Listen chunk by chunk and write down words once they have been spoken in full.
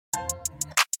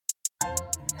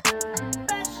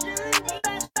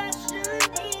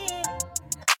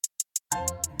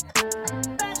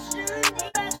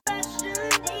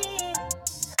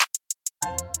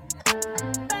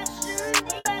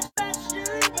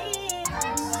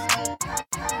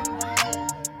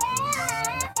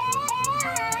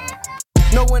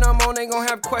when I'm on, they gon'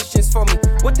 have questions for me.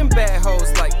 What them bad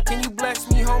hoes like? Can you bless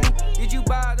me, homie? Did you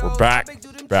buy those?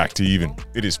 We're back to even.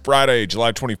 It is Friday,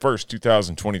 July 21st,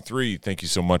 2023. Thank you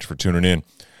so much for tuning in.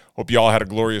 Hope you all had a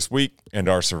glorious week and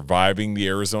are surviving the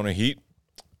Arizona heat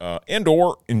and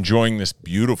or enjoying this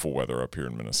beautiful weather up here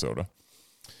in Minnesota.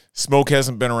 Smoke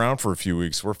hasn't been around for a few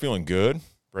weeks. We're feeling good,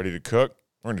 ready to cook.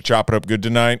 We're going to chop it up good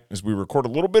tonight as we record a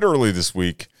little bit early this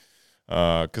week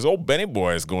because old Benny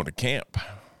Boy is going to camp.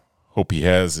 Hope he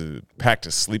has packed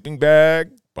a sleeping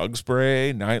bag, bug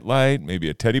spray, nightlight, maybe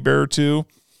a teddy bear or two.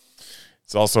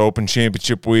 It's also Open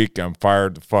Championship week. I'm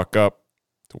fired the fuck up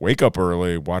to wake up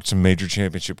early, watch some major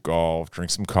championship golf,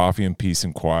 drink some coffee in peace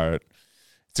and quiet.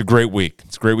 It's a great week.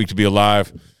 It's a great week to be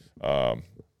alive.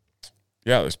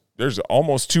 There's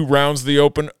almost 2 rounds of the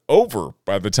Open over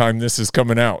by the time this is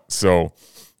coming out. So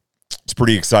it's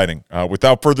pretty exciting.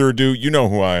 Without further ado, you know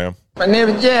who I am. My name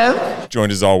is Jeff.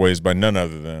 Joined as always by none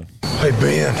other than... Hey,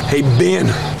 Ben. Hey, Ben.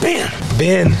 Ben.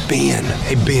 Ben. Ben.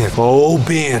 Hey, Ben. Oh,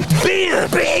 Ben. Ben.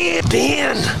 Ben.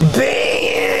 Ben.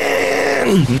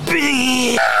 Ben.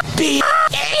 Ben. Ben.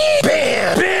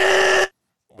 Ben. Ben.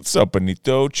 What's up,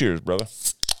 Benito? Cheers, brother.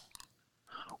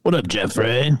 What up,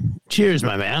 Jeffrey? Cheers,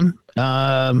 my man.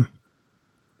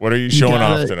 What are you showing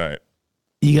off tonight?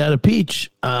 You got a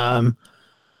peach. I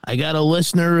got a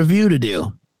listener review to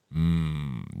do.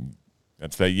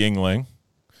 That's that Yuengling.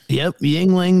 Yep,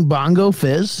 Yuengling Bongo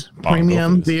Fizz.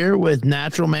 Premium beer with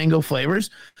natural mango flavors.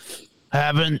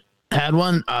 Haven't had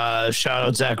one. Shout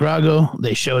out Zach Rago.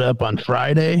 They showed up on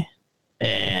Friday,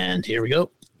 and here we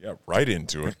go. Yeah, right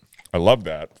into it. I love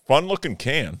that. Fun-looking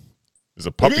can. There's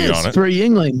a puppy on it. For a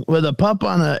Yuengling with a pup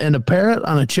and a parrot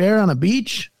on a chair on a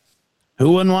beach.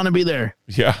 Who wouldn't want to be there?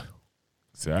 Yeah,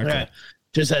 exactly. Right.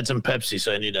 Just had some Pepsi,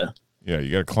 so I need to. Yeah,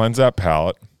 you got to cleanse that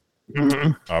palate.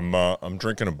 Mm-hmm. I'm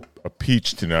drinking a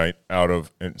peach tonight and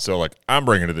so I'm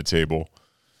bringing to the table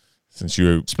since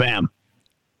you spam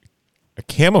a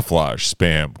camouflage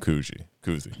spam koozie.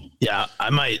 Yeah, I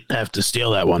might have to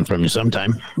steal that one from you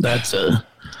sometime. That's a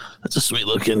sweet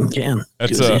looking can.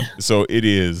 So it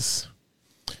is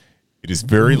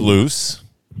very loose.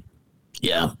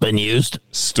 Yeah, been used.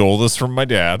 Stole this from my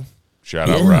dad. Shout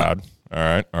out Rod. All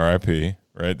right, R.I.P.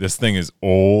 Right, this thing is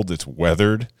old. It's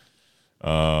weathered.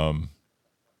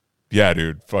 Yeah,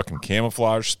 dude, fucking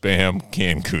camouflage spam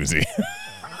can koozie.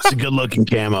 It's a good looking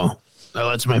camo. Oh,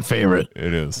 that's my favorite.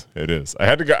 It is. I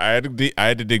had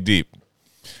to dig deep.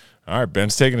 All right,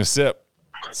 Ben's taking a sip.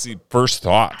 Let's see, first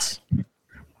thoughts.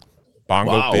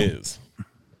 Bongo Fizz.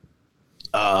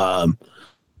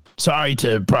 Sorry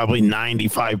to probably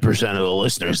 95% of the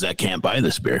listeners that can't buy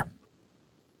this beer.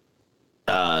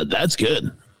 That's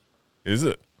good. Is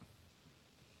it?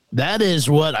 That is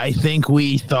what I think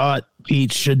we thought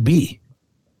peach should be.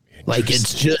 Like,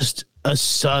 it's just a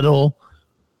subtle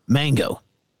mango.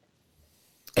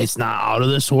 It's not out of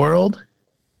this world.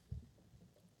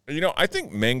 I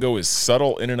think mango is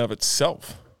subtle in and of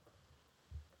itself.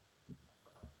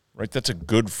 Right? That's a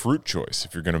good fruit choice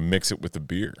if you're going to mix it with a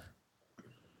beer.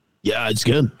 Yeah, it's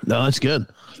good. No, that's good.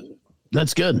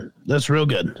 That's good. That's real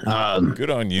good. Good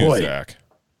on you, Zach.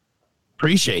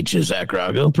 Appreciate you, Zach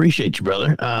Rago. Appreciate you,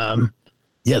 brother.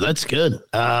 Yeah, that's good.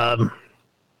 I'd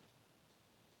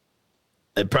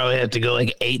probably have to go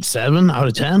like 8.7 out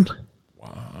of 10.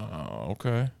 Wow.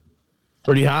 Okay.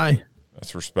 Pretty high.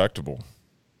 That's respectable.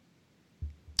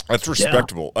 Yeah.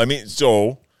 I mean,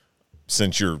 so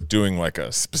since you're doing like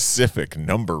a specific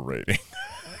number rating,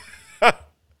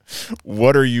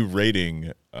 what are you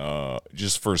rating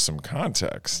just for some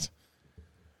context?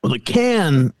 Well, the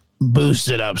can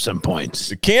boosted up some points.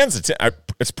 The can's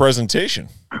it's presentation.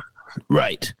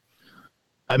 Right.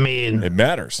 I mean, it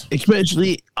matters.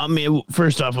 Especially,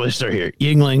 first off, let's start here.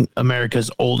 Yuengling, America's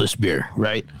oldest beer,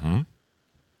 right? Mm-hmm.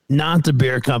 Not the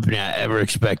beer company I ever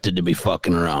expected to be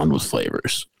fucking around with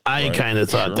flavors. I kind of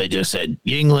thought they just said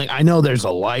Yuengling. I know there's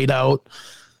a light out,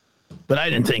 but I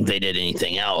didn't think they did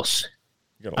anything else.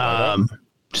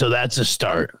 So that's a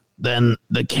start. Then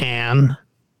the can,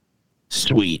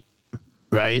 sweet,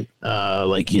 right?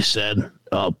 Like you said,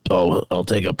 I'll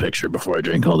take a picture before I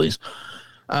drink all these.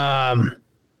 Yeah,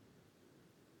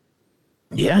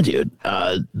 dude.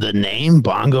 The name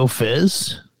Bongo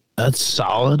Fizz, that's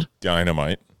solid.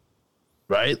 Dynamite.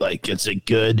 Right? Like it's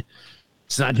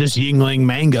not just Yuengling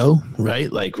mango,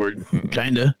 right? Like we're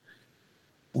kind of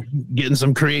getting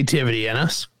some creativity in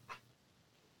us.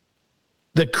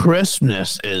 The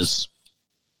crispness is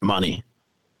money.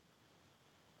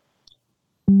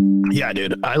 Yeah,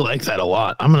 dude, I like that a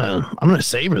lot. I'm gonna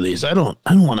savor these. I don't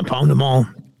want to pound them all.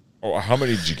 Oh, how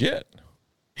many did you get?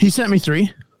 He sent me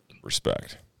 3.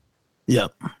 Respect.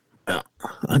 Yep. Yeah.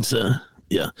 That's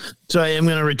Yeah. So I am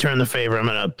going to return the favor. I'm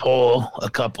going to pull a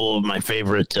couple of my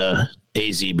favorite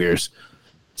AZ beers.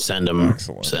 Send them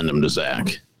to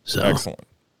Zach. So Excellent.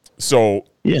 So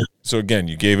yeah. So again,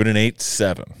 you gave it an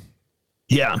 8.7.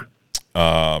 Yeah.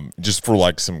 Just for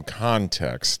like some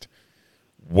context,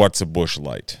 what's a Busch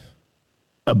Light?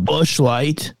 A Busch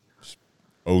Light.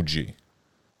 OG.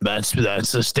 That's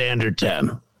the standard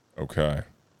 10. Okay.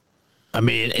 I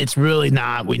mean, it's really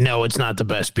not. We know it's not the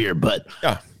best beer, but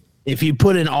Yeah. if you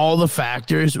put in all the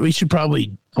factors, we should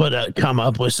probably come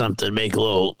up with something, make a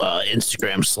little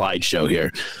Instagram slideshow here.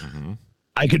 Mm-hmm.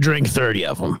 I could drink 30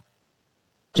 of them.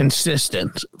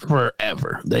 Consistent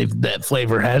forever. That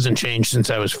flavor hasn't changed since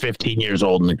I was 15 years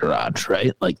old in the garage,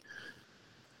 right? Like,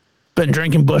 been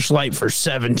drinking Busch Light for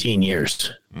 17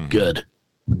 years.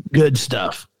 Mm-hmm. Good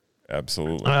stuff.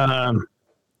 Absolutely.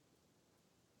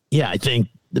 Yeah, I think,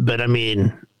 but I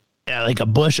mean, yeah, like a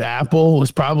Busch Apple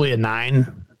was probably a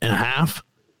 9.5.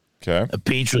 Okay. A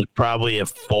peach was probably a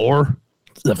 4.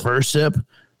 The first sip,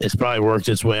 it's probably worked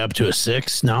its way up to a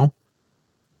 6 now.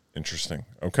 Interesting.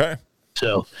 Okay.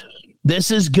 So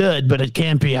this is good, but it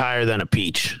can't be higher than a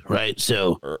peach, right?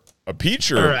 So A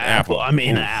peach or an apple. I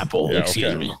mean, an apple. Yeah, excuse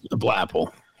okay. me, a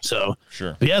blapple. So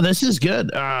Sure. but yeah, this is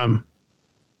good.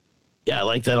 Yeah, I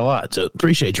like that a lot. So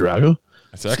appreciate you, Rago.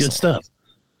 That's It's excellent. good stuff.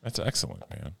 That's excellent,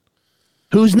 man.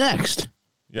 Who's next?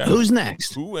 Yeah. Who's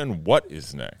next? Who and what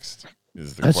is next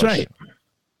is the That's question.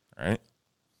 Right.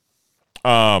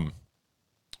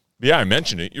 Yeah, I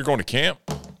mentioned it. You're going to camp.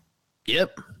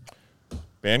 Yep.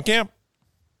 Band camp?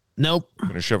 Nope.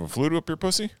 Gonna shove a flute up your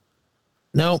pussy?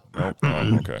 Nope. Nope.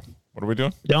 Oh, okay. What are we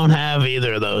doing? Don't have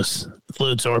either of those,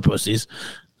 flutes or pussies.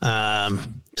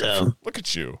 So Look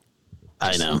at you.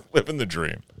 I know. Living the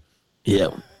dream.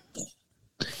 Yep.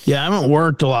 Yeah, I haven't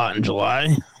worked a lot in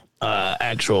July,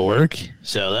 actual work.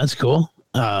 So that's cool.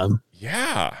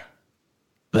 Yeah.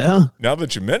 Well, Now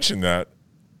that you mentioned that,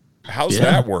 how's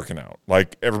Yeah. that working out?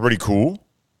 Like, everybody cool?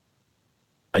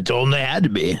 I told them they had to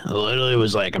be. I literally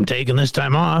was like, I'm taking this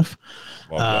time off.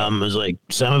 Love that. I was like,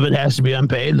 some of it has to be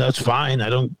unpaid. That's fine. I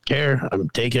don't care. I'm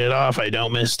taking it off. I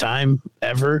don't miss time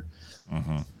ever.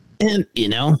 Mm-hmm. And,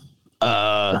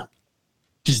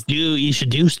 you should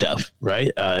do stuff,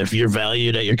 right? If you're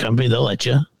valued at your company, they'll let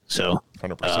you. So,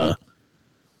 100%.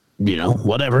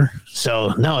 Whatever.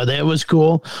 So, no, that was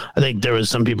cool. I think there was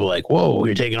some people like, whoa,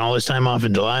 you're taking all this time off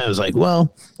in July. I was like,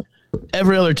 well,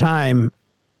 every other time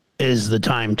is the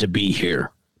time to be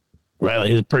here, right? Like,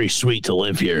 it's pretty sweet to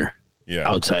live here Yeah.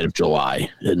 outside of July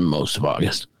and most of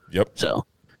August. Yep. So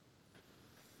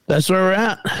that's where we're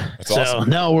at. That's awesome.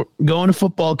 No, we're going to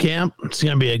football camp. It's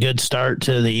going to be a good start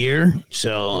to the year.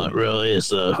 So it really is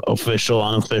the official,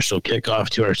 unofficial kickoff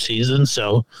to our season.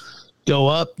 So go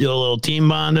up, do a little team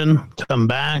bonding, come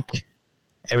back.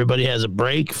 Everybody has a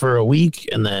break for a week.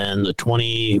 And then the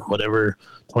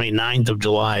 29th of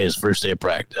July is first day of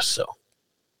practice. So,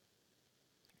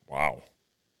 Wow.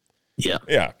 yeah.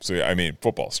 Yeah. So, I mean,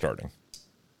 football's starting.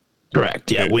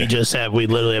 Correct. Yeah, we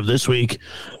literally have this week,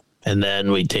 and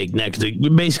then we take next week. We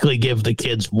basically give the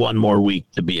kids one more week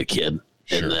to be a kid,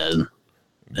 Sure. and then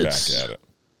Back it's at it.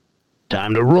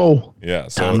 time to roll. Yeah.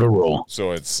 Time to roll.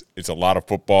 So it's a lot of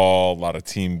football, a lot of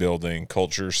team building,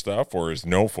 culture stuff, or is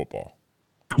no football?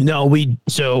 No, we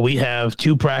have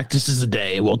 2 practices a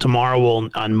day. Well, tomorrow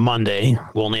on Monday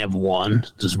we'll only have 1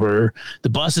 because the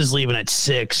bus is leaving at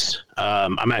 6.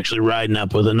 I'm actually riding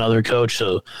up with another coach,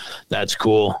 so that's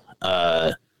cool.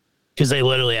 Because they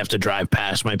literally have to drive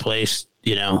past my place,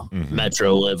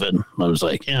 Metro living. I was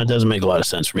like, it doesn't make a lot of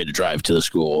sense for me to drive to the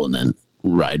school and then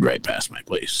ride right past my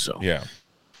place. So Yeah.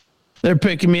 they're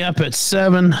picking me up at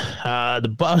 7.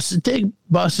 The bus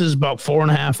is about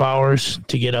 4.5 hours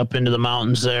to get up into the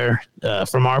mountains there.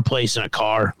 From our place in a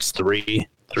car, it's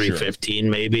 3:15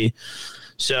 maybe.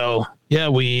 So yeah,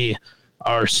 we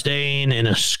are staying in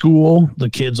a school. The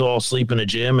kids all sleep in a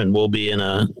gym, and we'll be in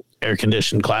a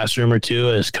air-conditioned classroom or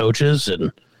 2 as coaches.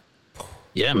 And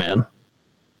yeah, man.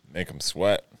 Make them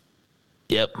sweat.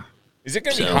 Yep. Is it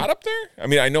going to be So- hot up there? I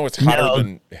mean, I know it's hotter No.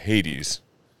 than Hades.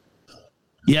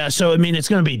 Yeah, so I mean, it's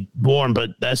going to be warm,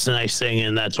 but that's the nice thing,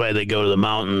 and that's why they go to the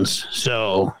mountains.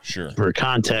 So, Sure. for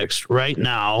context, right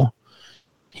now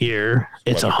here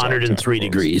it's Weather talk 103 time,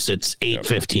 folks. degrees. It's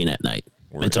 8:15 at night.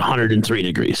 We're It's in. 103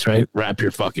 degrees, right? Wrap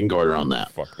your fucking gourd around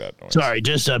that. Fuck that noise. Sorry,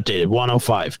 just updated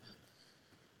 105.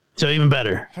 So even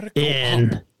better. How'd it go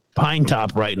In Pine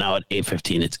Top right now at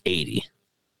 8:15, it's 80.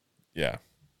 Yeah.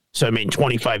 So I mean,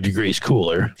 25 degrees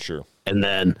cooler. Sure. And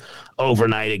then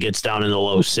overnight it gets down in the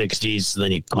low 60s.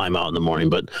 Then you climb out in the morning.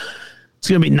 But It's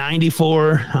going to be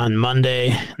 94 on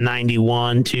Monday,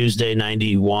 91 Tuesday,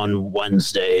 91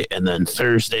 Wednesday, and then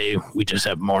Thursday we just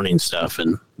have morning stuff,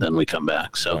 and then we come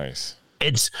back. So Nice.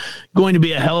 it's going to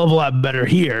be a hell of a lot better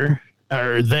here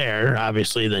or there,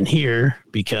 obviously, than here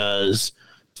because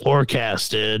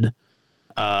forecasted.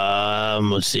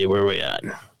 Let's see where we at.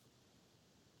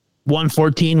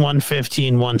 114,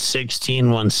 115, 116,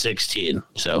 116.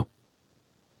 So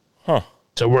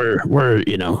we're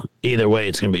either way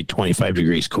it's going to be 25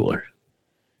 degrees cooler.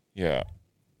 Yeah.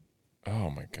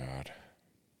 Oh my God.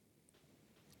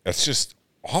 That's just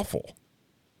awful.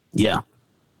 Yeah.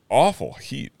 Awful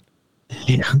heat.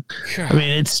 Yeah. I mean,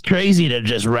 it's crazy to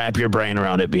just wrap your brain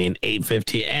around it being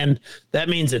 8:15, and that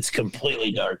means it's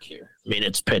completely dark here. I mean,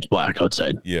 it's pitch black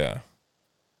outside. Yeah.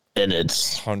 And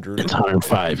it's 105.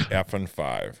 105. Effing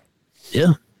 5.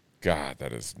 Yeah. God,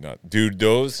 that is not, dude.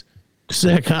 Those.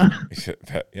 Sick, huh?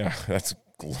 That's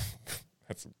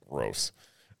gross.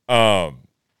 I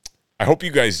hope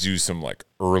you guys do some like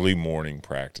early morning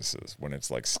practices when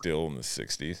it's like still in the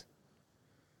 60s.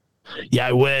 Yeah,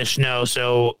 I wish. No,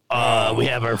 so we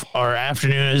have our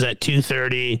afternoon is at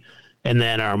 2:30, and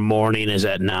then our morning is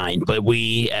at 9. But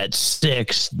we at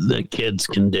 6 the kids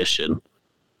condition,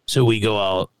 so we go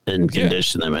out and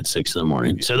condition them at 6 in the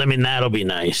morning. So I mean that'll be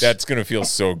nice. That's gonna feel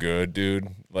so good, dude.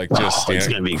 Like just it's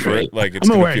gonna be great. Like it's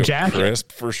I'm gonna gonna wear a feel jacket.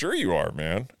 crisp for sure. You are,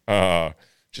 man.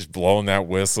 Just blowing that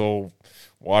whistle,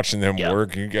 watching them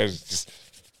work. You guys just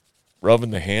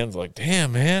rubbing the hands like,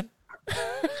 damn, man.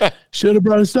 Should have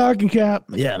brought a stocking cap.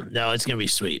 Yeah, no, it's gonna be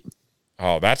sweet.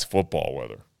 Oh, that's football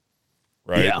weather,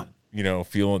 right? Yeah.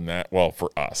 Feeling that. Well,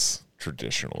 for us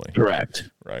traditionally, Correct.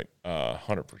 right?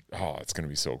 100%. Oh, it's gonna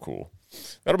be so cool.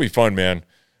 That'll be fun, man.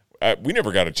 We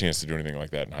never got a chance to do anything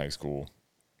like that in high school.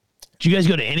 Did you guys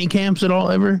go to any camps at all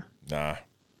ever? Nah,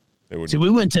 they wouldn't. See, we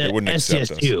went to they wouldn't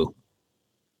accept us. SDSU.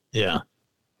 Yeah,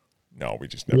 No, we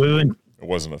just never. It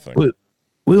wasn't a thing.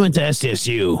 We went to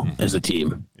SDSU as a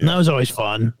team, and that was always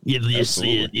fun. You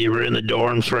were in the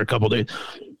dorms for a couple days,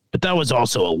 but that was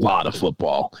also a lot of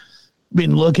football. I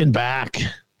mean, looking back,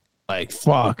 like,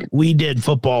 fuck, we did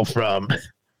football from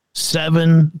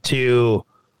 7 to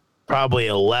probably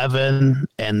 11,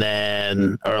 and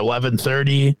then, or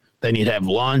 11:30, then you'd have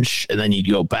lunch, and then you'd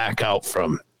go back out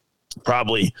from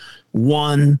probably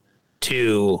 1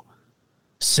 to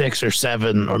 6 or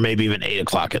 7, or maybe even 8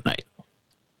 o'clock at night.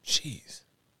 Jeez.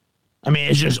 I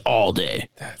mean, it's just all day.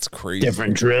 That's crazy.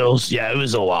 Different drills. Yeah, it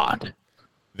was a lot.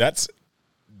 That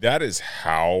is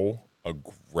how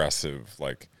aggressive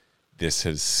like this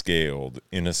has scaled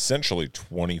in essentially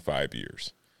 25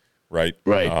 years, right?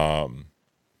 Right.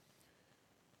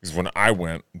 Because when I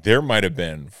went, there might have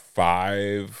been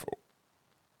 5.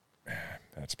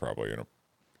 That's probably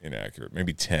inaccurate.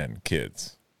 Maybe 10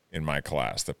 kids in my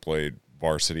class that played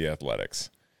varsity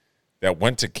athletics that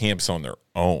went to camps on their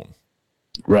own.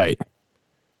 Right.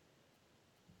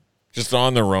 Just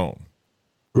on their own.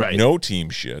 Right. No team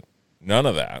shit. None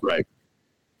of that. Right.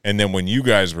 And then when you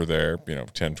guys were there,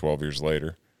 10, 12 years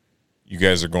later, you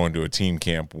guys are going to a team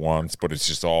camp once, but it's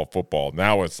just all football.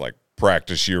 Now it's like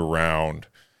practice year round,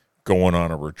 going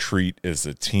on a retreat as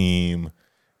a team.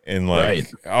 And like,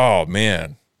 Oh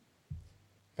man,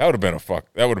 that would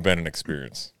have been an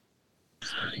experience.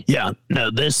 Yeah. No,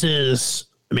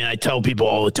 I tell people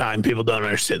all the time, people don't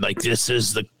understand, like, this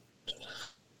is the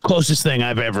closest thing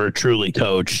I've ever truly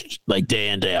coached, like, day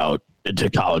in, day out to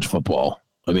college football.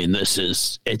 I mean,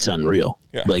 it's unreal.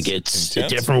 Yeah, like, it's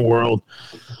intense. a different world.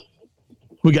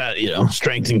 We got,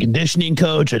 strength and conditioning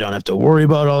coach. I don't have to worry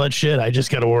about all that shit. I just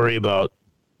got to worry about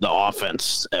the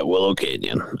offense at Willow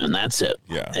Canyon, and that's it.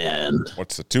 Yeah. And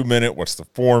what's the 2-minute? What's the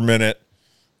 4-minute?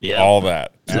 yeah, all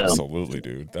that. So, absolutely,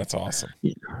 dude. That's awesome.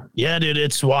 Yeah, dude,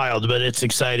 it's wild, but it's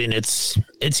exciting. It's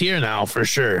here now for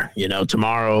sure.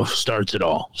 Tomorrow starts it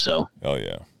all. So hell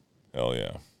yeah.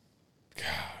 God.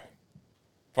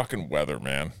 Fucking weather,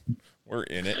 man. We're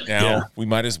in it now. Yeah. We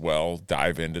might as well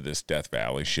dive into this Death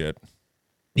Valley shit.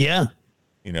 yeah,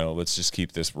 Let's just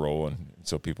keep this rolling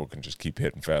so people can just keep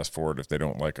hitting fast forward if they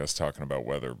don't like us talking about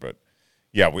weather. But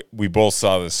yeah, we both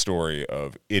saw this story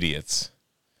of idiots.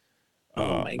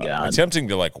 Oh my God. Attempting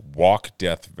to like walk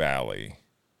Death Valley,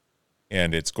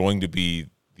 and it's going to be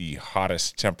the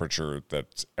hottest temperature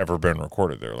that's ever been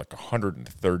recorded there, like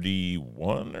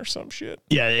 131 or some shit.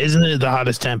 Yeah, isn't it the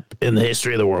hottest temp in the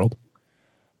history of the world?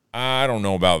 I don't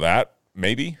know about that.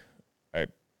 Maybe.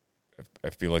 I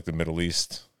feel like the Middle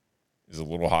East is a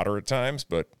little hotter at times,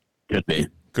 but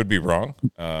could be wrong.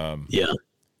 Yeah.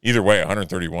 Either way,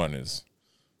 131 is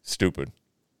stupid.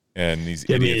 And these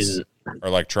idiots are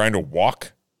like trying to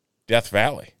walk Death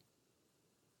Valley.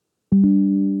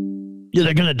 Yeah,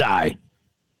 they're gonna die.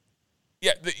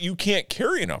 Yeah, you can't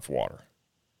carry enough water.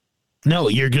 No,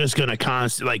 you're just going to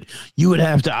constantly, like, you would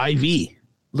have to IV,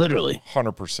 literally.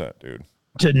 100%, dude.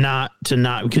 To not,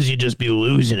 because you'd just be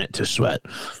losing it to sweat.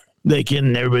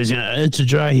 Everybody's going to, it's a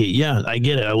dry heat. Yeah, I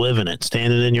get it. I live in it.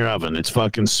 Stand it in your oven. It's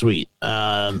fucking sweet.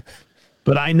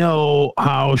 But I know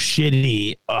how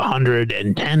shitty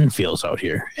 110 feels out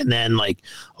here. And then, like,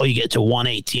 you get to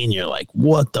 118, you're like,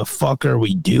 what the fuck are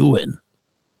we doing?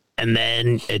 And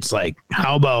then it's like,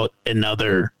 how about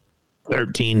another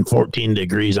 13, 14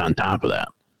 degrees on top of that?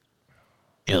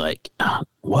 You're like,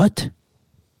 what?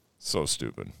 So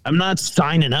stupid. I'm not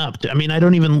signing up. I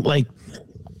don't even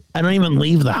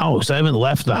leave the house. I haven't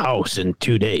left the house in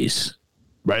 2 days.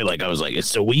 Right? Like, I was like,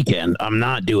 it's the weekend. I'm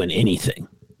not doing anything.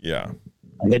 Yeah.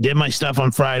 I did my stuff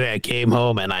on Friday. I came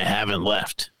home and I haven't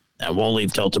left. I won't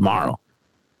leave till tomorrow.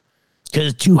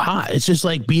 Because it's too hot. It's just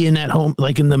like being at home,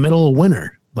 like in the middle of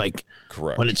winter. Like,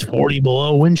 correct, when it's 40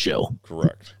 below wind chill.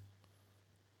 Correct.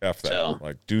 F that. So,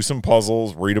 like, do some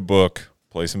puzzles, read a book,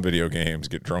 play some video games,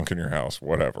 get drunk in your house,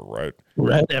 whatever, right?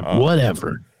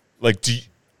 Whatever. Like, do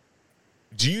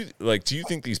you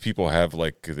think these people have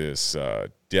like this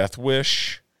death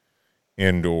wish,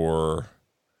 and or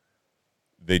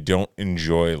they don't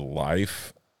enjoy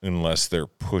life unless they're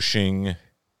pushing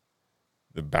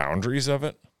the boundaries of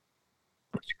it?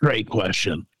 That's a great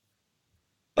question.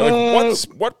 Like,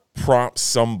 what prompts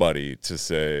somebody to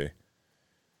say,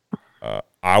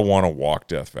 I want to walk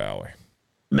Death Valley?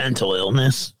 Mental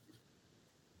illness.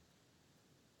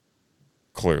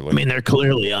 Clearly. They're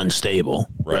clearly unstable,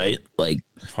 right? Like,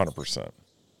 100%.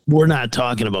 We're not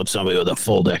talking about somebody with a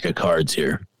full deck of cards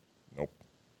here. Nope.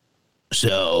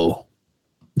 So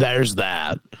there's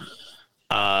that.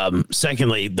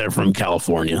 Secondly, they're from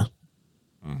California.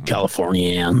 Mm-hmm.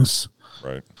 Californians.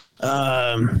 Right.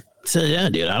 So yeah,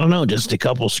 dude, I don't know, just a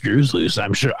couple screws loose.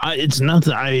 I'm sure it's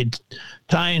nothing.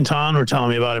 Ty and Ton were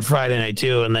telling me about it Friday night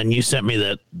too, and then you sent me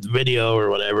that video or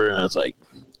whatever, and I was like,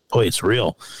 boy, it's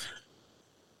real.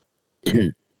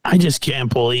 And I just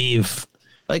can't believe,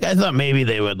 like, I thought maybe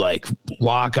they would like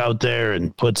walk out there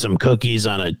and put some cookies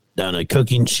on a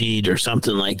cooking sheet or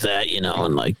something like that,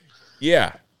 and like,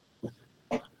 yeah,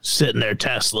 sit in their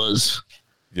Teslas.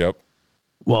 Yep.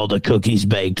 While the cookies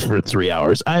baked for 3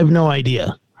 hours. I have no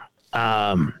idea.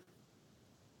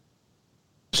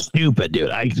 Stupid, dude.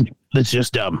 That's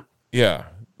just dumb. Yeah.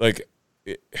 Like,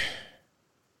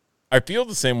 I feel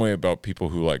the same way about people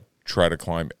who like try to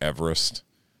climb Everest.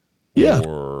 Yeah.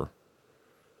 Or,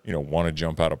 want to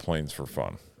jump out of planes for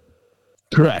fun.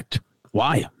 Correct.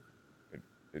 Why?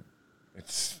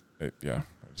 Yeah.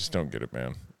 I just don't get it,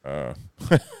 man.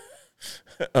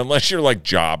 Unless your like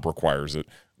job requires it,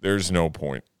 there's no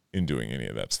point in doing any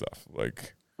of that stuff.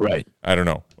 Like, right. I don't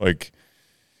know. Like,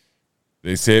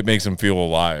 they say it makes them feel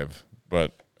alive,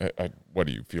 but what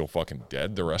do you feel fucking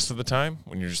dead the rest of the time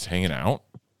when you're just hanging out?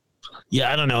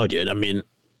 Yeah, I don't know, dude.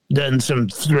 Done some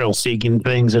thrill-seeking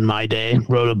things in my day.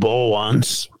 Rode a bull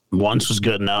once. Once was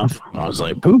good enough. I was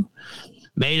like, poop,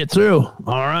 made it through.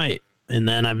 All right. And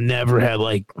then I've never had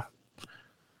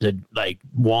the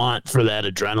want for that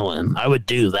adrenaline. I would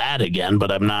do that again,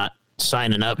 but I'm not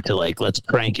signing up to let's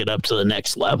crank it up to the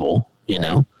next level,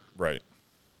 Right.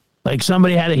 Like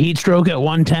somebody had a heat stroke at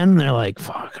 110 and they're like,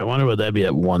 fuck, I wonder what that'd be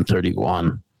at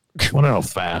 131. I wonder how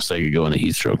fast I could go in the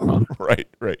heat stroke mode.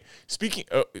 Right. Speaking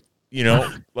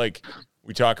like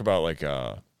we talk about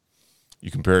you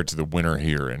compare it to the winter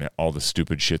here and all the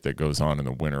stupid shit that goes on in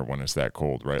the winter when it's that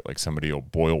cold, right? Like somebody will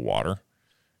boil water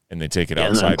and they take it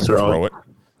outside and throw it.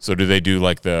 So do they do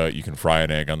you can fry an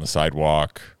egg on the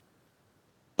sidewalk?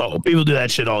 Oh, people do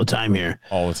that shit all the time here.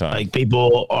 All the time. Like,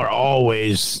 people are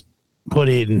always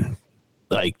putting,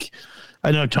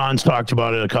 I know Ton's talked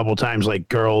about it a couple times, like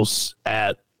girls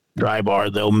at Dry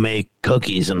Bar, they'll make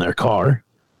cookies in their car.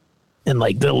 And,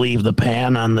 they'll leave the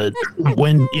pan on the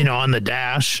on the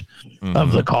dash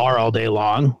of the car all day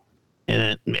long.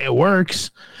 And it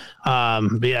works.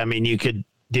 But, yeah, you could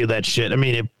do that shit.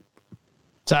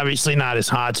 It's obviously not as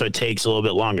hot, so it takes a little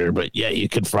bit longer. But, yeah, you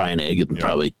could fry an egg in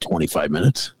probably 25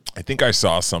 minutes. I think I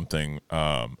saw something.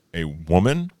 A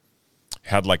woman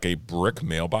had, a brick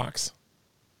mailbox.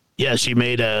 Yeah, she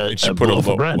made and she put a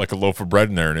loaf of bread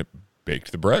in there, and it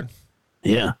baked the bread.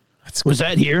 Yeah. Was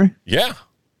that here? Yeah.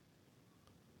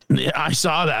 Yeah, I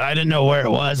saw that. I didn't know where it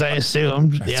was. I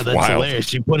assumed. That's wild. Hilarious.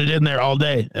 She put it in there all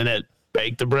day, and it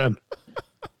baked the bread.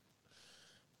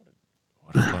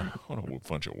 What a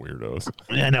bunch of weirdos.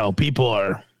 I know. People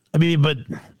are... but...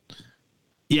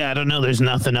 Yeah, I don't know. There's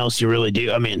nothing else you really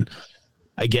do.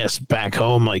 I guess back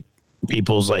home,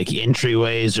 people's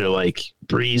entryways or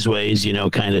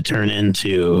breezeways, kind of turn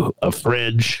into a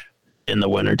fridge in the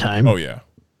wintertime. Oh yeah.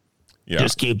 Yeah.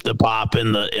 Just keep the pop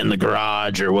in the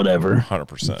garage or whatever.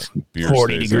 100%.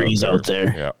 40 degrees out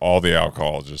there. Yeah. All the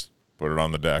alcohol, just put it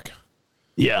on the deck.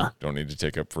 Yeah. Don't need to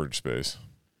take up fridge space.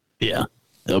 Yeah.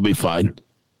 It'll be fine.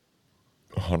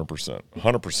 100%.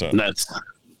 100%.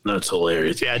 That's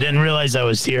hilarious. Yeah, I didn't realize I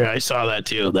was here. I saw that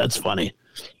too. That's funny.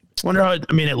 Wonder how it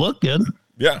looked good.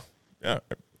 Yeah. Yeah.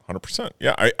 100%.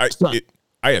 Yeah.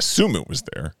 I assume it was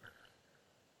there.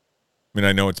 I mean,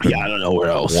 I know it's been I don't know where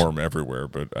else. warm everywhere,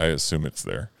 but I assume it's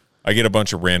there. I get a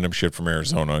bunch of random shit from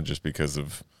Arizona just because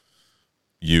of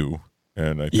you.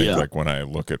 And I think like when I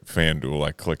look at FanDuel,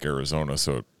 I click Arizona,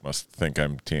 so it must think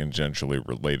I'm tangentially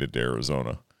related to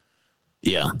Arizona.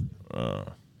 Yeah.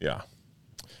 Yeah.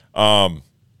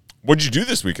 What'd you do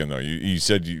this weekend though? You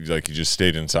said you just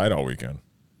stayed inside all weekend.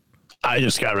 I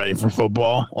just got ready for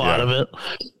football. A lot of it.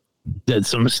 Did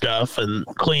some stuff and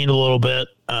cleaned a little bit.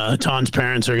 Ton's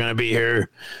parents are going to be here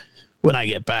when I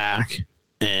get back,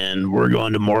 and we're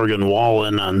going to Morgan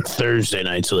Wallen on Thursday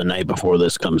night, so the night before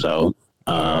this comes out.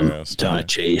 Down at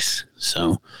Chase.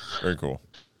 So very cool.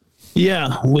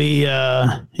 Yeah,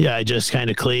 I just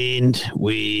kind of cleaned.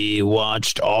 We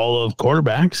watched all of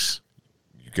Quarterbacks.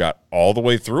 You got all the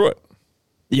way through it.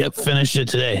 Yep, finished it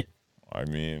today. I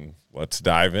mean, let's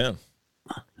dive in.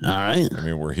 All right. I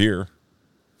mean, we're here.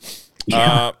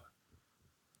 Yeah.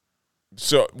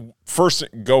 So first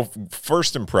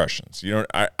impressions. You know,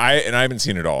 I haven't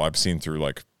seen it all. I've seen through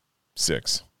like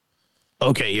 6.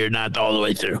 Okay, you're not all the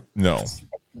way through. No.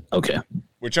 Okay.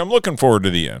 Which I'm looking forward to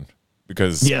the end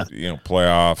because you know,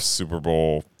 playoffs, Super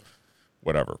Bowl,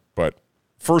 whatever. But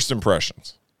first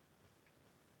impressions.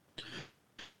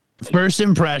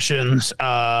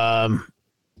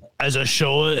 As a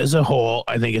show as a whole,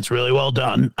 I think it's really well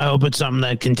done. I hope it's something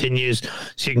that continues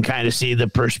so you can kind of see the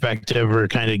perspective or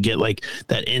kind of get like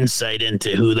that insight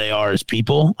into who they are as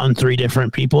people on 3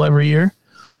 different people every year.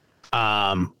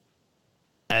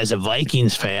 As a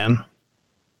Vikings fan,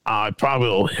 I probably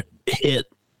will hit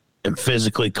and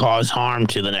physically cause harm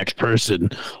to the next person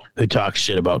who talks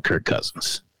shit about Kirk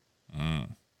Cousins.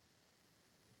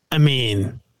 I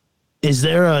mean, is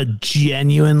there a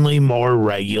genuinely more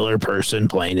regular person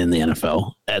playing in the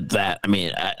NFL at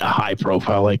a high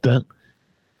profile like that?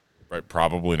 Right,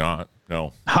 probably not.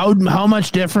 No. How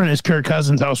much different is Kirk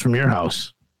Cousins' house from your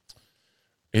house?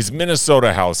 His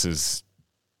Minnesota house is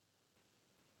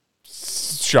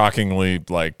shockingly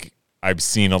like I've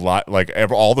seen a lot. Like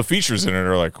all the features in it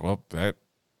are like, well, that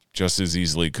just as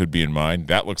easily could be in mine.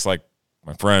 That looks like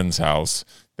my friend's house.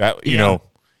 That you know,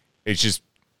 it's just.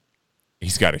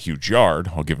 He's got a huge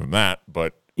yard. I'll give him that.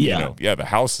 But, you know, the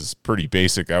house is pretty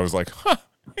basic. I was like,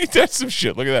 that's some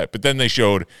shit. Look at that. But then they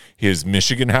showed his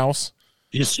Michigan house.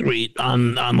 His suite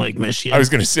on Lake Michigan. I was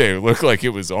going to say, it looked like it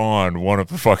was on one of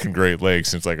the fucking Great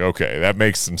Lakes. It's like, okay, that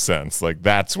makes some sense. Like,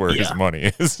 that's where his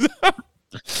money is.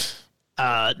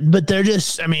 But they're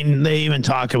just, they even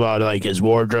talk about, like, his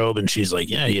wardrobe. And she's like,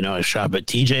 yeah, you know, I shop at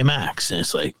TJ Maxx. And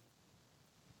it's like,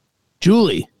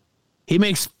 Julie. He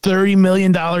makes $30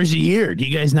 million a year. Do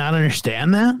you guys not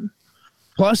understand that?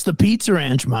 Plus the Pizza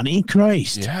Ranch money.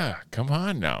 Christ. Yeah, come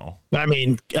on now.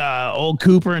 Old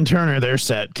Cooper and Turner, they're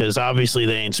set because obviously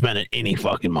they ain't spending any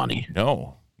fucking money.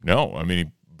 No. He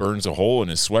burns a hole in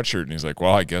his sweatshirt and he's like,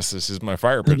 well, I guess this is my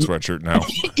fire pit sweatshirt now.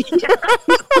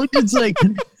 It's like,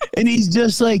 and he's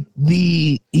just like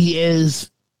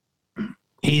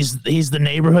He's the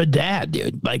neighborhood dad,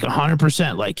 dude. Like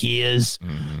 100%. Like he is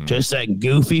just that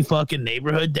goofy fucking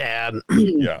neighborhood dad.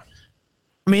 Yeah.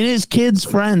 His kids'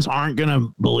 friends aren't going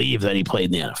to believe that he played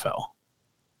in the NFL.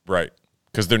 Right.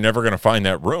 Because they're never going to find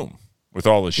that room with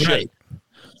all the shit. Right.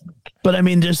 But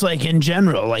just like in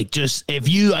general, like just I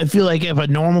feel like if a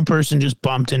normal person just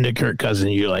bumped into Kirk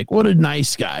Cousins, you're like, what a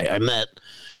nice guy I met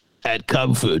at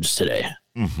Cub Foods today.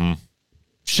 Mm-hmm.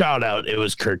 Shout out. It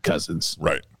was Kirk Cousins.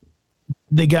 Right.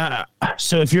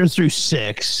 So if you're through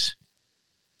 6,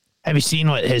 have you seen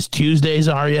what his Tuesdays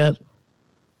are yet?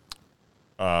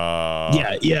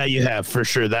 Yeah, you have for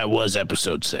sure. That was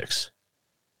episode 6.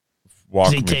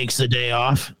 He takes the day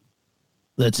off.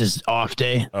 That's his off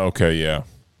day. Okay, yeah.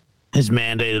 His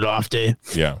mandated off day.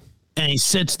 Yeah. And he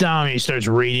sits down and he starts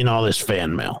reading all this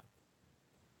fan mail.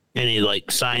 And he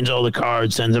like signs all the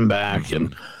cards, sends them back,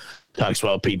 and talks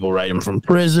about people writing from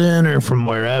prison or from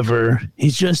wherever.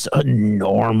 He's just a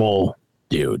normal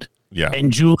dude. Yeah.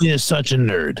 And Julie is such a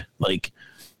nerd. Like,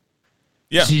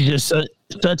 yeah, she's just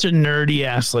such a nerdy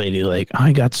ass lady. Like,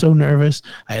 I got so nervous.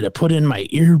 I had to put in my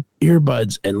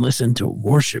earbuds and listen to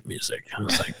worship music. I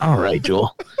was like, all right,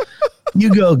 Jewel,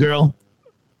 you go, girl.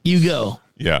 You go.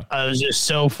 Yeah. It was just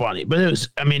so funny. But it was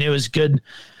good.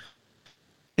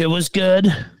 It was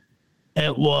good.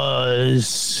 It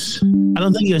was, I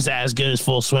don't think it was as good as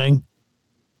Full Swing,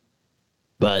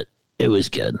 but it was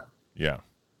good. Yeah.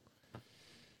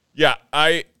 Yeah,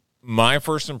 my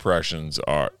first impressions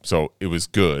are, so it was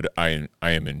good. I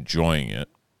am enjoying it.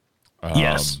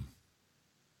 Yes.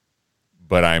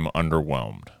 But I'm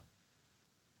underwhelmed.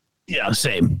 Yeah,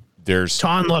 same. There's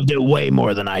Ton loved it way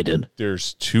more than I did.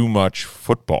 There's too much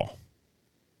football.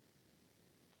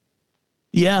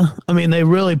 Yeah, I mean, they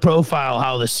really profile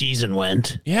how the season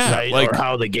went. Yeah, right? like- Or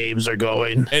how the games are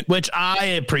going, which I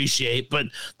appreciate, but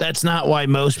that's not why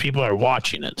most people are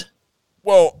watching it.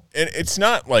 Well, and it's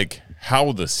not like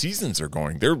how the seasons are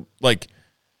going. They're like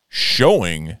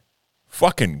showing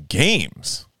fucking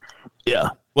games. Yeah.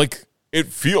 Like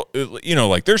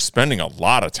like they're spending a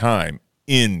lot of time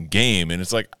in game, and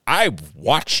it's like I've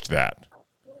watched that.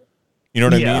 You know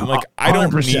what I mean? Like I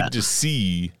don't 100%. need to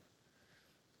see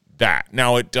that.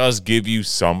 Now it does give you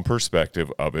some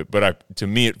perspective of it, but to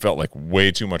me it felt like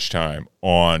way too much time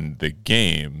on the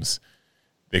games.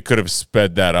 They could have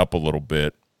sped that up a little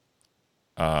bit.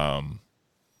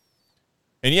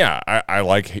 And yeah, I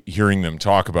like hearing them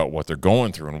talk about what they're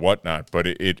going through and whatnot, but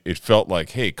it felt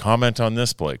like, hey, comment on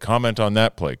this play, comment on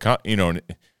that play,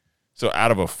 so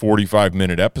out of a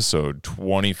 45-minute episode,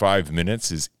 25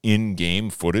 minutes is in-game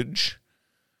footage.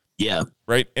 Yeah.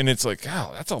 Right? And it's like,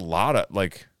 oh, that's a lot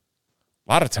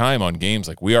of time on games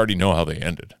like we already know how they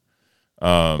ended.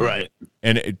 Right.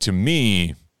 And to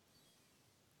me,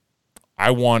 I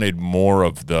wanted more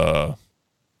of the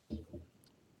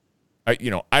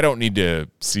I don't need to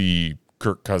see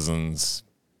Kirk Cousins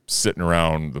sitting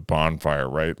around the bonfire,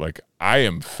 right? Like I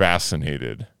am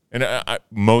fascinated, and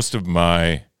most of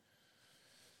my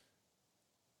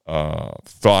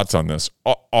thoughts on this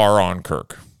are on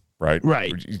Kirk, right?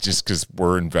 Right. Just because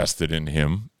we're invested in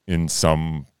him in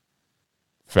some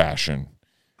fashion.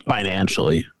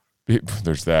 Financially.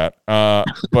 There's that.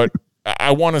 But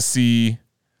I want to see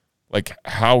like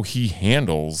how he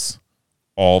handles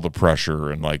all the pressure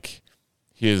and like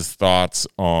his thoughts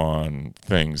on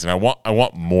things. And I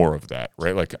want more of that,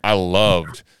 right? Like I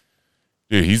loved,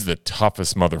 dude, he's the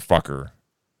toughest motherfucker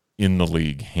in the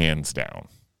league, hands down.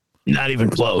 Not even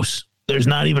close. There's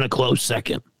not even a close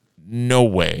second. No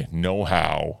way, no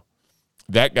how.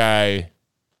 That guy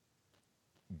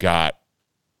got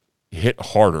hit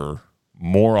harder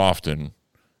more often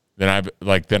than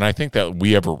I think that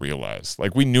we ever realized.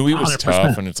 Like we knew he was 100%.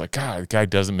 tough, and it's like, God, the guy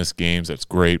doesn't miss games. That's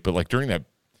great. But like during that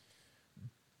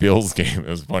Bills game, it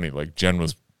was funny. Like Jen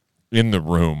was in the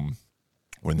room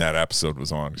when that episode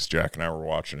was on because Jack and I were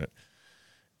watching it.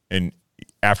 And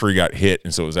after he got hit,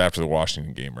 and so it was after the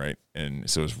Washington game, right? And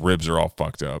so his ribs are all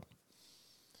fucked up.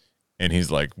 And he's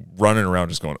like running around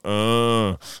just going,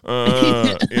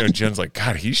 Jen's like,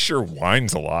 God, he sure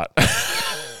whines a lot.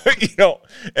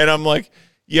 And I'm like,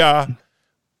 yeah.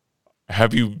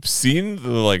 Have you seen the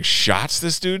like shots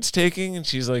this dude's taking? And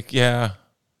she's like, yeah.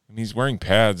 And he's wearing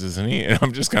pads, isn't he? And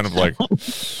I'm just kind of like,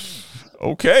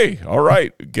 okay, all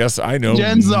right. Guess I know.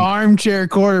 Jen's the armchair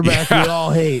quarterback we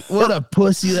all hate. What a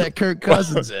pussy that Kirk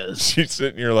Cousins is. She's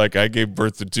sitting here like, I gave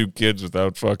birth to 2 kids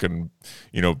without fucking,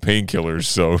 painkillers.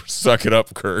 So suck it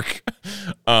up, Kirk.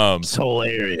 It's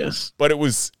hilarious. But it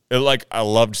was like, I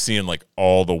loved seeing like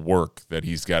all the work that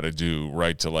he's got to do,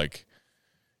 right, to like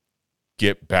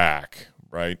get back,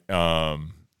 right,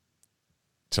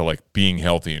 to like being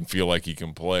healthy and feel like he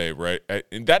can play, right?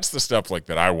 And that's the stuff like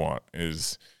that I want,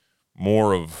 is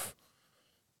more of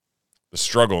the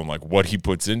struggle and like what he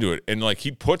puts into it. And like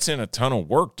he puts in a ton of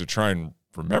work to try and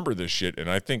remember this shit. And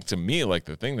I think to me, like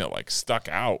the thing that like stuck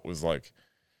out was like,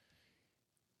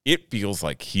 it feels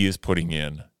like he is putting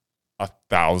in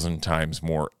 1,000 times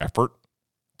more effort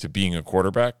to being a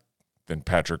quarterback than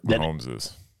Patrick Mahomes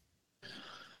is.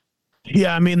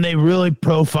 Yeah, I mean, they really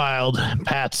profiled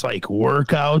Pat's like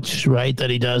workouts, right,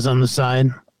 that he does on the side.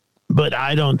 But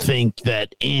I don't think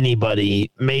that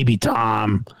anybody, maybe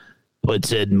Tom,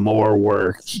 puts in more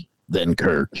work than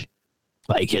Kirk.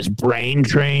 Like his brain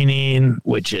training,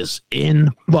 which is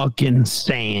insane.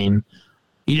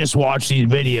 You just watch these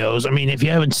videos. I mean, if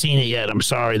you haven't seen it yet, I'm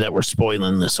sorry that we're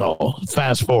spoiling this all.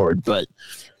 Fast forward, but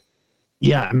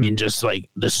yeah, I mean, just like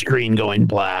the screen going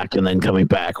black and then coming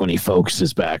back when he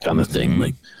focuses back on the thing.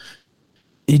 Like,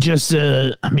 he just,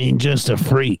 just a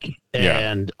freak. Yeah.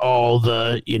 And all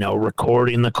the,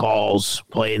 recording the calls,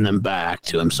 playing them back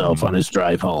to himself on his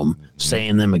drive home,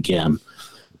 saying them again.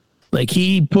 Like,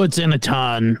 he puts in a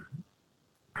ton,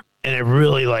 and it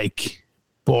really, like,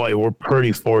 boy, we're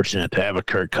pretty fortunate to have a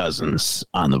Kirk Cousins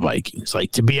on the Vikings.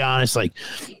 Like, to be honest, like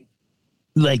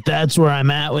that's where I'm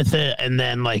at with it. And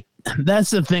then, like,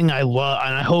 that's the thing I love,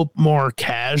 and I hope more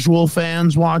casual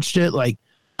fans watched it. Like,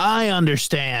 I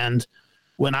understand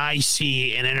when I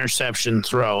see an interception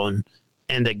thrown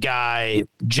and a guy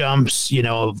jumps,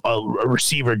 a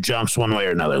receiver jumps one way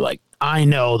or another. Like, I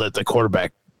know that the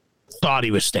quarterback thought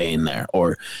he was staying there,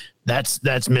 or that's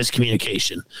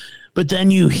miscommunication. But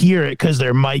then you hear it because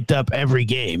they're mic'd up every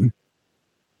game.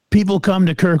 People come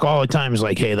to Kirk all the time. Is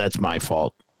like, hey, that's my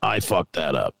fault. I fucked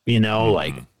that up.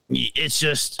 Like, it's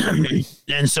just,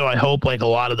 and so I hope like a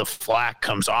lot of the flack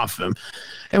comes off him.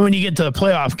 And when you get to the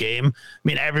playoff game, I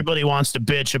mean, everybody wants to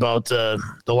bitch about the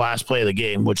last play of the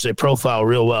game, which they profile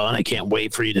real well, and I can't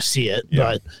wait for you to see it. Yeah.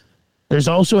 But there's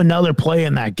also another play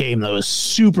in that game that was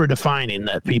super defining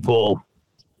that people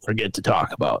forget to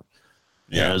talk about.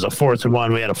 Yeah, it was a 4th and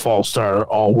 1. We had a false start,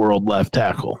 all-world left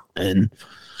tackle, and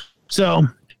so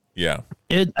yeah,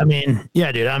 dude,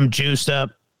 I'm juiced up.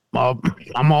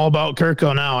 I'm all about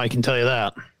Kirko now. I can tell you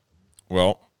that.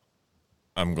 Well,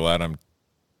 I'm glad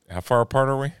how far apart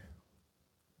are we?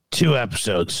 2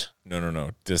 episodes. No.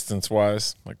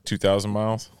 Distance-wise, like 2,000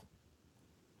 miles?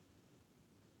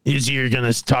 You're going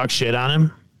to talk shit on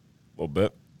him? A little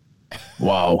bit.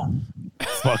 Wow.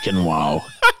 Fucking wow.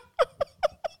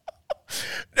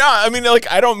 No, I mean,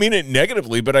 like, I don't mean it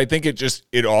negatively, but I think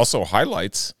it also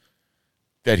highlights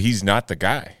that he's not the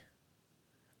guy.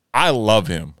 I love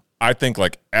him. I think,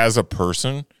 like, as a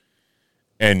person,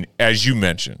 and as you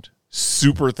mentioned,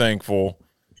 super thankful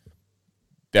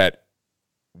that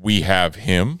we have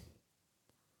him.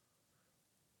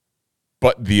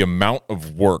 But the amount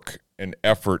of work and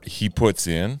effort he puts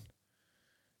in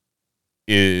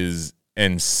is,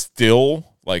 and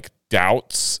still, like,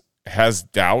 has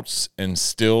doubts and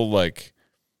still, like,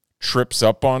 trips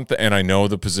up on, and I know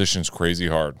the position's crazy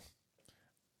hard.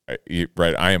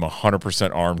 Right, I am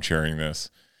 100% armchairing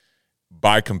this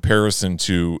by comparison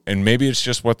to, and maybe it's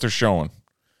just what they're showing,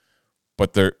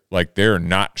 but they're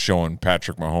not showing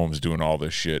Patrick Mahomes doing all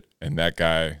this shit, and that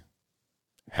guy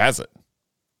has it.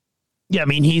 Yeah, I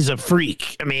mean, he's a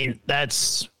freak. I mean, I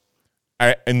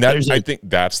think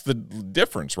that's the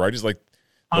difference, right? Is like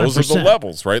those 100%. Are the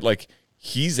levels, right? Like,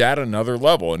 he's at another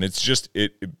level, and it's just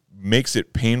it makes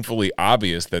it painfully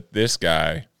obvious that this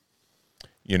guy,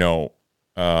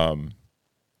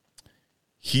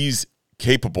 he's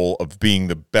capable of being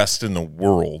the best in the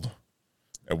world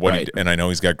at what right. And I know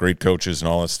he's got great coaches and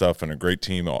all that stuff and a great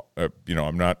team.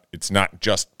 It's not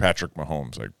just Patrick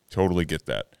Mahomes. I totally get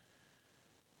that.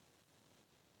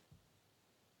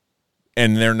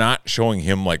 And they're not showing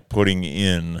him like putting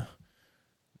in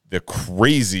the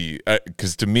crazy,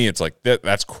 because to me it's like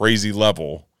that's crazy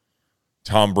level.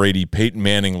 Tom Brady, Peyton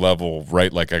Manning level,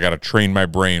 right? Like, I got to train my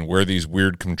brain, wear these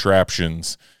weird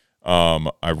contraptions.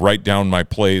 I write down my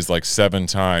plays like 7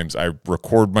 times. I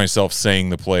record myself saying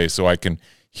the play so I can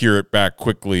hear it back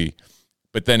quickly.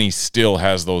 But then he still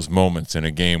has those moments in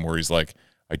a game where he's like,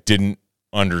 I didn't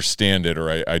understand it,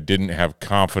 or I didn't have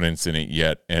confidence in it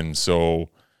yet. And so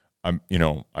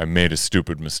I made a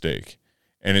stupid mistake.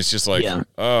 And it's just like,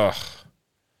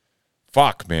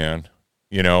 fuck, man,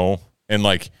 and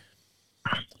like,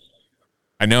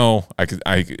 I know,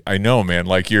 I know, man.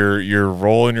 Like, you're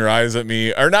rolling your eyes at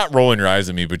me, or not rolling your eyes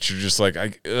at me, but you're just like,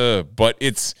 but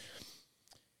it's,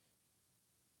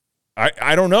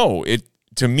 I don't know. It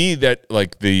to me that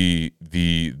like the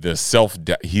self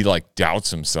he like doubts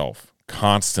himself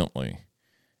constantly,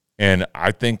 and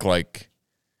I think like,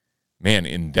 man,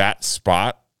 in that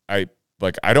spot, I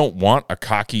don't want a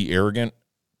cocky, arrogant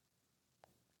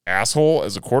asshole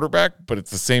as a quarterback, but at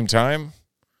the same time,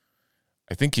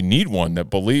 I think you need one that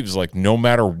believes, like, no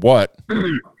matter what,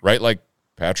 right? Like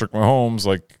Patrick Mahomes,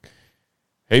 like,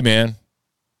 hey, man,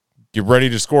 get ready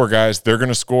to score, guys. They're going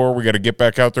to score. We got to get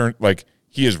back out there. Like,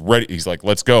 he is ready. He's like,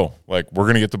 let's go. Like, we're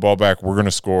going to get the ball back. We're going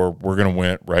to score. We're going to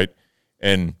win, right?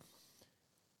 And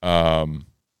the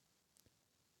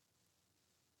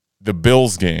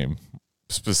Bills game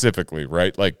specifically,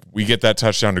 right? Like, we get that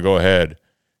touchdown to go ahead,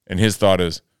 and his thought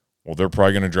is, well, they're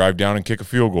probably going to drive down and kick a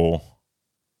field goal.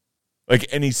 Like,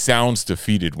 and he sounds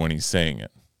defeated when he's saying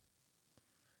it.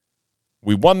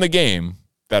 We won the game.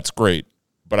 That's great.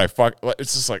 But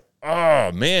it's just like,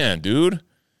 oh, man, dude.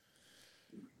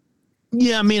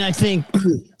 Yeah, I mean, I think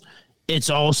it's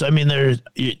also, I mean,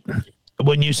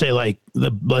 when you say, like,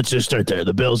 let's just start there,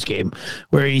 the Bills game,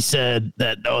 where he said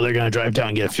that, oh, they're going to drive down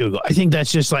and get a field goal. I think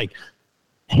that's just like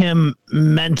him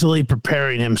mentally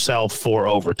preparing himself for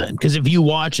overtime. Because if you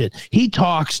watch it, he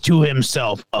talks to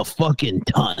himself a fucking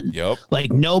ton. Yep.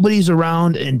 Like, nobody's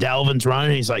around and Dalvin's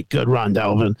running. He's like, good run,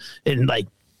 Dalvin. And like,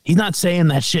 he's not saying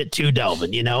that shit to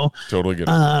Dalvin, Totally get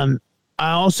it.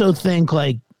 I also think,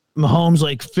 like, Mahomes,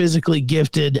 like physically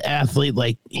gifted athlete,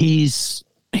 like he's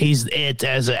it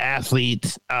as an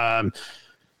athlete.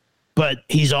 But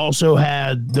he's also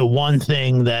had the one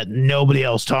thing that nobody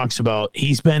else talks about.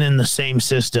 He's been in the same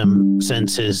system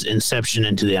since his inception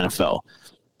into the NFL.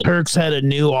 Kirk's had a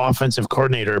new offensive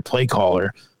coordinator, a play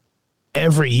caller,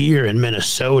 every year in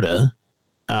Minnesota.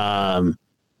 I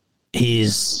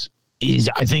think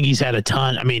he's had a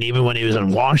ton. I mean, even when he was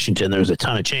in Washington, there was a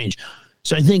ton of change.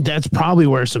 So I think that's probably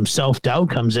where some self-doubt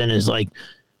comes in, is like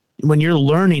when you're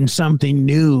learning something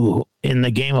new in the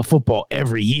game of football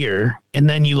every year, and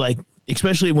then you like,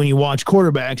 especially when you watch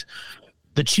quarterbacks,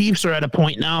 the Chiefs are at a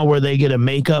point now where they get to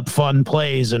make up fun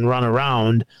plays and run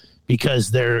around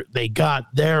because they got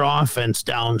their offense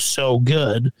down so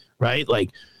good, right? Like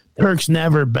Kirk's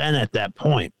never been at that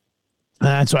point. And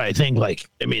that's why I think, like,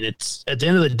 I mean, it's at the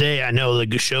end of the day, I know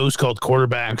the show's called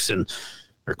Quarterbacks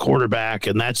or Quarterback,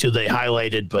 and that's who they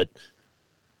highlighted, but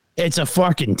it's a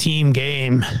fucking team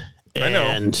game.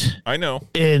 And I know.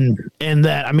 In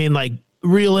that, I mean, like,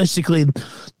 realistically,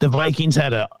 the Vikings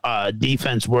had a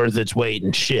defense worth its weight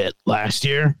in shit last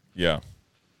year. Yeah.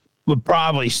 Would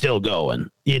probably still going.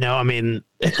 You know, I mean,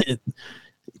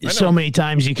 so many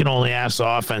times you can only ask the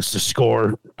offense to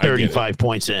score 35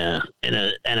 points in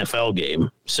an NFL game.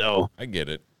 So I get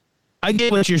it. I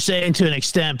get what you're saying to an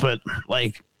extent, but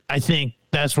like, I think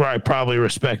that's where I probably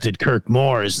respected Kirk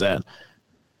more, is that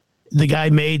the guy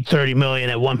made $30 million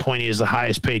at one point. He is the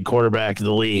highest paid quarterback in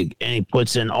the league, and he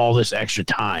puts in all this extra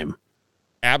time.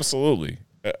 Absolutely.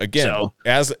 Again, so,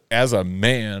 as a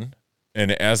man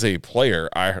and as a player,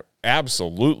 I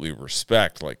absolutely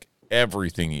respect like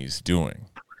everything he's doing,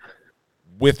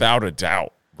 without a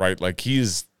doubt. Right? Like,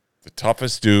 he's the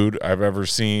toughest dude I've ever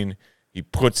seen. He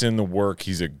puts in the work.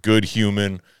 He's a good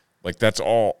human. Like, that's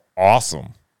all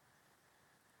awesome.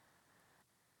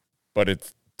 But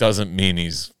it doesn't mean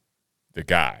he's the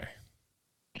guy.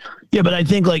 Yeah, but I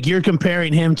think like you're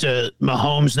comparing him to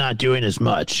Mahomes not doing as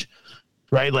much,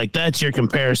 right? Like that's your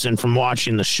comparison from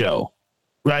watching the show,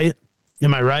 right?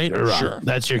 Am I right or wrong? Sure.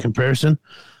 That's your comparison.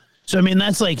 So I mean,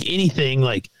 that's like anything.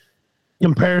 Like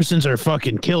comparisons are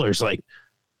fucking killers. Like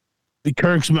the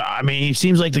Kirk's. I mean, he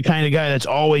seems like the kind of guy that's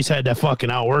always had to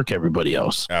fucking outwork everybody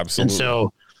else. Absolutely. And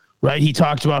so, right, he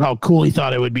talked about how cool he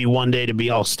thought it would be one day to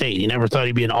be All-State. He never thought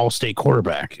he'd be an All-State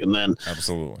quarterback, and then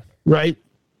absolutely. Right.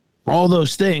 All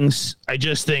those things. I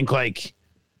just think like,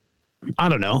 I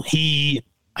don't know.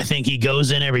 I think he goes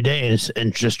in every day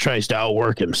and just tries to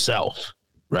outwork himself.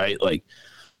 Right. Like,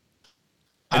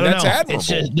 I don't know. Admirable. It's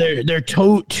just, they're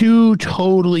two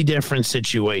totally different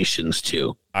situations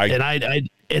too. And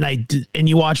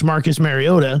you watch Marcus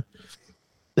Mariota,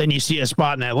 then you see a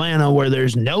spot in Atlanta where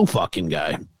there's no fucking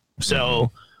guy.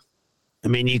 So, I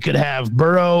mean, you could have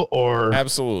Burrow or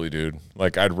absolutely, dude.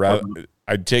 Like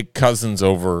I'd take Cousins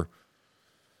over,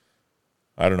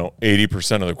 I don't know,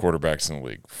 80% of the quarterbacks in the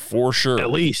league. For sure.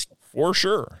 At least. For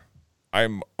sure. I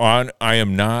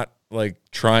am not like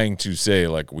trying to say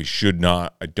like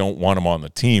I don't want him on the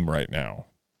team right now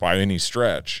by any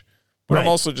stretch. But right. I'm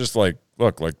also just like,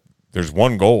 look, like there's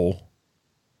one goal.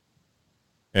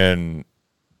 And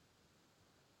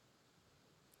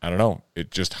I don't know.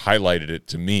 It just highlighted it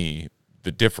to me,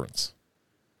 the difference.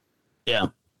 Yeah.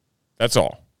 That's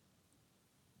all.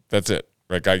 That's it.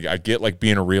 Like I get like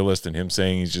being a realist and him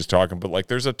saying he's just talking, but like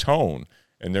there's a tone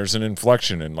and there's an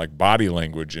inflection and like body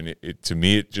language, and it to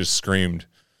me it just screamed,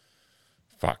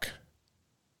 "Fuck,"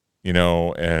 you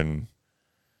know, and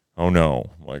oh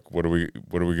no, like what are we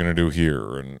gonna do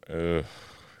here? And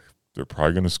they're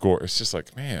probably gonna score. It's just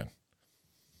like, man.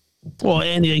 Well,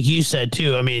 and like you said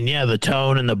too, I mean, yeah, the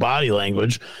tone and the body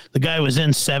language. The guy was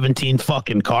in 17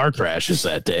 fucking car crashes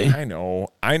that day. I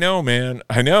know, man.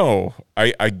 I know.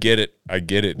 I get it. I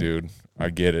get it, dude.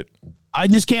 I get it. I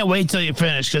just can't wait till you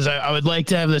finish because I would like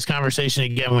to have this conversation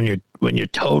again when you're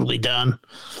totally done.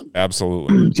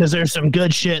 Absolutely. Because there's some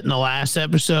good shit in the last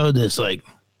episode that's like,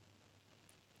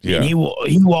 yeah, he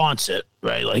wants it,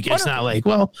 right? Like it's not like,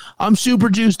 well, I'm super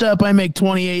juiced up. I make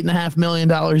 $28.5 million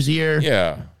a year.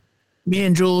 Yeah. Me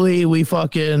and Julie, we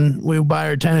buy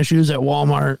our tennis shoes at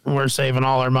Walmart and we're saving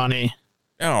all our money.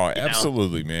 No,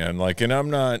 absolutely, man. Like, and I'm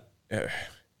not,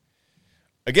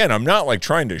 again, I'm not like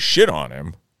trying to shit on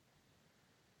him.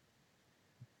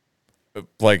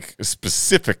 Like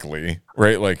specifically,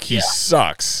 right? Like he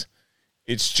sucks.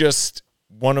 It's just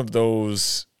one of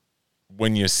those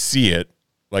when you see it,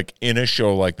 like in a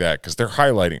show like that, because they're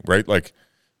highlighting, right?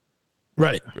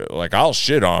 Right. Like I'll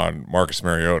shit on Marcus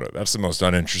Mariota. That's the most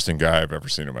uninteresting guy I've ever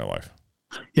seen in my life.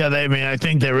 Yeah, I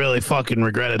think they really fucking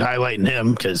regretted highlighting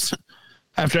him because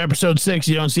after episode 6,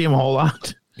 you don't see him a whole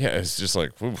lot. Yeah, it's just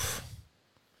like, oof.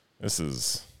 this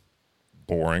is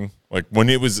boring. Like when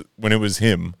it was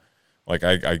him, like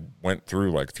I went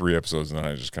through like 3 episodes and then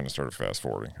I just kind of started fast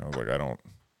forwarding. I was like, I don't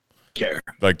care.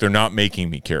 Like they're not making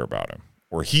me care about him,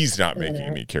 or he's not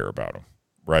making me care about him,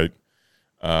 right?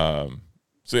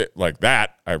 So like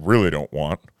that, I really don't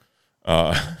want.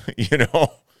 You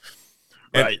know,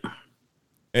 Right.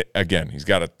 Again, he's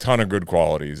got a ton of good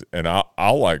qualities, and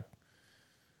I'll like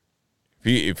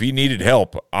if he needed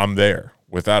help, I'm there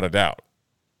without a doubt.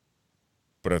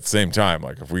 But at the same time,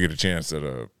 like if we get a chance at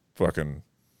a fucking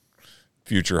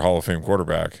future Hall of Fame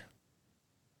quarterback,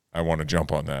 I want to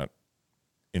jump on that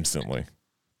instantly.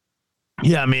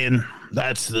 Yeah, I mean,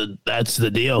 that's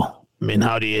the deal. I mean,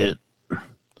 how do you?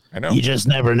 I know. You just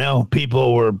never know.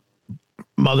 People were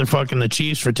motherfucking the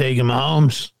Chiefs for taking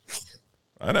Mahomes.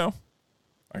 I know.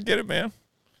 I get it, man.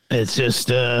 It's just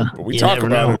But we talk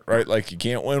about it, right? Like you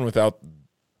can't win without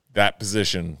that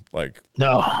position, like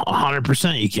No,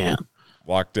 100% you can't.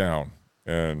 locked down.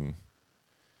 And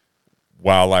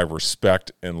while I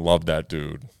respect and love that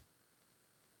dude,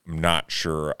 I'm not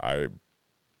sure and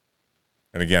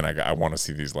again, I want to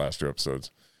see these last 2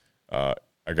 episodes. I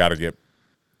got to get,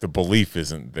 the belief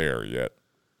isn't there yet.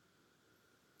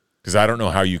 Because I don't know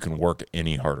how you can work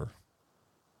any harder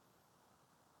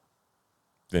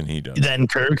than he does. Then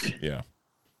Kirk. Yeah.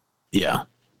 Yeah.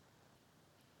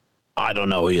 I don't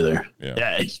know either.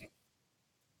 Yeah.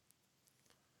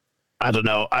 I don't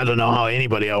know. I don't know how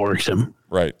anybody outworks him.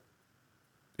 Right.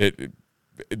 It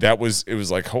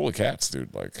was like, holy cats,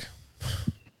 dude. Like,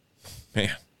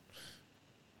 man,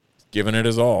 giving it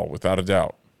his all without a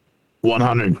doubt.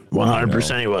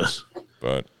 100% he was.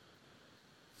 But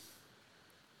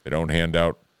they don't hand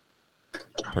out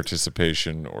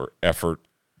participation or effort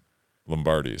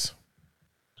Lombardis.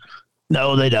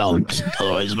 No, they don't.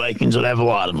 Otherwise, Vikings would have a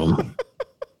lot of them.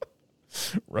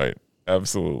 Right.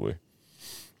 Absolutely.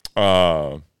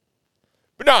 But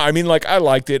no, I mean, like, I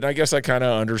liked it, and I guess I kind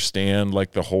of understand,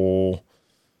 like, the whole,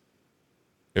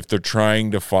 if they're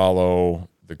trying to follow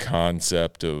the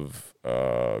concept of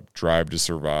Drive to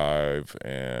Survive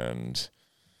and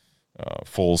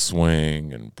Full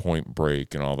Swing and Point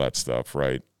Break and all that stuff,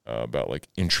 right, about, like,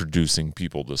 introducing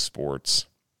people to sports.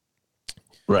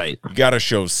 Right. You got to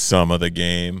show some of the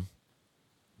game,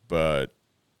 but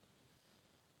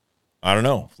I don't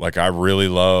know. Like, I really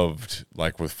loved,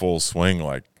 like, with Full Swing,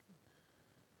 like,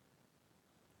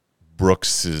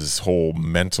 Brooks's whole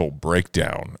mental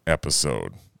breakdown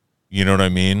episode. You know what I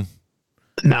mean?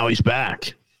 Now he's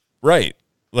back. Right.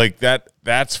 Like,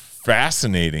 that's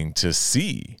fascinating to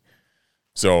see.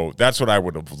 So that's what I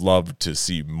would have loved to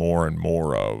see more and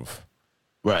more of.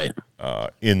 Right.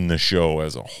 In the show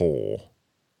as a whole.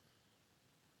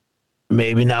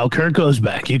 Maybe now Kirk goes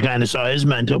back. You kind of saw his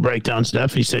mental breakdown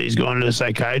stuff. He said he's going to the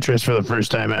psychiatrist for the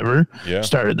first time ever. Yeah.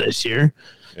 Started this year.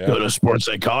 Yeah. Go to a sports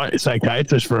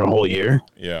psychiatrist for a whole year.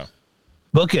 Yeah.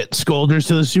 Book it. Scolders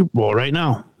to the Super Bowl right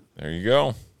now. There you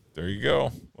go. There you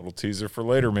go. Little teaser for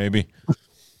later, maybe.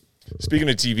 Speaking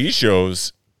of TV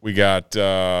shows, we got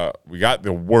the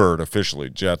word officially.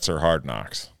 Jets are Hard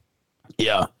Knocks.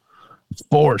 Yeah.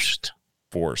 Forced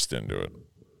Into it.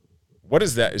 What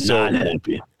is that? So Not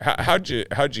happy. how'd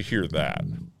you hear that?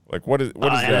 Like what does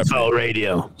that NFL mean?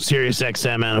 Radio. Sirius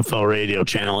XM NFL Radio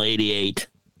channel 88.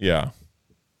 Yeah.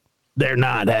 They're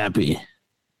not happy.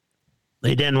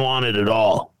 They didn't want it at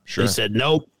all. Sure. They said,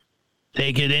 nope,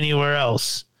 take it anywhere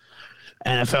else.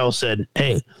 NFL said,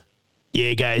 hey,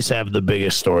 you guys have the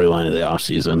biggest storyline of the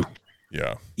offseason.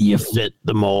 Yeah. You fit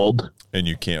the mold. And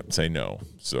you can't say no.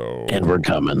 So And we're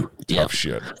coming. tough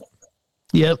shit.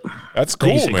 Yep. That's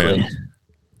cool, Basically. man.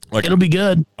 Like It'll be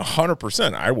good.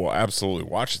 100%. I will absolutely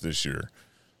watch it this year,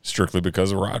 strictly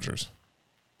because of Rodgers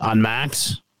On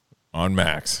Max. on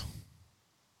Max,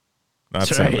 not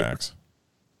That's right. Cinemax,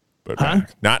 but Huh?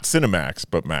 Max. Not Cinemax,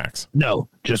 but Max. No,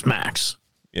 just Max.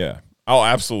 Yeah, I'll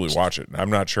absolutely watch it. I'm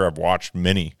not sure I've watched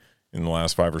many in the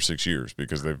last 5 or 6 years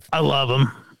because they've. I love them.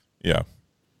 Yeah,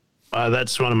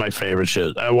 That's one of my favorite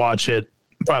shows. I watch it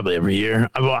probably every year.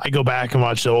 I go back and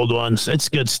watch the old ones. It's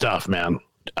good stuff, man.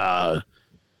 The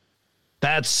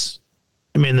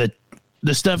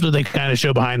stuff that they kind of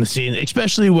show behind the scenes,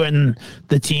 especially when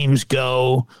the teams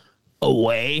go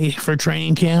away for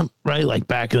training camp, right? Like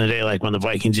back in the day, like when the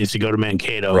Vikings used to go to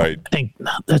Mankato. Right. I think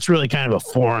that's really kind of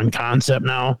a foreign concept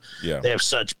now. Yeah. They have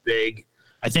such big.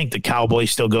 I think the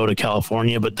Cowboys still go to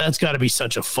California, but that's got to be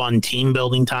such a fun team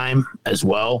building time as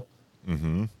well.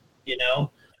 Mm-hmm. You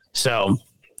know? So,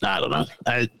 I don't know.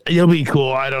 It'll be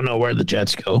cool. I don't know where the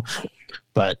Jets go,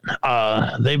 but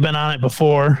they've been on it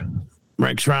before.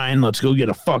 Rex Ryan, let's go get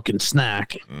a fucking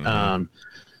snack.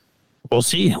 We'll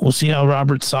see. We'll see how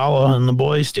Robert Saleh and the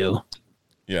boys do.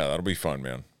 Yeah, that'll be fun,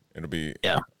 man. It'll be.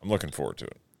 Yeah, I'm looking forward to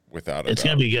it. Without a doubt. It's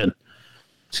gonna be good.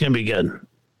 It's gonna be good.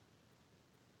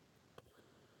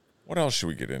 What else should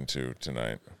we get into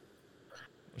tonight?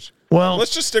 Well,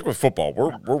 let's just stick with football.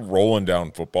 We're rolling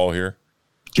down football here.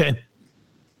 Okay.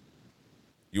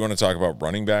 You want to talk about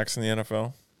running backs in the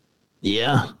NFL?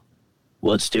 Yeah.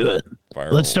 Let's do it.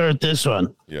 Fire Let's start with this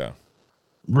one. Yeah.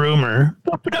 Rumor.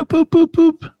 Boop, boop,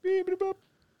 boop, boop.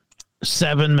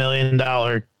 $7 million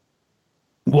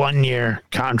 1 year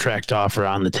contract offer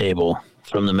on the table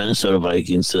from the Minnesota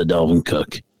Vikings to the Dalvin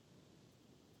Cook.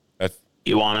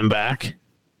 You want him back?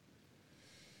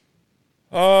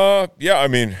 Yeah, I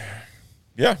mean,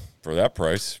 yeah, for that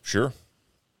price, sure.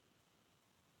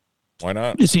 Why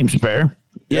not? It seems fair.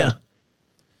 Yeah.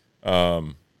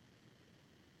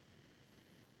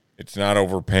 It's not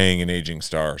overpaying an aging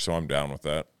star, so I'm down with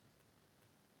that.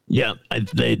 Yeah,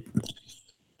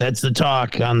 that's the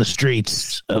talk on the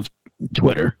streets of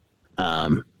Twitter,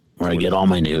 where I get all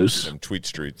my news. Some tweet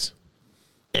streets.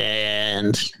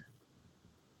 And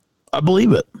I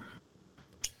believe it.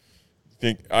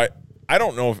 I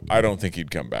don't know I don't think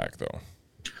he'd come back though.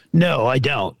 No, I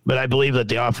don't. But I believe that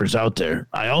the offer's out there.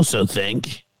 I also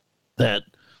think that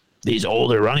these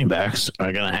older running backs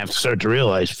are going to have to start to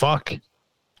realize, fuck,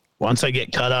 once I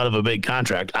get cut out of a big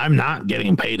contract, I'm not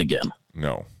getting paid again.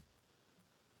 No.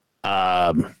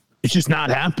 It's just not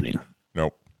happening.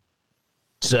 Nope.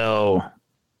 So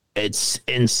it's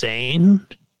insane.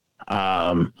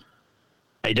 There's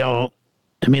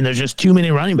just too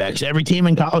many running backs. Every team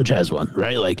in college has one,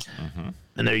 right? Like,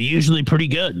 and they're usually pretty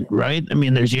good, right? I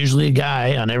mean, there's usually a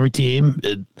guy on every team.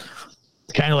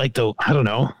 It's kind of like the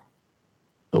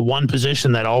one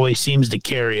position that always seems to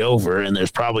carry over, and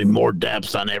there's probably more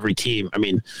depth on every team. I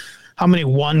mean, how many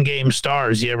one-game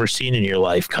stars you ever seen in your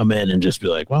life come in and just be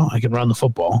like, well, I can run the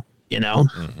football, you know?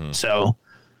 So,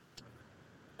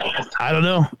 I don't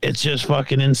know. It's just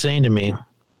fucking insane to me.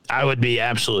 I would be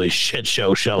absolutely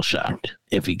shell-shocked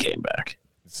if he came back.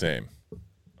 Same.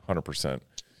 100%.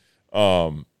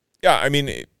 Yeah, I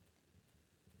mean,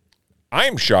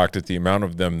 I'm shocked at the amount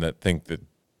of them that think that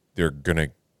they're going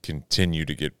to continue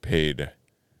to get paid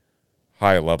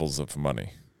high levels of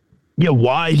money. Yeah,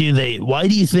 where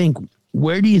do you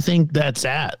think that's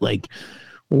at? Like,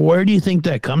 where do you think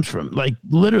that comes from? Like,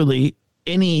 literally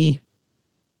any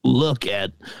look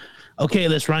at, okay,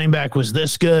 this running back was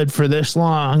this good for this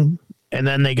long, and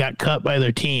then they got cut by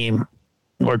their team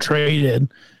or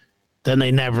traded, then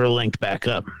they never linked back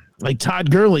up. Like Todd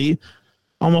Gurley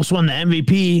almost won the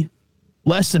MVP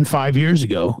less than 5 years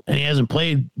ago, and he hasn't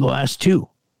played the last two.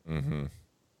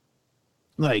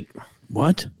 Like,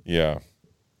 what? Yeah.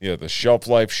 Yeah, the shelf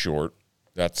life short.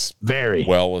 That's very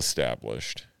well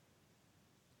established.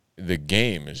 The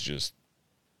game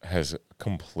has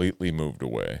completely moved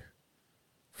away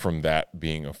from that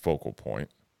being a focal point,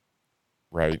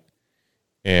 right?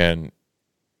 And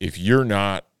if you're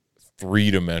not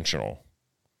three-dimensional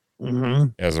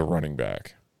as a running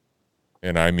back,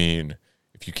 and I mean,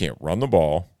 if you can't run the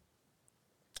ball,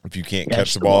 if you can't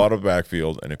catch the ball out of the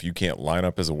backfield, and if you can't line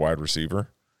up as a wide receiver,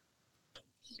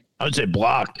 I would say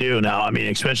block too now. I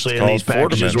mean, especially in these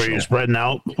packages where you're spreading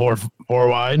out four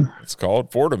wide. It's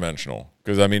called four-dimensional.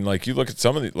 Because, I mean, like, you look at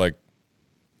some of the, like,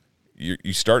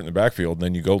 you start in the backfield and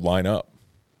then you go line up.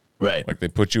 Right. Like, they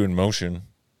put you in motion,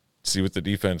 see what the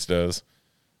defense does,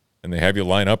 and they have you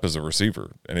line up as a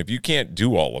receiver. And if you can't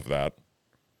do all of that,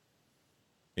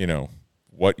 you know,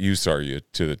 what use are you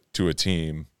to a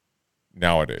team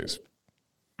nowadays?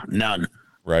 None.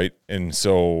 Right? And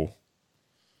so,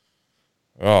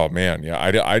 oh, man,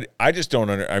 yeah, I just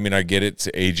don't I mean, I get it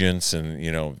to agents and,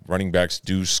 you know, running backs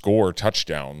do score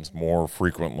touchdowns more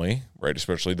frequently, right?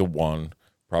 Especially the one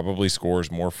probably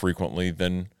scores more frequently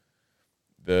than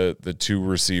the two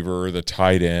receiver or the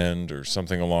tight end or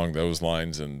something along those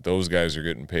lines, and those guys are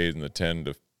getting paid in the 10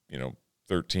 to,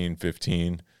 13,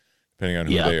 15, depending on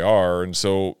who they are. And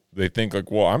so they think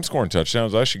like, well, I'm scoring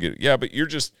touchdowns, I should get it. Yeah, but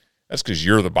that's because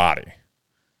you're the body.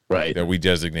 Right. That we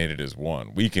designated as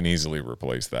one. We can easily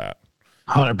replace that.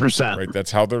 100%. Right.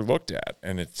 That's how they're looked at.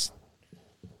 And it's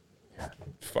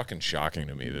fucking shocking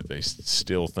to me that they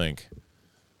still think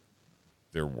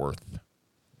they're worth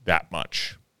that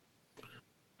much.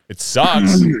 It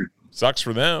sucks. Sucks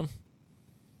for them.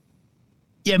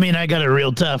 Yeah, I mean, I got a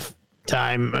real tough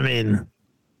time. I mean,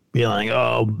 being like,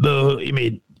 oh, boo. I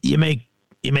mean, you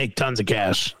make tons of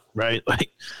cash, right? Like,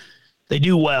 they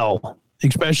do well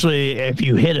especially if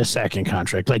you hit a second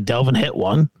contract. Like Delvin hit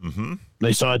one. Mm-hmm.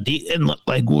 They saw and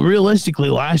like realistically,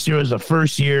 last year was the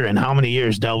first year in how many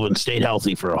years Delvin stayed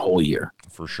healthy for a whole year.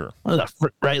 For sure.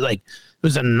 Right? Like it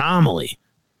was an anomaly.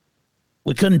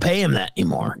 We couldn't pay him that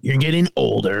anymore. You're getting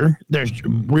older. There's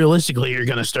realistically, you're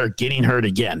going to start getting hurt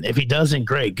again. If he doesn't,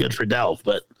 great, good for Delv.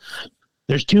 But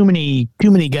there's too many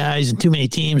guys and too many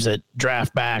teams that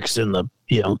draft backs in the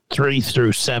 3rd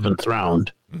through 7th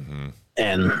round,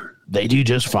 and they do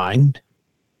just fine,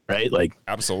 right? Like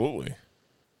absolutely,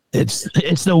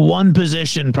 it's the one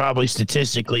position probably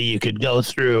statistically you could go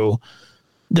through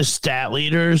the stat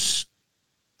leaders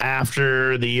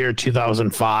after the year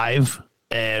 2005,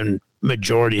 and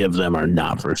majority of them are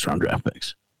not first round draft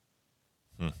picks.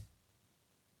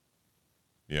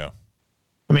 Yeah.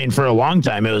 I mean, for a long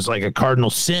time, it was like a cardinal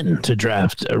sin to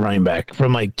draft a running back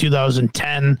from like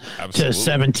 2010 to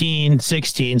 17,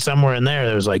 16, somewhere in there.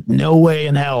 There was like no way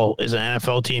in hell is an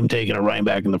NFL team taking a running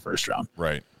back in the first round.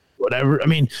 Right. Whatever. I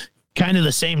mean, kind of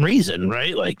the same reason,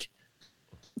 right? Like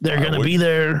they're going to be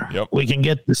there. Yep. We can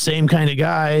get the same kind of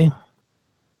guy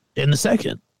in the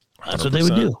second. That's what they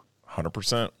would do.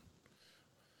 100%.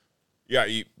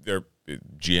 Yeah. Their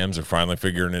GMs are finally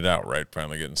figuring it out, right?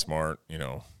 Finally getting smart,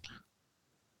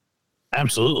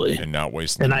 Absolutely. And not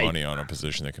wasting their money on a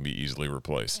position that can be easily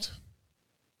replaced.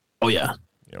 Oh, yeah.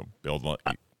 Build.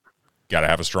 Got to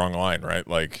have a strong line, right?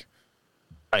 Like,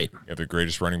 right. You have the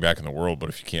greatest running back in the world, but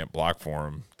if you can't block for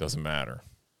him, it doesn't matter.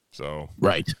 So,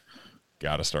 right.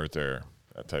 Got to start there.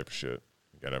 That type of shit.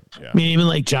 I mean, even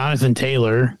like Jonathan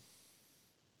Taylor,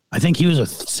 I think he was a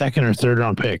 2nd or 3rd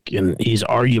round pick, and he's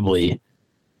arguably,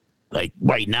 like,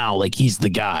 right now, like, he's the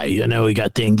guy. I know he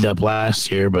got dinged up last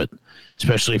year, but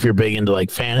especially if you're big into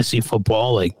like fantasy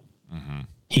football, like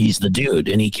he's the dude,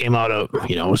 and he came out of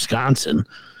Wisconsin.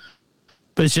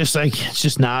 But it's just like it's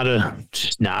just not a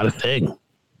thing.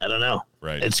 I don't know.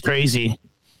 Right. It's crazy,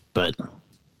 but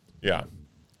yeah.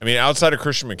 I mean, outside of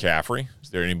Christian McCaffrey, is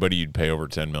there anybody you'd pay over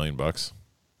 $10 million to?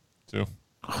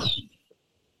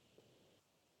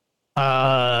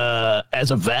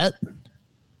 As a vet,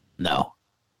 no.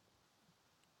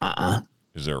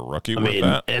 Is there a rookie with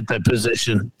that at that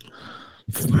position?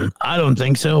 I don't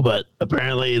think so, but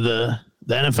apparently the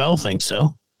NFL thinks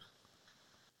so.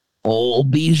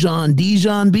 Old Bijan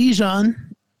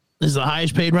is the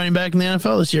highest paid running back in the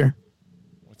NFL this year.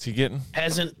 What's he getting?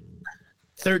 Hasn't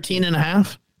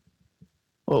 13.5.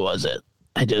 What was it?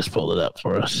 I just pulled it up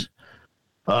for us.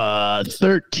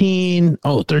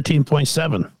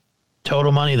 13.7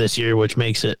 total money this year, which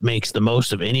makes the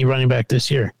most of any running back this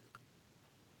year.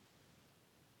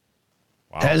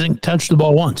 Wow. Hasn't touched the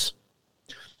ball once.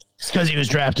 It's because he was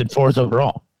drafted 4th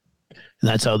overall. And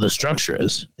that's how the structure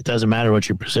is. It doesn't matter what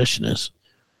your position is.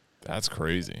 That's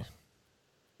crazy.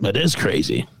 That is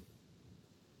crazy.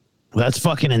 That's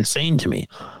fucking insane to me.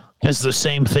 It's the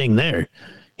same thing there.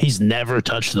 He's never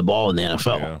touched the ball in the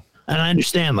NFL. Yeah. And I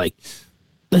understand, like,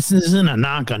 this isn't a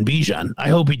knock on Bijan. I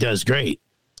hope he does great.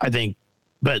 I think,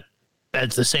 but at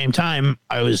the same time,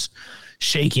 I was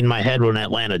shaking my head when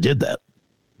Atlanta did that.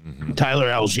 Tyler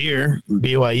Algier,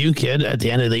 BYU kid, at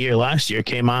the end of the year last year,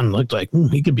 came on and looked like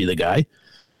he could be the guy.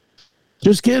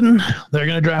 Just kidding. They're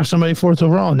going to draft somebody 4th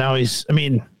overall. Now just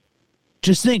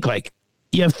think, like,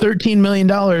 you have $13 million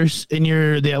in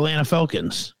the Atlanta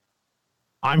Falcons.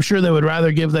 I'm sure they would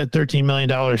rather give that $13 million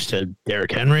to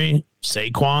Derrick Henry,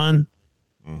 Saquon,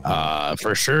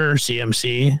 for sure,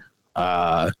 CMC.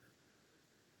 I'm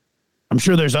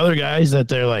sure there's other guys that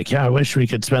they're like, yeah, I wish we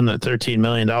could spend that $13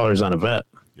 million on a vet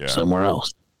somewhere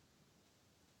else.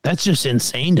 That's just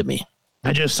insane to me.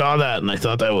 I just saw that and I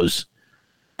thought that was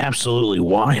absolutely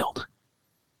wild.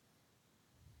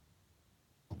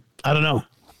 I don't know.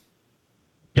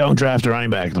 Don't draft a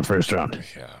running back in the 1st round.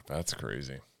 Yeah, that's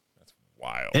crazy. That's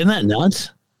wild. Isn't that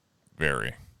nuts?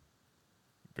 Very.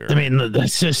 I mean,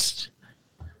 that's just...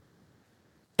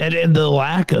 And the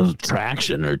lack of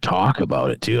traction or talk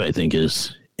about it, too, I think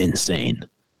is insane.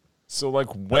 So, like,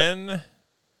 when...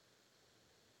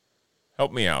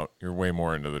 Help me out. You're way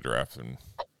more into the draft than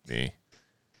me.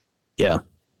 Yeah.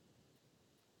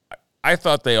 I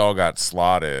thought they all got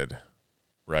slotted,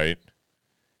 right?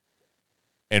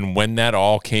 And when that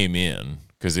all came in,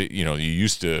 because you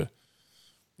used to,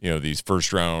 these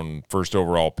first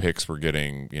overall picks were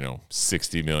getting,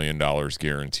 $60 million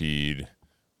guaranteed,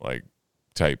 like,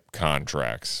 type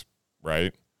contracts,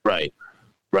 right? Right.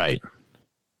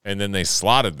 And then they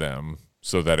slotted them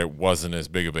so that it wasn't as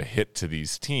big of a hit to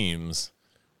these teams.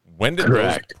 When did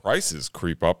those prices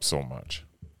creep up so much?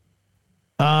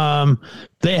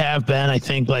 They have been, I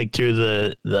think, like through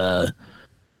the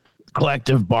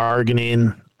collective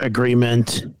bargaining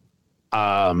agreement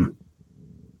because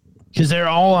they're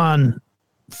all on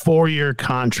 4-year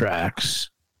contracts,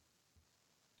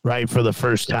 right, for the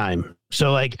first time.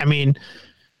 So, like, last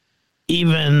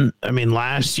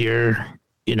year,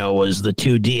 was the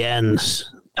 2 DNs,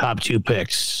 top 2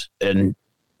 picks, and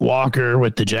Walker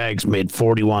with the Jags made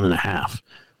 41.5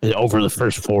 over the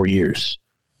first 4 years.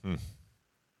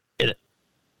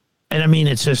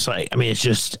 It's just like, it's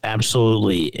just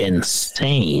absolutely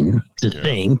insane to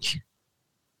think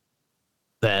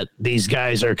that these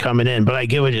guys are coming in. But I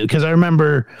get what because I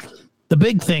remember the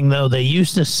big thing, though, they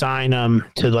used to sign them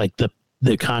to like the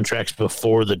contracts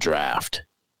before the draft.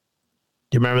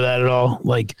 Do you remember that at all?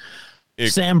 Like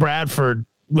Sam Bradford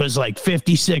was like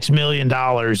 $56 million,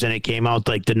 and it came out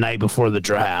like the night before the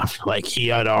draft. Like he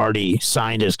had already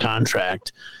signed his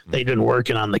contract. They'd been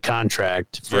working on the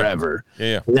contract forever.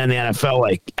 Yeah. And then the NFL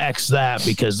like X that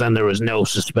because then there was no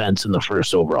suspense in the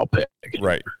first overall pick.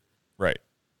 Right.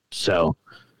 So,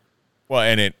 well,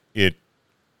 and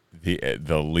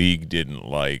the league didn't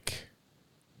like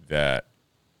that.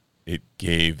 It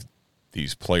gave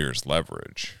these players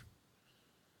leverage.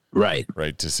 Right.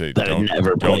 To say,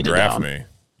 that don't draft me.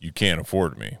 You can't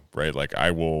afford me, right? Like, I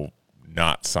will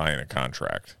not sign a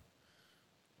contract.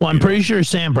 Well, I'm pretty sure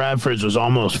Sam Bradford's was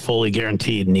almost fully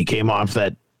guaranteed, and he came off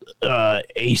that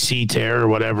AC tear or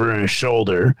whatever in his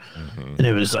shoulder. Mm-hmm. And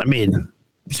it was,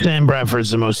 Sam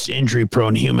Bradford's the most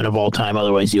injury-prone human of all time.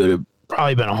 Otherwise, he would have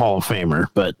probably been a Hall of Famer.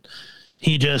 But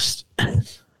he just,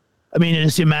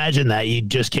 just imagine that. You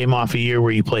just came off a year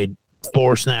where you played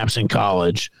 4 snaps in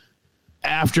college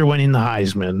after winning the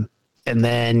Heisman, and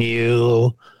then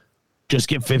you just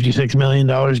get $56 million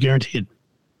guaranteed.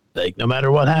 Like, no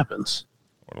matter what happens.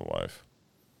 What a life.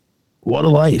 What a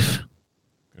life.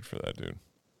 Good for that dude.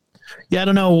 Yeah, I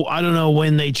don't know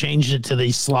when they changed it to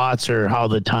these slots or how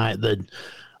I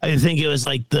think it was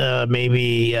like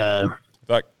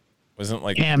wasn't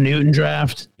like Cam Newton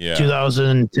draft,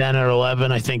 2010 or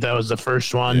 11. I think that was the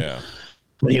first one. Yeah.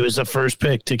 When he was the first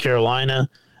pick to Carolina.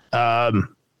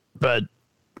 But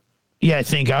yeah, I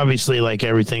think obviously like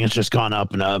everything has just gone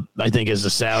up and up. I think as the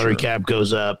salary cap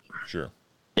goes up,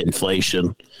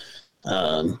 inflation.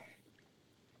 The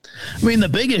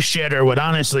biggest shitter would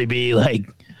honestly be like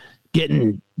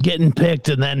getting picked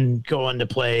and then going to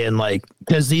play and like,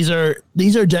 because these are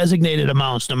designated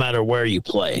amounts no matter where you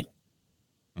play.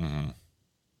 Mm-hmm.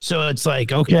 So it's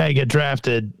like, okay, I get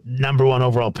drafted number 1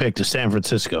 overall pick to San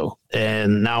Francisco,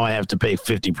 and now I have to pay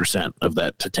 50% of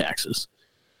that to taxes.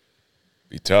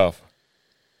 Be tough.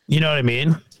 You know what I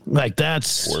mean? Like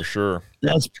that's for sure.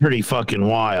 That's pretty fucking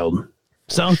wild.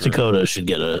 South Dakota should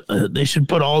get they should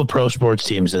put all the pro sports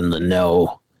teams in the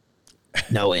no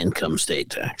income state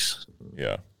tax.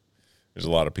 Yeah. There's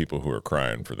a lot of people who are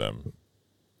crying for them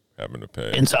having to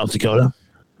pay. In South Dakota?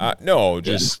 No,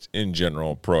 just in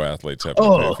general, pro athletes have to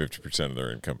pay 50% of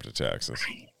their income to taxes.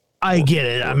 I get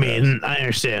it. I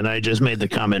understand. I just made the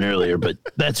comment earlier, but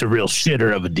that's a real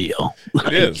shitter of a deal.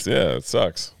 It is. Yeah, it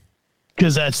sucks.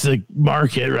 Because that's the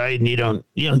market, right? And you don't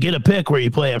get a pick where you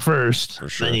play at first. For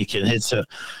sure. Then you can hit. So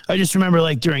I just remember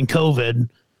like during COVID,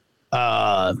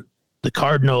 the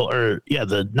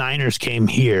Niners came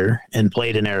here and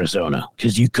played in Arizona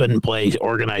because you couldn't play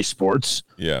organized sports.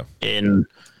 Yeah. In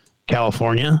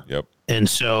California. Yep. And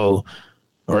so,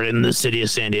 or in the city of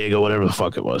San Diego, whatever the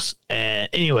fuck it was. And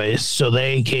anyways, so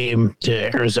they came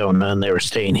to Arizona and they were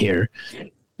staying here.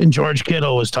 And George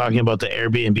Kittle was talking about the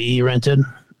Airbnb he rented.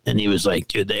 And he was like,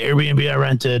 dude, the Airbnb I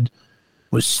rented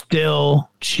was still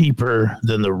cheaper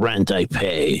than the rent I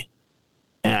pay.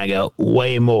 And I got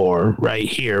way more right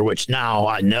here, which now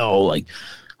I know, like,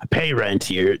 I pay rent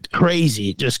here.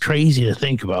 Crazy, just crazy to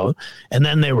think about. And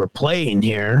then they were playing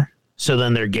here. So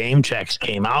then their game checks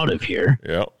came out of here.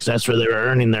 Yeah. So that's where they were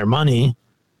earning their money.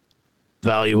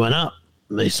 Value went up.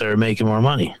 They started making more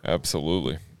money.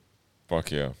 Absolutely. Fuck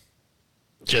yeah.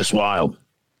 Just wild.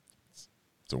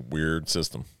 It's a weird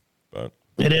system, but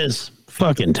it is.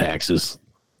 Fucking taxes.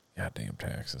 Goddamn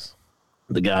taxes.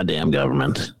 The goddamn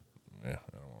government. Yeah,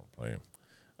 I don't want to play him.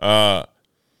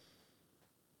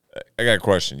 I got a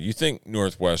question. You think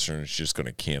Northwestern is just going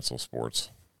to cancel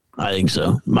sports? I think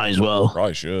so. Might as well.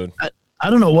 Probably should. I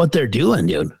don't know what they're doing,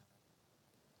 dude.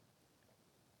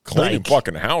 Cleaning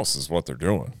fucking house is what they're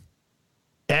doing.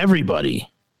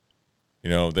 Everybody.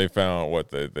 They found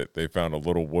they found a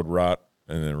little wood rot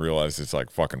and then realized it's like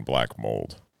fucking black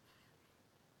mold.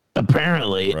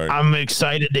 Apparently. Right? I'm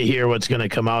excited to hear what's going to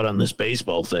come out on this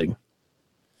baseball thing.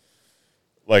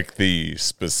 Like the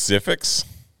specifics?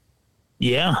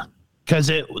 Yeah. Because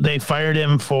they fired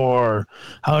him for,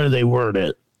 how do they word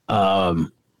it? A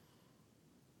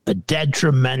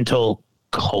detrimental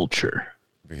culture.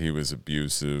 he was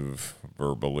abusive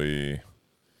verbally,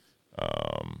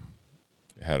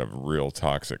 had a real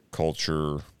toxic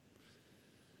culture,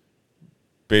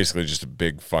 basically just a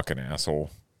big fucking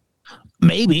asshole.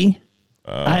 Maybe.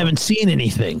 I haven't seen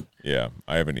anything. Yeah,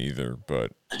 I haven't either,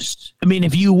 but I mean,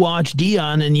 if you watch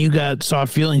Dion and you got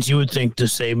soft feelings, you would think the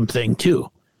same thing too,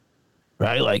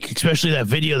 right? Like, especially that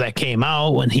video that came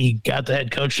out when he got the head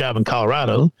coach job in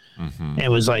Colorado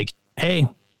and was like, hey,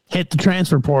 hit the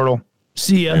transfer portal.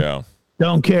 See ya. yeah,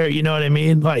 Don't care. You know what I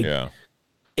mean? Like, yeah,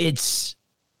 it's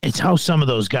how some of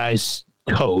those guys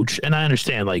coach. And I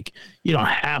understand, like, you don't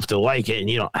have to like it and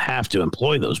you don't have to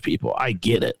employ those people. I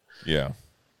get it. yeah.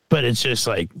 But it's just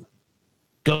like,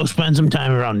 go spend some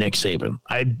time around Nick Saban.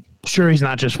 I'm sure he's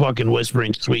not just fucking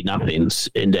whispering sweet nothings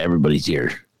into everybody's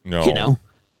ear. No. You know?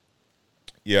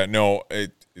 Yeah, no,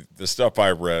 the stuff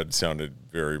I read sounded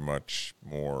very much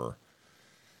more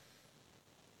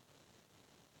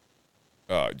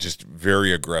just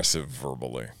very aggressive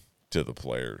verbally to the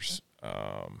players.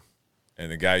 And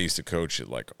the guy used to coach at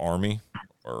like Army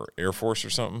or Air Force or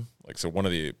something. Like, so one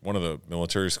of the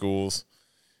military schools.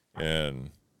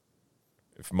 And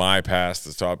if my past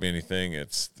has taught me anything,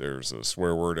 there's a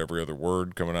swear word every other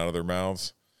word coming out of their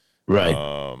mouths. Right.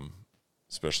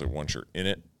 Especially once you're in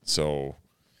it. So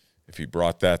if he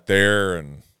brought that there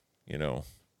and, you know,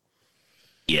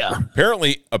 Yeah.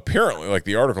 apparently, like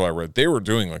the article I read, they were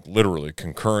doing like literally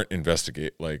concurrent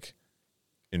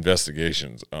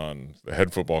investigations on the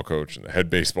head football coach and the head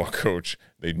baseball coach.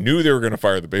 They knew they were going to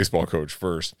fire the baseball coach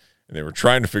first, and they were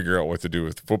trying to figure out what to do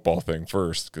with the football thing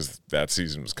first because that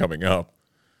season was coming up.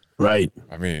 Right.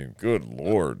 I mean, good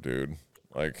Lord, dude.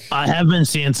 Like, I have been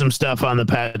seeing some stuff on the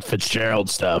Pat Fitzgerald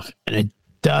stuff, and it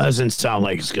doesn't sound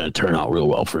like it's going to turn out real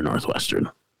well for Northwestern.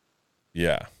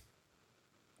 yeah.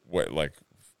 What, like,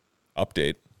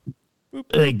 update?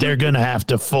 Like, they're going to have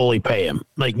to fully pay him.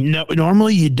 Like, no,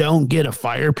 normally you don't get to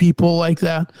fire people like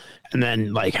that and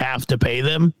then, like, have to pay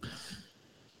them.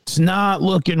 It's not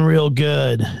looking real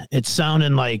good. It's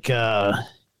sounding like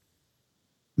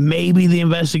maybe the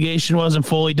investigation wasn't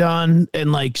fully done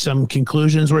and, like, some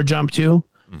conclusions were jumped to.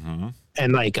 Mm-hmm.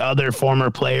 And, like, other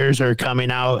former players are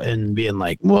coming out and being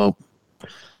like, well,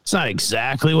 it's not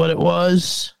exactly what it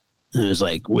was. And it was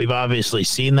like, we've obviously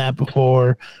seen that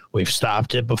before. We've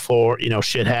stopped it before. You know,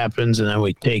 shit happens and then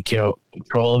we take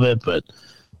control of it. But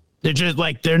they're just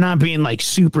like, they're not being like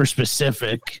super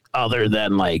specific other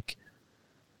than like,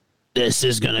 this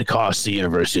is going to cost the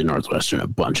University of Northwestern a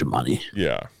bunch of money.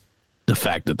 Yeah. The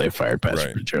fact that they fired Pastor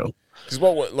Right. Fitzgerald. Because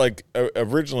what like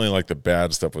originally, like the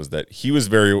bad stuff was that he was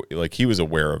very, like, he was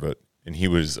aware of it and he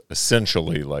was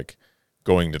essentially like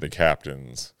going to the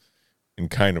captains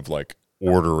and kind of like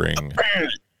ordering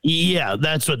Yeah,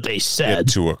 that's what they it said.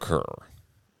 to occur,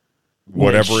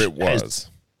 whatever Which it was.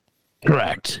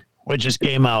 Correct. Which just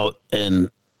came out and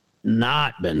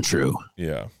not been true.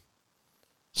 Yeah.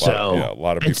 So a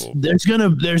lot of people. there's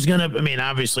gonna I mean,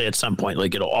 obviously at some point,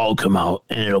 like, it'll all come out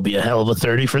and it'll be a hell of a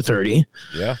 30 for 30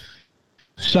 Yeah.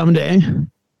 someday.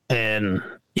 And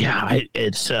yeah,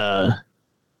 it's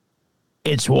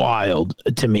wild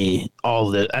to me.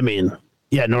 All the, I mean,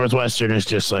 yeah, Northwestern is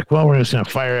just like, well, we're just gonna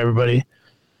fire everybody.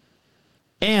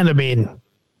 And I mean,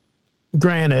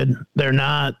 granted,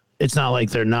 it's not like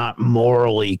they're not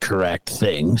morally correct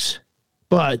things,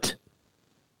 but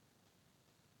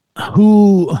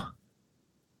who's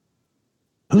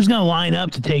going to line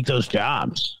up to take those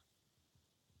jobs?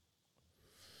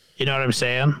 You know what I'm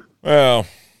saying? Well,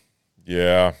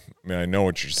 yeah. I mean, I know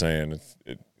what you're saying.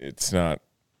 It's not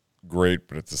great,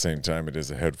 but at the same time, it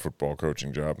is a head football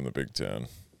coaching job in the Big Ten.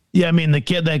 Yeah, I mean, the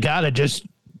kid that got it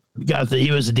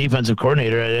he was the defensive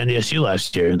coordinator at NDSU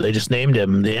last year. They just named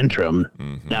him the interim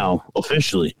now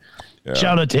officially. Yeah.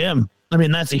 Shout out to him. I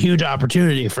mean, that's a huge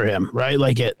opportunity for him, right?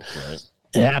 Like it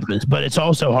happens, but it's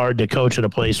also hard to coach at a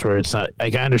place where it's not,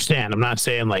 like, I understand. I'm not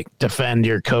saying like defend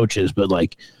your coaches, but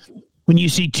like when you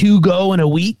see 2 go in a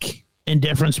week in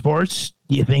different sports,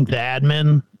 do you think the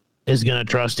admin is going to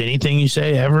trust anything you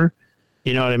say ever?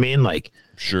 You know what I mean? Like,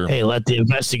 Sure. hey, let the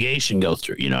investigation go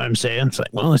through. You know what I'm saying? It's like,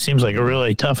 well, it seems like a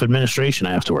really tough administration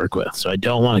I have to work with, so I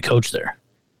don't want to coach there.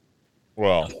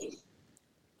 Well,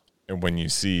 and when you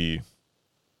see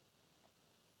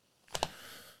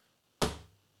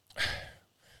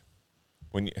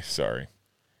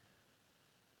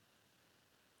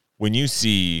when you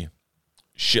see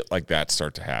shit like that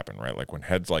start to happen, right? Like when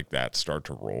heads like that start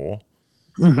to roll.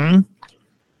 Mm-hmm.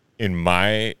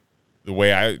 The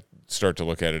way I start to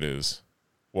look at it is,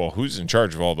 well, who's in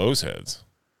charge of all those heads?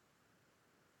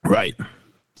 Right.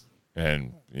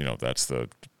 And, that's the,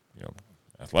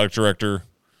 athletic director,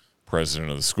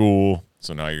 president of the school.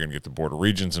 So now you're going to get the Board of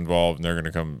Regents involved, and they're going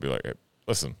to come and be like, hey,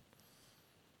 listen,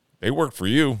 they work for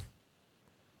you.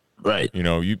 Right. You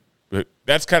know,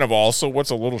 that's kind of also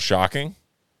what's a little shocking,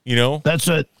 you know?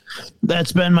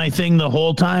 That's been my thing the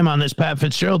whole time on this Pat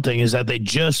Fitzgerald thing, is that they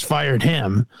just fired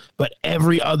him, but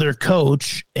every other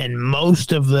coach, and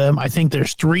most of them, I think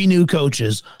there's 3 new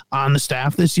coaches on the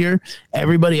staff this year.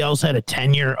 Everybody else had a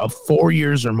tenure of 4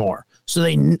 years or more. So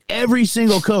every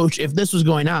single coach, if this was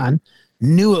going on,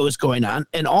 knew it was going on,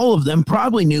 and all of them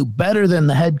probably knew better than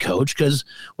the head coach, because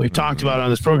we've talked about it on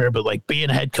this program, but like being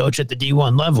a head coach at the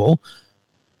D1 level,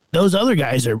 those other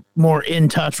guys are more in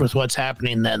touch with what's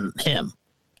happening than him.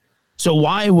 So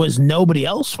why was nobody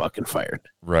else fucking fired?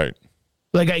 Right.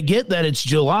 Like, I get that it's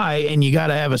July and you got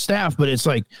to have a staff, but it's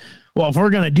like, well, if we're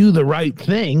going to do the right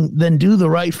thing, then do the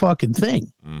right fucking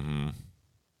thing. Mm-hmm.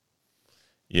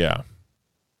 Yeah.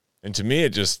 And to me,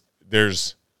 it's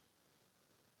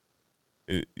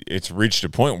reached a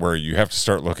point where you have to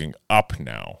start looking up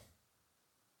now,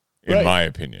 in my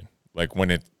opinion. Like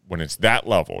when it's that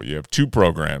level, you have 2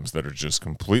 programs that are just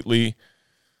completely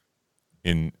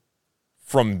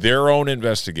from their own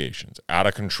investigations, out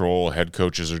of control. Head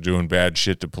coaches are doing bad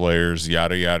shit to players,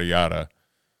 yada, yada, yada.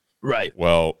 Right.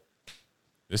 Well,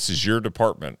 this is your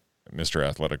department, Mr.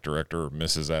 Athletic Director or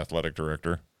Mrs. Athletic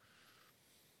Director.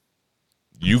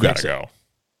 You got to go.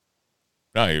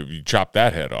 No, you chop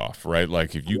that head off, right?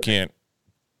 Like, if you can't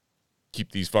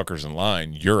keep these fuckers in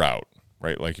line, you're out,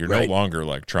 right? Like, you're no longer,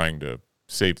 like, trying to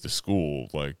save the school.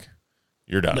 Like,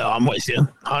 you're done. No, I'm with you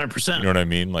 100%. You know what I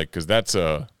mean? Like, because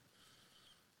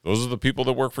those are the people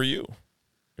that work for you.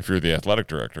 If you're the athletic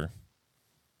director,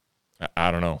 I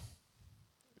don't know.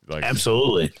 Like,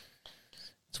 absolutely.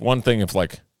 It's one thing if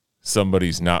like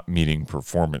somebody's not meeting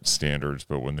performance standards,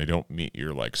 but when they don't meet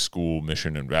your like school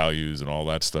mission and values and all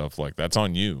that stuff, like that's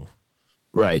on you.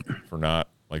 Right. For not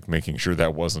like making sure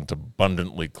that wasn't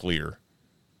abundantly clear.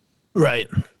 Right.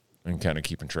 And kind of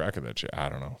keeping track of that shit. I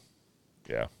don't know.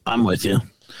 Yeah. I'm with you.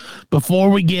 Before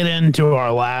we get into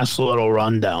our last little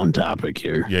rundown topic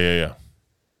here. Yeah.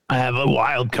 I have a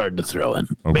wild card to throw in.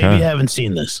 Okay. Maybe you haven't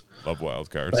seen this. Love wild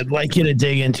cards. I'd like you to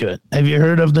dig into it. Have you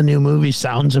heard of the new movie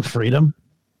Sounds of Freedom?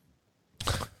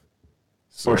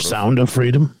 Sound of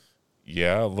Freedom?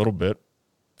 Yeah, a little bit.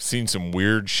 Seen some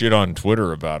weird shit on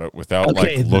Twitter about it without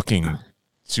like looking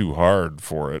too hard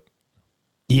for it.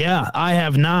 Yeah, I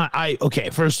have not.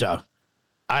 First off,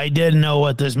 I didn't know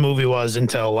what this movie was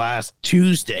until last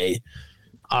Tuesday.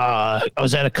 I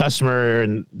was at a customer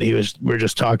and we were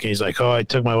just talking. He's like, "Oh, I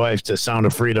took my wife to Sound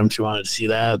of Freedom. She wanted to see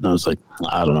that." And I was like,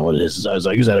 "I don't know what it is." I was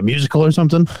like, "Is that a musical or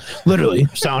something?" Literally,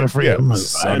 Sound of Freedom. Yeah,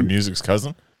 Sound of Music's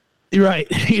cousin.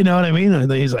 Right. You know what I mean? And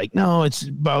he's like, "No, it's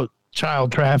about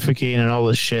child trafficking and all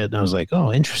this shit." And I was like,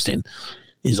 "Oh, interesting."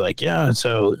 He's like, "Yeah."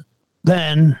 So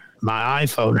then my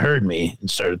iPhone heard me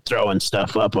and started throwing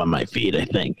stuff up on my feed, I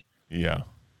think. Yeah.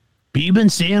 But you've been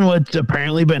seeing what's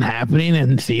apparently been happening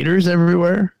in theaters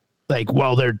everywhere, like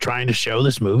while they're trying to show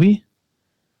this movie?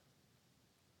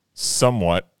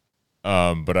 Somewhat.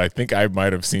 But I think I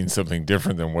might have seen something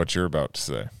different than what you're about to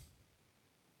say.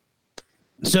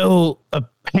 So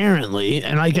apparently,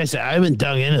 and like I said, I haven't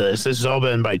dug into this. This has all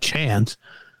been by chance.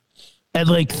 At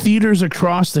like theaters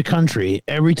across the country,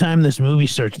 every time this movie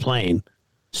starts playing,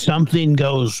 something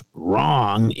goes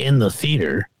wrong in the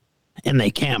theater and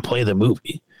they can't play the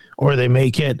movie. Or they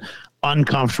make it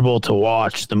uncomfortable to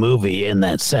watch the movie in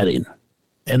that setting.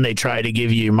 And they try to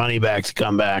give you your money back to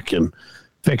come back and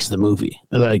fix the movie.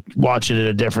 Like, watch it at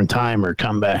a different time or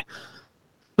come back.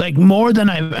 Like, more than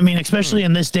I mean, especially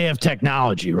in this day of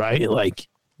technology, right? Like,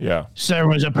 yeah. So there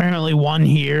was apparently one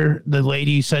here. The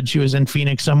lady said she was in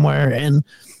Phoenix somewhere, and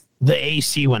the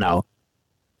AC went out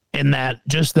in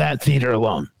just that theater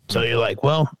alone. So you're like,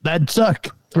 well, that'd suck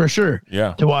for sure.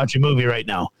 Yeah. To watch a movie right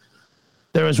now.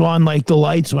 There was one like the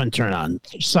lights wouldn't turn on,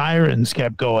 sirens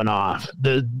kept going off,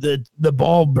 the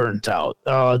bulb burnt out.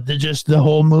 The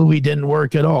whole movie didn't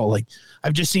work at all. Like,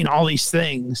 I've just seen all these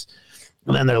things,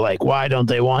 and then they're like, why don't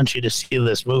they want you to see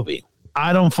this movie?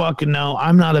 I don't fucking know.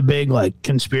 I'm not a big like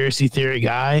conspiracy theory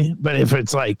guy, but if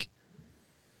it's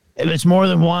more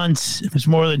than once, if it's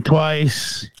more than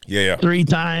twice, 3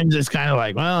 times, it's kind of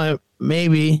like, well,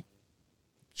 maybe.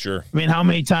 Sure. I mean, how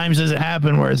many times does it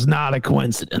happen where it's not a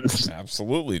coincidence?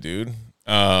 Absolutely, dude.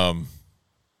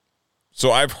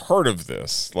 So I've heard of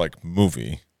this like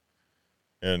movie,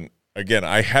 and again,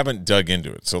 I haven't dug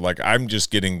into it. So like, I'm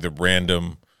just getting the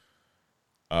random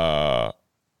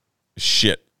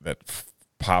shit that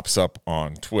pops up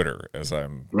on Twitter as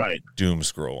I'm doom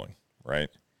scrolling, right?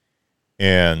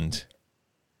 And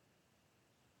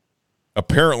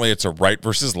apparently, it's a right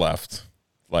versus left.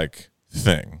 like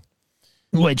thing.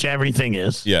 Which everything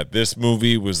is. Yeah, this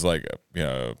movie was like,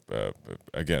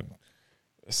 again,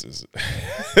 this is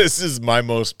this is my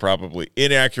most probably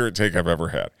inaccurate take I've ever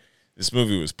had. This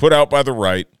movie was put out by the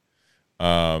right,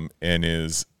 and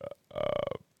is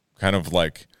kind of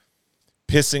like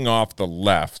pissing off the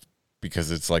left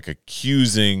because it's like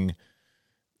accusing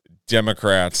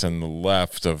Democrats and the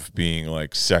left of being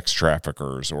like sex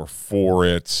traffickers or for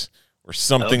it or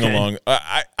something along.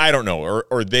 I don't know,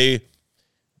 or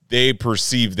they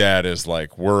perceive that as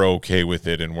like, we're okay with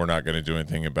it and we're not going to do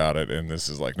anything about it. And this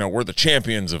is like, no, we're the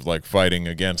champions of like fighting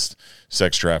against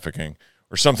sex trafficking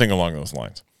or something along those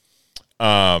lines.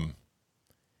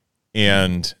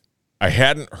 And I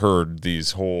hadn't heard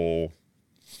these whole,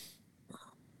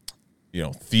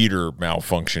 theater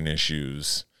malfunction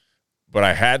issues, but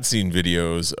I had seen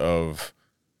videos of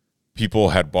people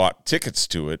had bought tickets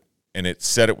to it and it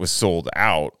said it was sold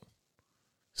out.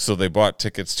 So they bought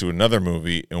tickets to another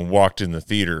movie and walked in the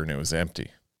theater and it was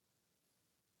empty.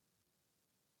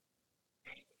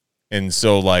 And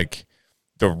so like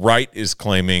the right is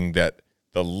claiming that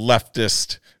the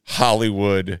leftist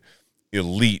Hollywood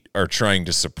elite are trying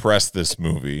to suppress this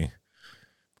movie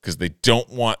because they don't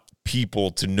want people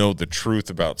to know the truth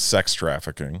about sex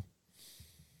trafficking.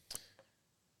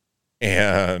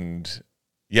 And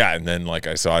yeah, and then like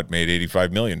I saw it made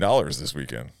 $85 million this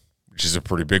weekend, which is a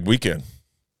pretty big weekend.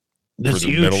 That's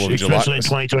huge, especially in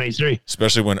 2023.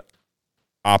 Especially when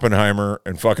Oppenheimer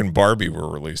and fucking Barbie were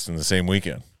released in the same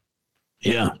weekend.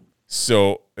 Yeah.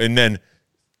 So, and then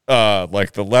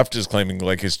like the left is claiming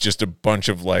like it's just a bunch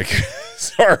of like,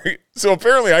 sorry. So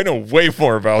apparently I know way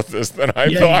more about this than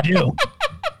I thought. You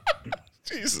do.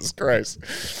 Jesus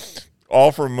Christ.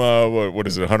 All from, what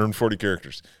is it, 140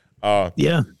 characters.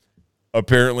 Yeah.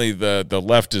 Apparently the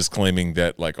left is claiming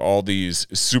that like all these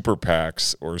super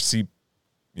PACs or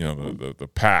the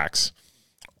PACs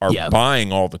are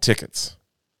buying all the tickets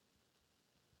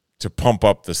to pump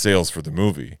up the sales for the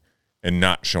movie and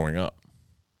not showing up.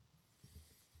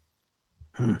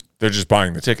 They're just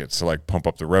buying the tickets to like pump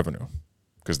up the revenue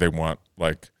because they want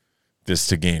like this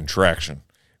to gain traction,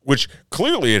 which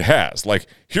clearly it has. Like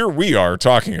here we are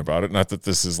talking about it. Not that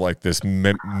this is like this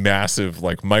massive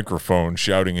like microphone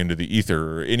shouting into the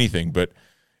ether or anything, but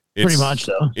it's pretty much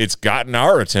so. It's gotten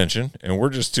our attention, and we're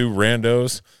just two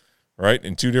randos, right,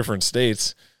 in two different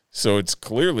states. So it's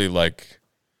clearly like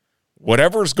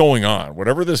whatever's going on,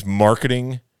 whatever this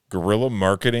guerrilla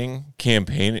marketing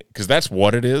campaign, because that's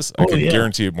what it is. I can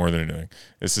guarantee it more than anything.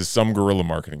 This is some guerrilla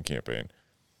marketing campaign.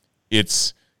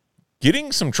 It's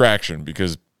getting some traction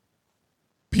because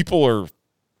people are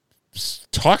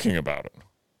talking about it.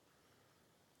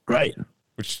 Right.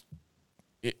 Which,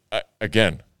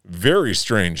 again, very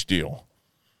strange deal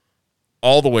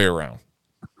all the way around.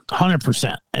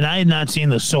 100%. And I had not seen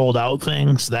the sold out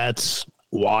things. That's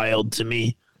wild to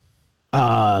me.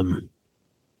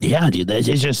 Yeah, dude, it's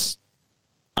just,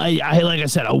 I like I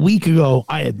said, a week ago,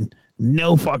 I had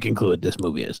no fucking clue what this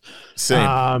movie is.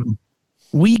 Same.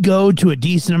 We go to a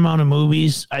decent amount of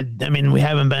movies. I mean, we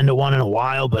haven't been to one in a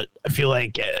while, but I feel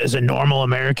like as a normal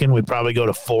American, we probably go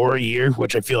to 4 a year,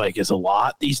 which I feel like is a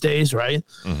lot these days, right?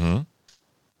 Mm-hmm.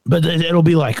 But it'll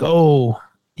be like, oh,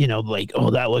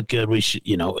 that looked good. We should,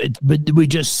 but we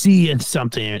just see it's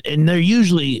something, and they're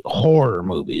usually horror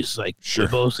movies. Like, sure,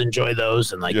 we both enjoy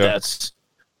those, and like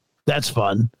that's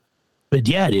fun. But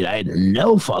yeah, dude, I had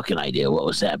no fucking idea what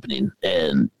was happening,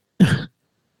 and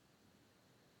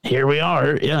here we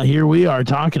are. Yeah, here we are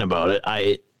talking about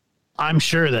it. I'm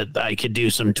sure that I could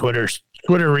do some Twitter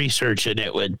research, and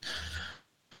it would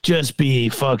just be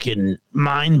fucking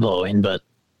mind blowing. But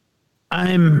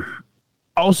I'm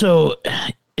also,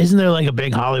 isn't there like a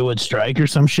big Hollywood strike or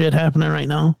some shit happening right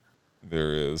now?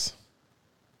 There is.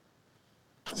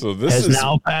 So this has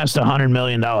now passed $100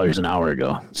 million an hour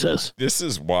ago. It says this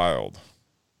is wild.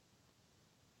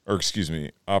 Or excuse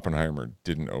me, Oppenheimer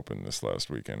didn't open this last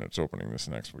weekend. It's opening this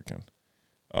next weekend.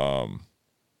 But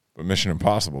Mission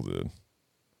Impossible did.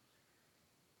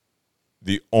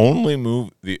 The only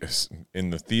movie in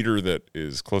the theater that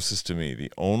is closest to me,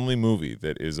 the only movie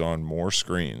that is on more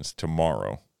screens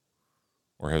tomorrow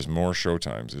or has more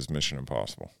showtimes is Mission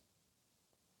Impossible.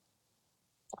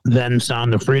 Then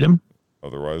Sound of Freedom?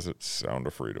 Otherwise, it's Sound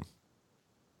of Freedom.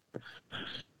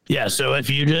 Yeah, so if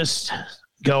you just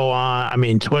go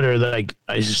on, Twitter, like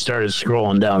I just started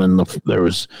scrolling down and there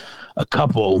was a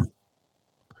couple,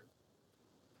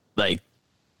 like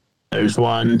there's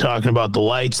one talking about the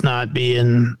lights not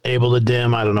being able to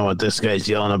dim. I don't know what this guy's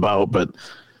yelling about, but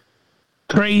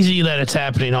crazy that it's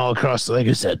happening all across. Like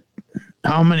I said,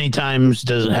 how many times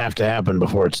does it have to happen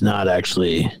before it's not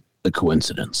actually a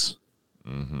coincidence?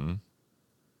 Mm-hmm.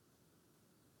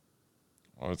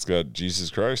 Well, it's got Jesus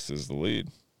Christ as the lead.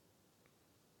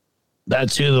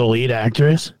 That's who the lead actor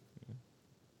is?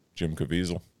 Jim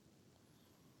Caviezel.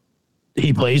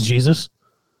 He plays Jesus?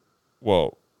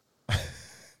 Well,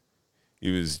 he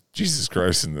was Jesus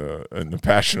Christ in the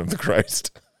Passion of the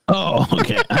Christ. Oh,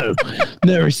 okay. I've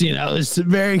never seen it. I was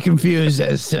very confused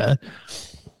as to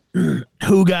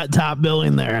who got top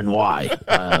billing there and why.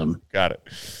 Got it.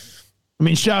 I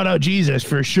mean, shout out Jesus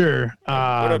for sure. What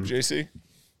up, JC?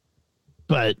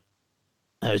 But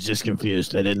I was just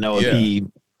confused. I didn't know if Yeah.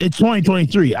 it's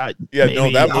 2023. No,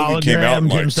 that movie came out in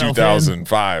like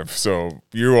 2005. So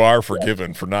you are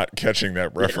forgiven for not catching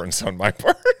that reference on my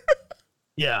part.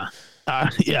 Yeah.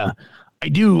 Yeah. I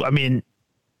do. I mean,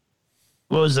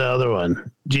 what was the other one?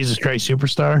 Jesus Christ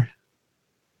Superstar?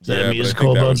 Is that a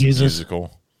musical about Jesus?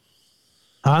 Musical.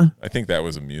 Huh? I think that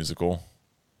was a musical.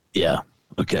 Yeah.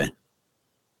 Okay.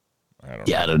 I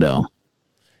don't know.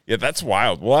 Yeah, that's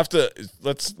wild.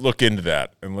 Let's look into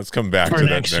that and let's come back to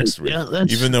that next week. Yeah,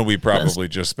 even though we probably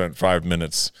just spent 5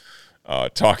 minutes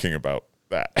talking about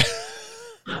that.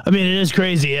 I mean, it is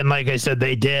crazy. And like I said,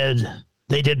 they did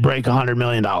break $100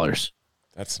 million.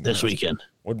 That's this weekend.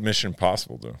 What did Mission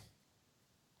Impossible do?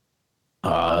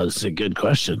 It's a good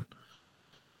question.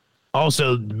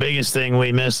 Also, the biggest thing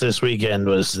we missed this weekend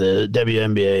was the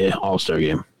WNBA All-Star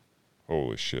game.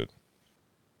 Holy shit.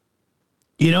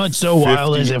 You know what's so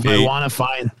wild is if I want to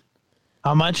find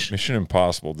how much? Mission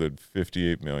Impossible did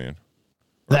 58 million.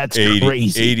 That's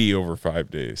crazy. 80 over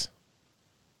 5 days.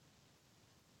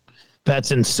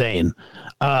 That's insane.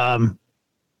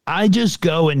 I just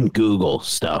go and Google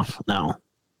stuff now.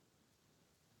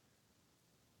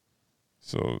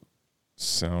 So,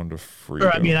 Sound of Freedom.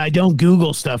 Or, I mean, I don't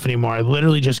Google stuff anymore. I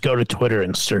literally just go to Twitter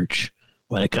and search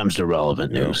when it comes to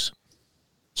relevant news.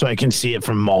 So I can see it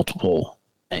from multiple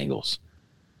angles.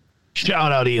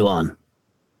 Shout out Elon.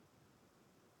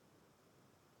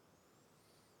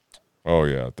 Oh,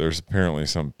 yeah. There's apparently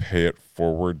some pay it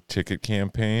forward ticket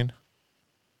campaign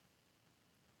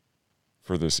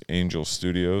for this Angel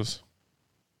Studios.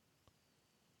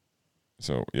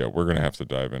 So, yeah, we're going to have to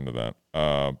dive into that.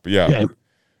 But, yeah, okay.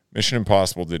 Mission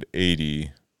Impossible did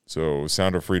 80. So,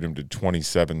 Sound of Freedom did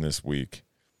 27 this week.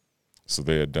 So,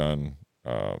 they had done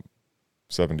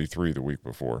 73 the week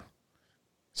before.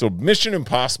 So Mission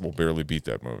Impossible barely beat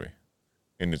that movie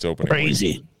in its opening.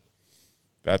 Crazy. Week.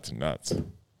 That's nuts.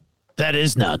 That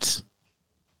is nuts.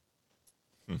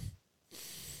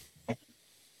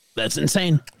 That's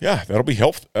insane. Yeah, that'll be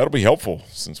helpful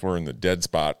since we're in the dead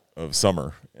spot of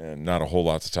summer and not a whole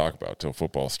lot to talk about till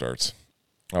football starts.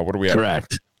 What do we have?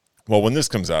 Correct. Well, when this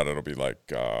comes out, it'll be like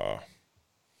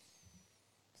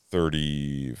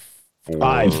 34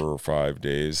 or 5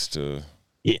 days to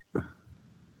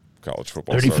college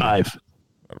football. 35.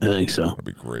 I think so. That'd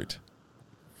be great.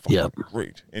 Yeah.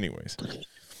 Great. Anyways.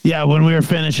 Yeah, when we were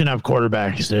finishing up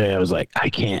quarterbacks today, I was like, I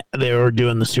can't. They were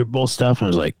doing the Super Bowl stuff. I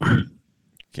was like,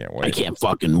 can't wait. I can't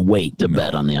fucking wait to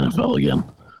bet on the NFL again.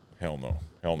 Hell no.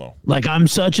 Hell no. Like, I'm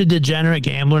such a degenerate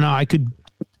gambler now. I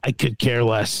could care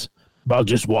less about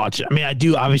just watching. I mean, I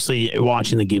do. Obviously,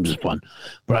 watching the games is fun,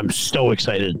 but I'm so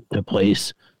excited to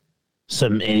place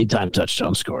some anytime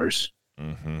touchdown scores.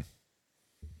 Mm-hmm.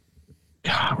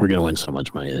 God, we're gonna win so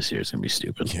much money this year. It's gonna be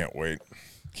stupid. Can't wait.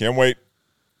 Can't wait.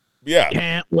 Yeah.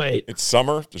 Can't wait. It's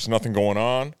summer. There's nothing going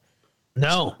on.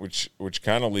 No. Which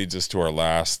kind of leads us to our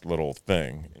last little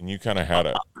thing, and you kind of had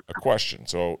a question.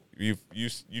 So you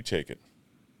take it.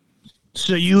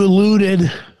 So you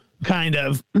alluded, kind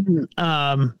of,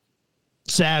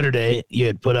 Saturday. You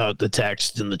had put out the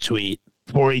text and the tweet.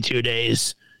 42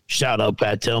 days. Shout out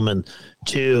Pat Tillman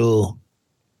to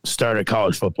start a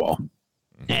college football.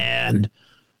 And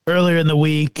earlier in the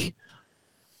week,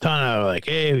 kind of like,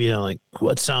 hey, like,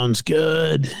 what sounds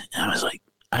good? And I was like,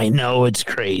 I know it's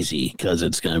crazy because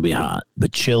it's going to be hot,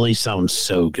 but chili sounds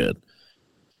so good.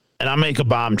 And I make a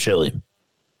bomb chili.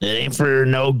 It ain't for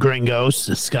no gringos.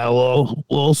 It's got a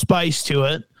little spice to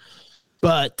it,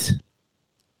 but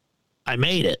I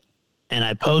made it. And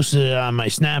I posted it on my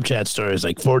Snapchat stories,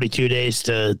 like 42 days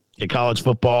to college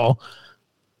football.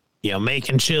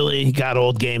 Making chili, got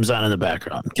old games on in the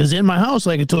background. Because in my house,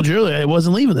 like I told you earlier, I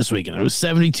wasn't leaving this weekend. It was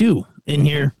 72 in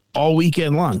here all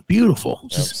weekend long. Beautiful.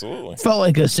 Absolutely. Felt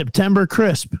like a September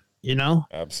crisp,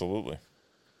 Absolutely.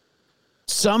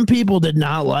 Some people did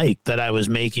not like that I was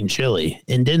making chili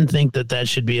and didn't think that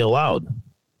should be allowed.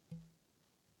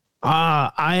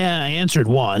 I answered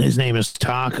one. His name is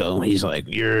Taco. He's like,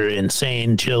 you're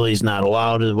insane. Chili's not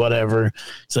allowed, whatever.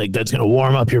 It's like, that's going to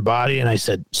warm up your body. And I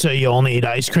said, so you only eat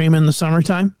ice cream in the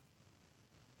summertime?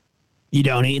 You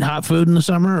don't eat hot food in the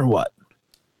summer or what?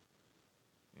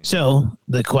 So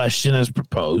the question is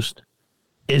proposed: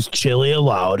 is chili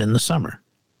allowed in the summer?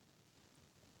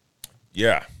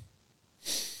 Yeah.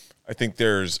 I think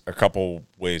there's a couple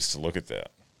ways to look at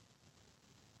that.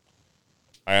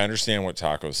 I understand what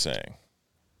Taco's saying.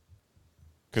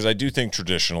 Because I do think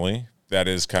traditionally that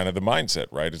is kind of the mindset,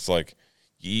 right? It's like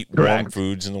you eat warm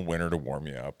foods in the winter to warm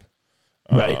you up.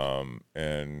 Right.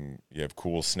 And you have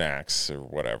cool snacks or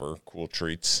whatever, cool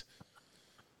treats.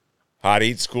 Hot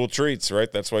eats, cool treats, right?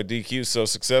 That's why DQ is so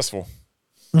successful.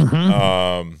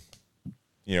 Mm-hmm.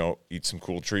 Eat some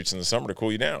cool treats in the summer to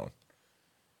cool you down.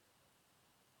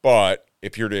 But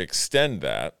if you're to extend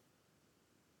that,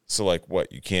 so like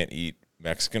what, you can't eat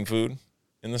Mexican food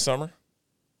in the summer?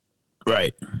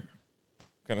 Right.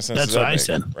 Kind of sense That's does that what I make,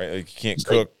 said. right? Like you can't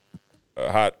cook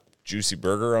a hot, juicy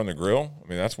burger on the grill. I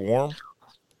mean, that's warm.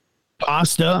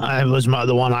 Pasta, I was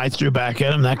the one I threw back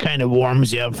at him. That kind of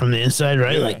warms you up from the inside,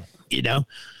 right? Yeah. Like,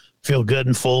 feel good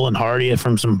and full and hearty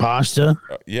from some pasta.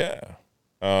 Yeah.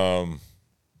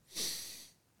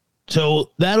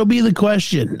 So that'll be the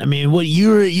question. I mean, what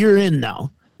you're in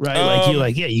now, right?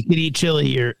 You could eat chili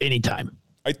here anytime.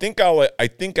 I think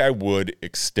I would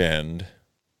extend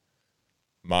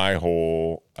my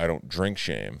whole I don't drink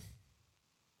shame.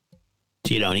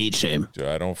 You don't eat shame.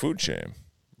 I don't food shame.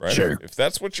 Right? Sure. If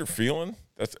that's what you're feeling,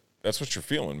 that's what you're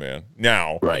feeling, man.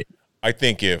 Now, right. I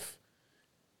think if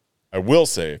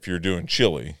you're doing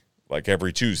chili like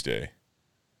every Tuesday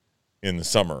in the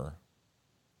summer,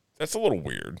 that's a little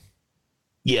weird.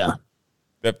 Yeah.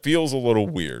 That feels a little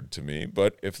weird to me,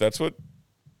 but if that's what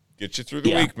gets you through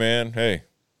the week, man, hey,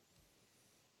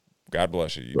 God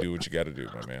bless you. You do what you got to do,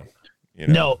 my man.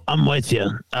 No, I'm with you.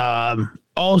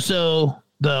 Also,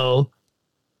 though,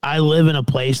 I live in a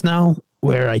place now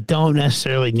where I don't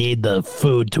necessarily need the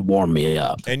food to warm me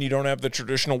up. And you don't have the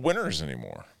traditional winters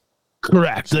anymore.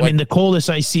 Correct. So I mean, the coldest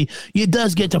I see, it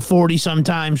does get to 40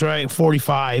 sometimes, right?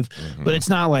 45. Mm-hmm. But it's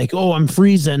not like, oh, I'm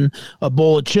freezing. A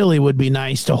bowl of chili would be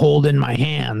nice to hold in my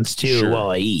hands, too, while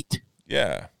I eat.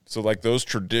 Yeah. So, like, those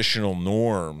traditional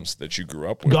norms that you grew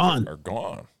up with are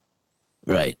gone.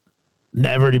 Right.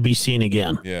 Never to be seen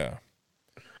again. Yeah.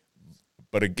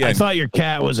 But again, I thought your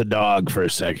cat was a dog for a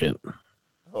second.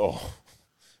 Oh,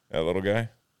 that little guy?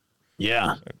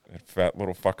 Yeah. That fat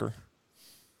little fucker?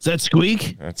 Is that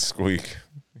Squeak? That's Squeak.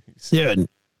 Dude,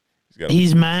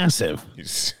 he's massive. He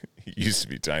used to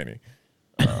be tiny.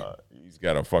 He's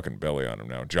got a fucking belly on him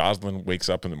now. Jocelyn wakes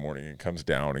up in the morning and comes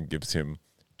down and gives him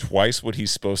twice what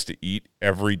he's supposed to eat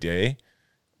every day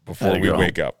before we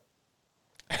wake up.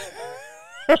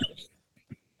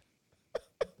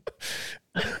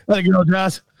 Let it go,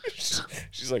 Josh.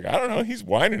 She's like, I don't know. He's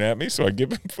whining at me, so I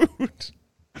give him food.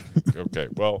 Okay,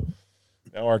 well,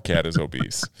 now our cat is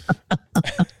obese.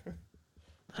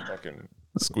 Fucking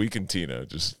Squeak and Tina,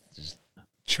 just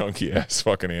chunky ass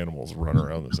fucking animals run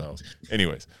around this house.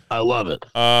 Anyways, I love it.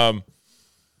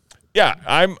 Yeah,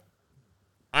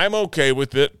 I'm okay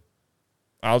with it.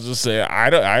 I'll just say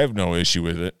I have no issue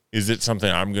with it. Is it something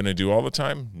I'm going to do all the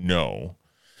time? No.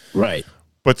 Right.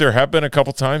 But there have been a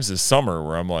couple times this summer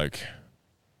where I'm like,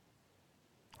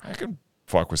 I can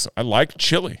fuck with some. I like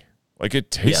chili. Like, it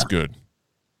tastes good.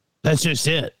 That's just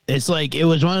it. It's like, it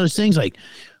was one of those things, like,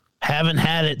 haven't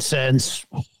had it since,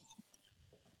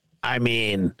 I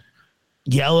mean,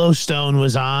 Yellowstone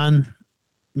was on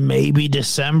maybe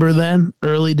December then,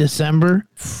 early December.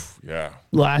 Yeah.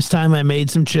 Last time I made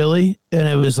some chili, and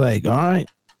it was like, all right,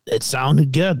 it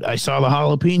sounded good. I saw the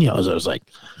jalapenos. I was like,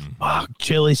 oh,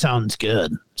 chili sounds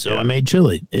good. So I made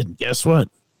chili. And guess what?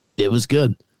 It was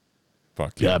good.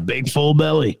 Fuck yeah. Got a big full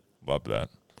belly. Love that.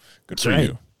 Good for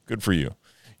you. Good for you.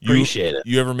 Appreciate it.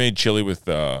 You ever made chili with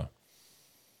like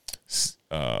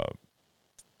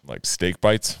steak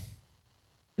bites?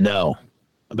 No.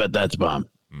 I bet that's bomb.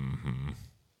 Mm-hmm.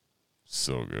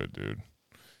 So good, dude.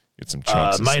 Get some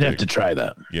chunks of might steak. have to try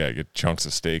that. Yeah, get chunks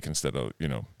of steak instead of,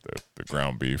 the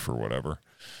ground beef or whatever.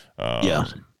 Yeah.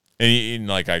 And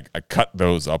like I cut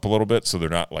those up a little bit so they're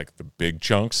not like the big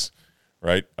chunks,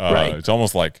 right? Right. It's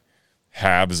almost like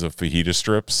halves of fajita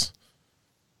strips,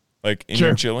 like in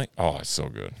your chili. Oh, it's so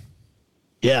good.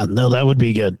 Yeah, no, that would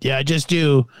be good. Yeah, I just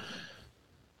do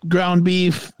ground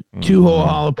beef, 2 whole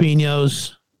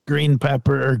jalapenos, green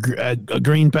pepper,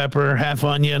 green pepper, half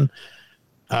onion,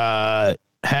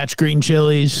 Hatch green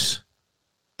chilies,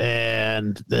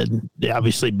 and then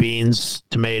obviously beans,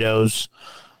 tomatoes,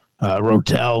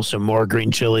 Rotel, some more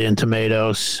green chili and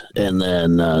tomatoes, and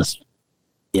then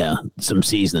some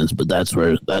seasonings. But that's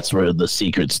where the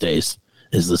secret stays,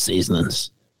 is the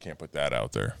seasonings. Can't put that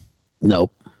out there.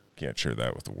 Nope. Can't share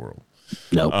that with the world.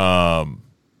 Nope.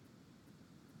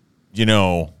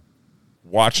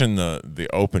 watching the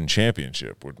Open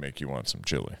Championship would make you want some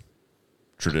chili.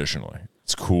 Traditionally,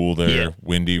 it's cool there,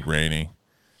 windy, rainy.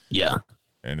 Yeah.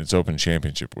 And it's Open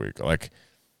Championship week. Like,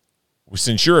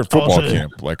 since you're at football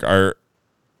camp, like,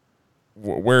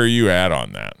 where are you at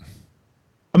on that?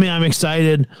 I mean, I'm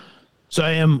excited. So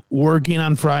I am working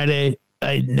on Friday.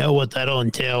 I know what that'll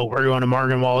entail. We're going to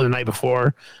Morganwall the night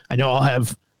before. I know I'll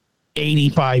have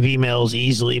 85 emails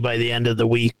easily by the end of the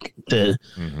week to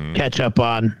catch up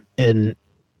on, and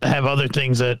I have other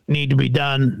things that need to be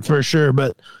done for sure.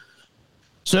 But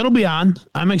so it'll be on.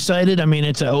 I'm excited. I mean,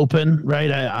 it's an open,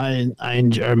 right? I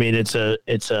enjoy. I mean, it's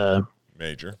a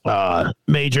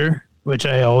major, which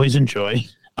I always enjoy.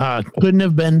 Couldn't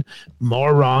have been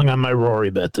more wrong on my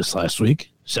Rory bet this last week.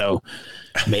 So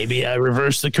maybe I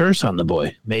reversed the curse on the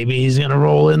boy. Maybe he's going to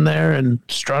roll in there and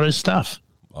strut his stuff.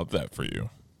 Love that for you.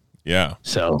 Yeah.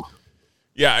 So,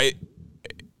 yeah.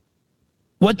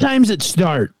 What times it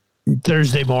start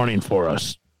Thursday morning for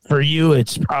us? For you,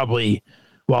 it's probably,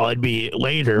 well, it'd be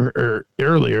later or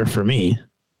earlier for me.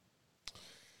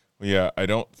 Yeah, I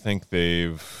don't think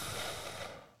they've.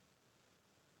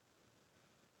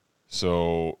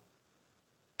 So,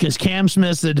 because Cam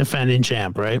Smith's the defending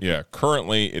champ, right? Yeah,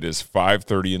 currently it is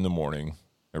 5:30 in the morning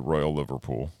at Royal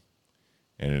Liverpool,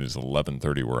 and it is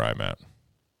 11:30 where I'm at.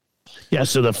 Yeah,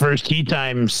 so the first tee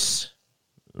times.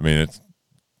 I mean,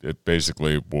 it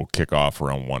basically will kick off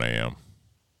around 1 a.m.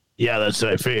 Yeah, that's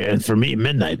what I figured. And for me,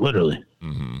 midnight, literally.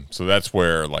 Mm-hmm. So that's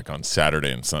where, like, on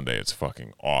Saturday and Sunday, it's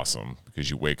fucking awesome because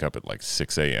you wake up at like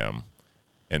 6 a.m.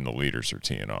 and the leaders are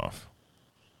teeing off.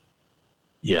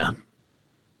 Yeah.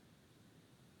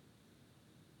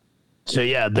 So,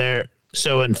 yeah,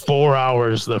 so in 4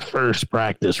 hours, the first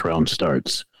practice round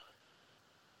starts.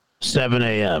 7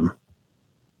 a.m.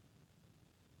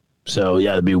 So,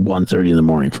 yeah, it'd be 1:30 in the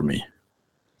morning for me,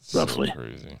 roughly. So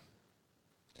crazy.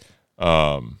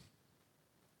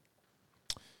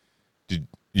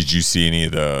 Did you see any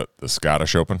of the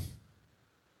Scottish Open?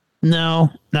 No,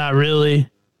 not really.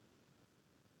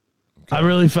 Okay. I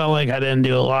really felt like I didn't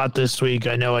do a lot this week.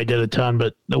 I know I did a ton,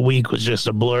 but the week was just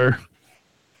a blur.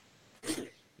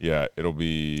 Yeah, it'll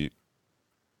be.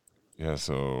 Yeah,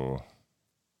 so.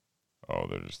 Oh,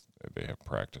 they have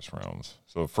practice rounds.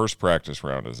 So the first practice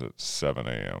round is at 7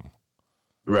 a.m.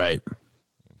 Right.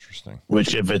 Interesting.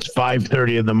 Which, if it's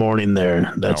 5:30 in the morning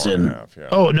there, that's in. Half, yeah.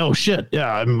 Oh, no, shit.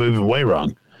 Yeah, I'm moving way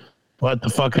wrong. What the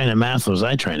fuck kind of math was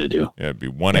I trying to do? Yeah, it'd be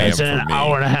 1 a.m. It's in an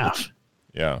hour and a half.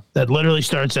 Yeah. That literally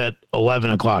starts at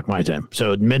 11 o'clock my time.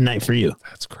 So midnight for you.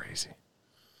 That's crazy.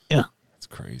 Yeah. That's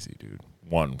crazy, dude.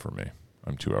 1 for me.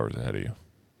 I'm 2 hours ahead of you.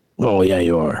 Oh, yeah,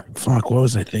 you are. Fuck, what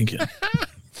was I thinking?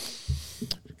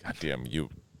 Goddamn, you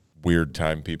weird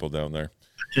time people down there.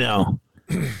 No.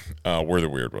 We're the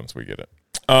weird ones. We get it.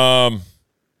 Yeah,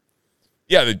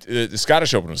 the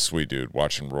Scottish Open was sweet, dude.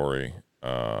 Watching Rory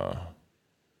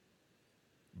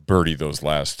birdie those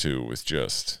last two with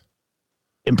just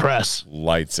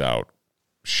lights out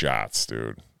shots,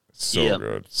 dude. So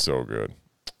good. So good.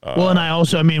 Well, and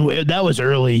I mean, that was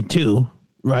early too,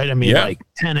 right? I mean, like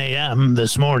 10 a.m.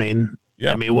 this morning.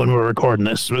 Yeah. I mean, when we're recording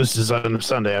this is on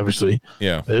Sunday, obviously.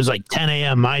 Yeah. It was like 10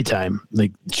 a.m. my time.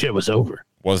 Like, shit was over.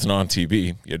 Wasn't on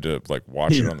TV. You had to, like,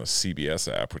 watch it on the CBS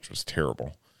app, which was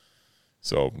terrible.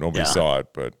 So nobody saw it.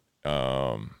 But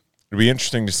it'll be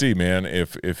interesting to see, man,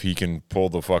 if he can pull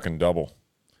the fucking double,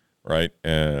 right?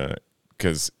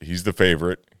 Because he's the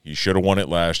favorite. He should have won it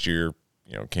last year.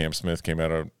 You know, Cam Smith came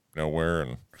out of nowhere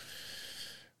and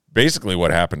basically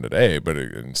what happened today, but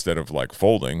instead of like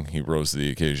folding, he rose to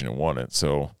the occasion and won it.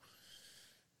 So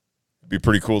it'd be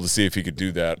pretty cool to see if he could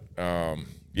do that.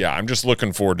 Yeah, I'm just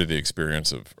looking forward to the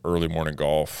experience of early morning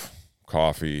golf,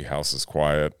 coffee, house is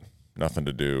quiet, nothing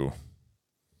to do.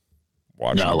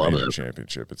 Watching the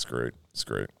championship. It's great. It's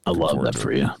great. I love that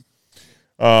for you.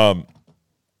 But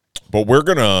we're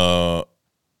gonna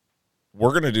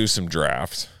do some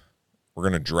draft. We're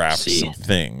gonna draft some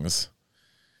things.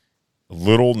 A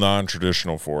little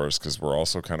non-traditional for us because we're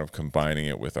also kind of combining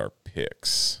it with our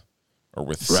picks or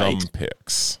with some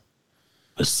picks.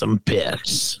 With some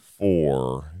picks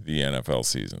for the NFL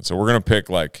season. So we're going to pick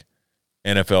like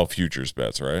NFL futures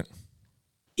bets, right?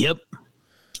 Yep.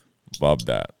 Love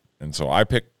that. And so I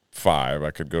picked 5.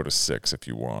 I could go to 6 if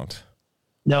you want.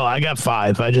 No, I got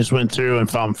 5. I just went through and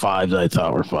found 5 that I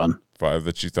thought were fun. 5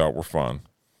 that you thought were fun.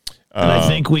 And I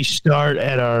think we start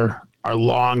at our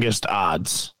longest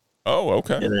odds. Oh,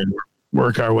 okay. And then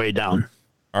work our way down.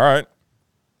 All right.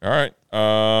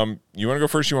 You want to go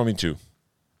first? You want me to?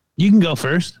 You can go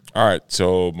first. All right.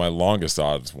 So my longest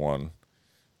odds one,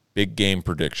 big game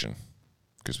prediction,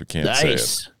 because we can't say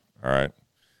it. All right.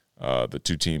 The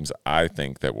two teams I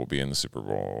think that will be in the Super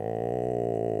Bowl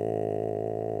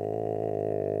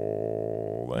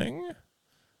thing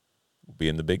will be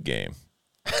in the big game.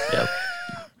 Yep.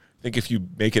 I think if you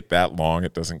make it that long,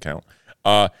 it doesn't count.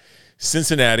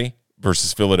 Cincinnati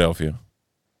versus Philadelphia,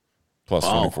 plus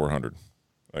 2,400.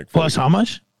 Plus how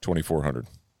much? 2,400.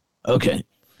 Okay,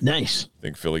 nice. I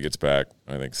think Philly gets back.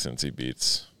 I think Cincy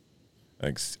beats. I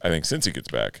think Cincy gets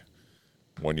back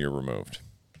 1 year removed.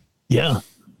 Yeah.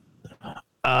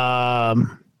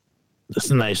 That's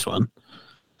a nice one.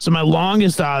 So my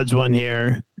longest odds one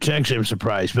here, which actually I'm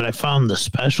surprised, but I found the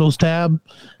specials tab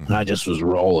and I just was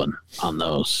rolling on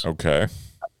those. Okay.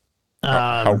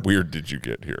 How weird did you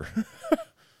get here?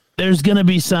 There's gonna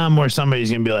be some where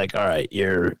somebody's gonna be like, all right,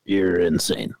 you're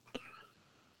insane.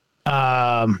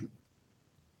 My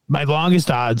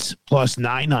longest odds plus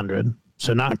 900,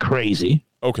 so not crazy.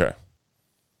 Okay.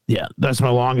 Yeah, that's my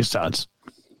longest odds.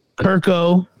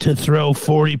 Kirko to throw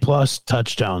 40 plus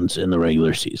touchdowns in the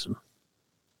regular season.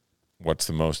 What's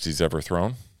the most he's ever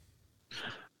thrown?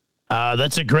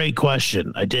 That's a great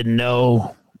question. I did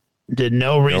no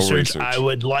research. I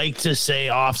would like to say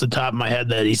off the top of my head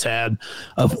that he's had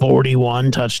a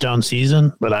 41 touchdown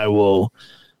season, but I will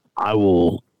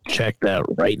check that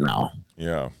right now.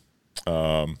 Yeah.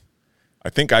 I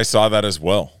think I saw that as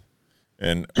well.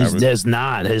 And Does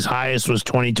not. His highest was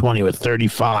 2020 with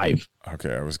 35.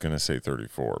 Okay, I was going to say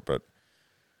 34, but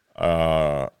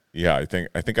yeah, I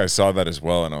think I saw that as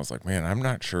well, and I was like, man, I'm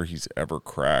not sure he's ever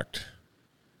cracked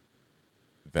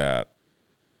that.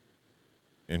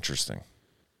 Interesting.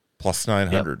 Plus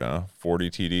 900, huh? 40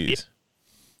 TDs. Yep.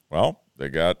 Well, they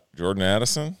got Jordan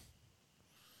Addison.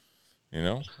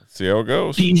 Let's see how it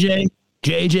goes. DJ,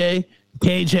 JJ,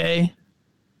 KJ,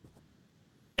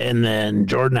 and then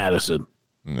Jordan Addison.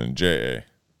 And then J.A.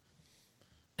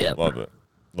 Yeah.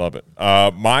 Love it.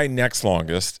 My next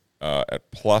longest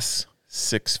at plus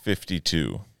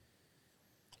 652.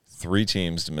 3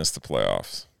 teams to miss the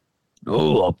playoffs.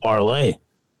 Oh, a parlay.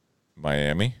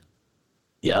 Miami.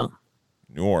 Yeah.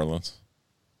 New Orleans.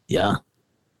 Yeah.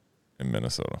 And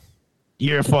Minnesota.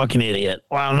 You're a fucking idiot.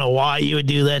 Well, I don't know why you would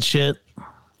do that shit.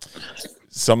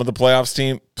 Some of the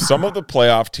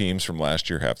playoff teams from last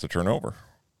year have to turn over.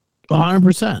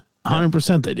 100%.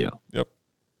 100% they do. Yep.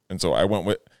 And so I went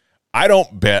with, I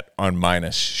don't bet on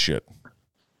minus shit.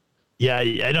 Yeah,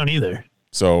 I don't either.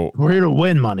 So we're here to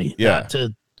win money. Yeah. Not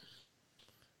to.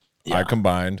 Yeah. I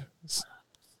combined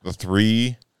the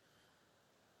 3.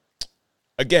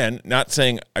 Again, not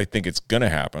saying I think it's going to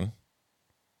happen.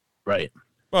 Right.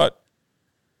 But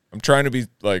I'm trying to be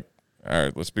like, all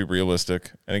right, let's be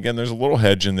realistic. And again, there's a little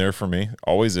hedge in there for me.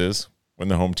 Always is when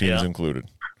the home team is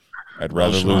included. I'd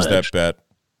rather lose that bet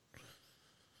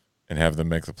and have them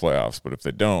make the playoffs. But if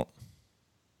they don't,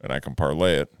 and I can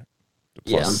parlay it.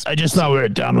 I just thought we were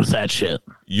done with that shit.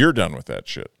 You're done with that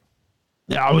shit.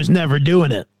 Yeah, I was never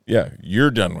doing it. Yeah, you're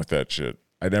done with that shit.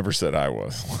 I never said I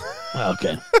was.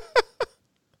 Okay.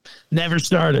 Never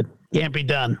started. Can't be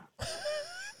done.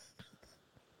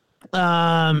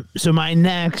 So my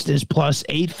next is plus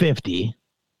 850.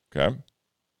 Okay.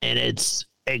 And it's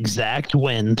exact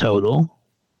win total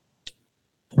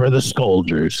for the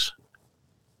Scolders.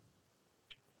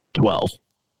 12.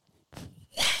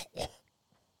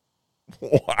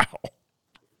 Wow.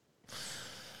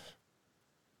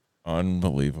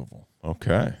 Unbelievable.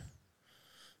 Okay.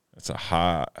 That's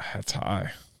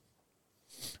high.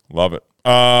 Love it.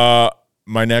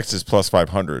 My next is plus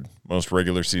 500. Most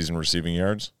regular season receiving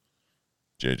yards.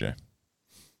 JJ.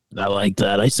 I like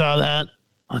that. I saw that.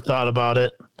 I thought about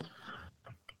it.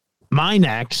 My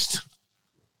next,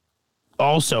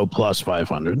 also plus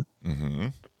 500. Mm-hmm.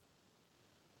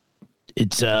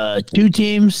 It's 2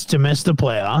 teams to miss the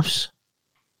playoffs.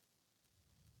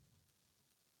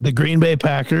 The Green Bay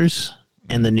Packers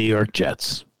and the New York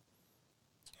Jets.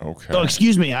 Okay. Oh,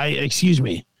 excuse me.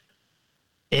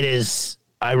 It is.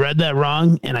 I read that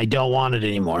wrong, and I don't want it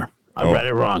anymore. I read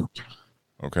it wrong.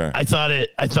 Okay. I thought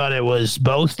it was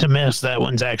both to miss. That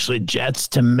one's actually Jets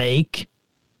to make,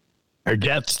 or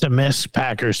Jets to miss,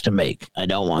 Packers to make. I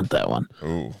don't want that one.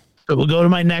 Ooh. So we'll go to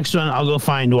my next one. I'll go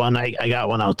find one. I got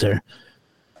one out there.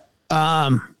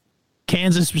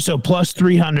 Kansas. So plus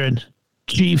 300.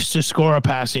 Chiefs to score a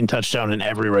passing touchdown in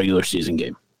every regular season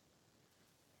game.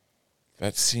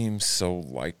 That seems so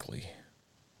likely.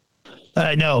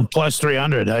 I know, plus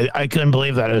 300. I couldn't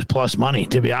believe that it was plus money,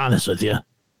 to be honest with you.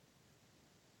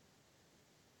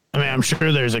 I mean, I'm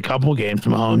sure there's a couple games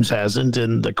Mahomes hasn't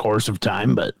in the course of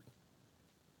time, but.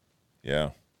 Yeah.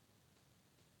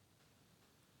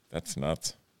 That's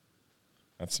nuts.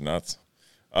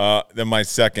 Then my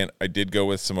second, I did go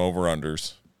with some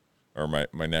over-unders. or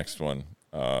my next one.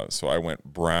 So I went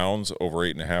Browns over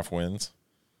 8.5 wins,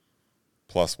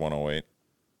 plus 108.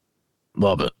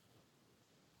 Love it.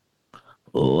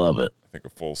 Love it. I think a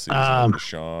full season of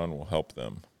Deshaun will help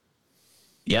them.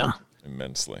 Yeah.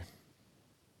 Immensely.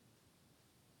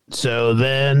 So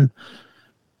then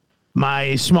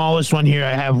my smallest one here,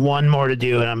 I have one more to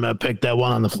do, and I'm going to pick that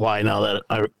one on the fly now that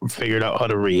I figured out how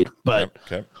to read. But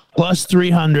okay. Plus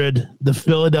 300, the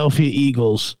Philadelphia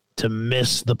Eagles to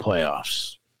miss the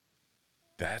playoffs.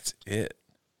 That's it.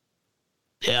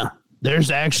 Yeah. There's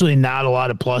actually not a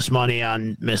lot of plus money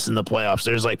on missing the playoffs.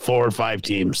 There's like 4 or 5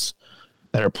 teams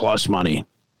that are plus money.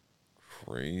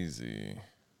 Crazy.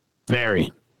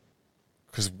 Very.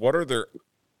 Because what are their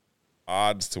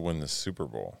odds to win the Super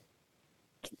Bowl?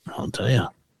 I'll tell you.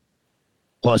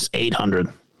 Plus 800.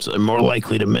 So they're more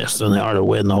likely to miss than they are to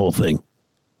win the whole thing.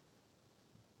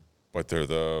 But they're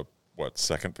the,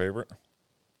 second favorite?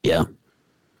 Yeah.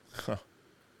 Huh.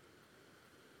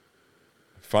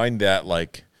 Find that,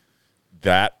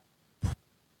 that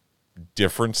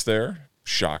difference there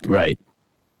shocking. Right.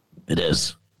 It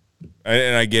is.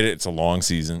 And I get it. It's a long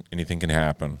season. Anything can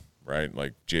happen, right?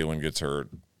 Like Jalen gets hurt,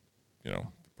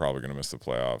 probably going to miss the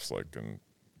playoffs. And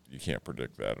you can't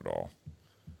predict that at all.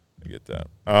 I get that.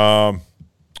 All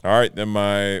right. Then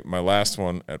my last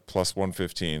one at plus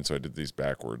 115. So I did these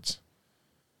backwards.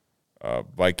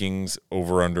 Vikings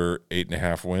over under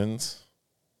 8.5 wins.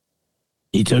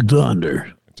 He took the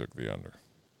under. I took the under.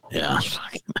 Yeah.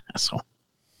 Fucking asshole.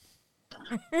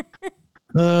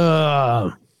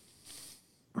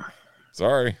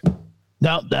 Sorry.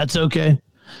 No, that's okay.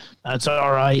 That's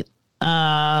all right.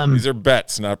 These are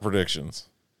bets, not predictions.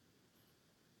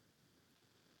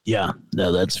 Yeah,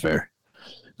 no, that's fair.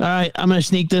 All right, I'm gonna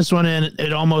sneak this one in.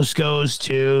 It almost goes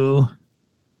to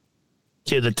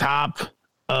the top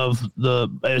of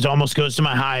it almost goes to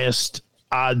my highest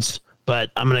odds, but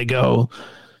I'm gonna go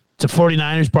to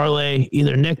 49ers parlay,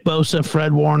 either Nick Bosa,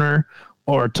 Fred Warner,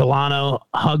 or Talano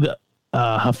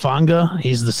Hufanga.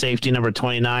 He's the safety number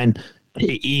 29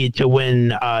 to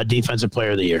win Defensive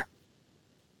Player of the Year.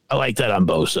 I like that on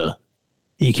Bosa.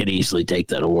 He could easily take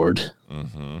that award.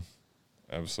 Mm-hmm.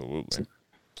 Absolutely.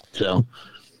 So,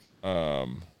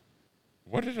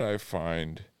 what did I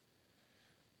find?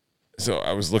 So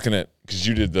I was looking at, because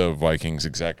you did the Vikings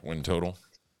exact win total.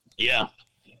 yeah.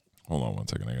 Hold on one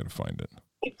second. I got to find it.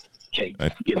 Okay,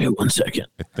 give me 1 second.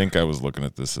 I think I was looking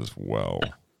at this as well.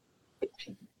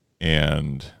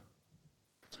 And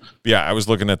yeah, I was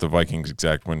looking at the Vikings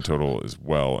exact win total as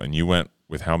well. And you went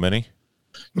with how many?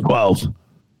 12.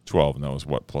 12. And that was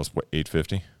plus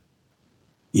 850?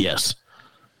 Yes.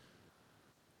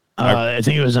 I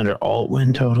think it was under alt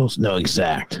win totals. No,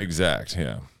 exact. Exact,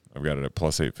 yeah. I've got it at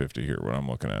plus 850 here, what I'm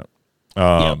looking at.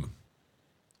 Yep.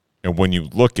 And when you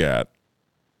look at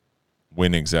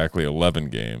win exactly 11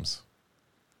 games,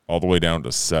 all the way down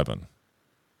to 7,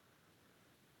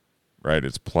 right?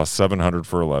 It's plus 700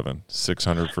 for 11,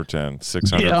 600 for 10,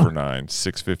 600 for 9,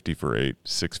 650 for 8,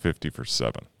 650 for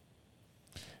 7.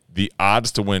 The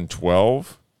odds to win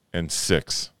 12 and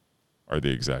 6 are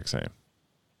the exact same.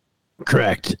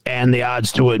 Correct. And the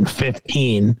odds to win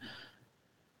 15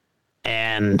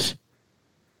 and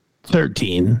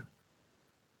 13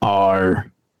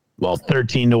 are,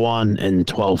 13 to 1 and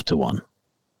 12 to 1.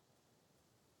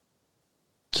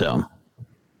 So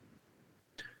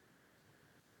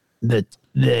I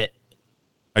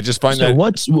just find so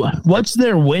that. what's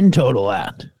their win total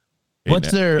at?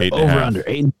 What's their over under?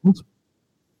 8.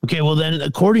 Okay, well then,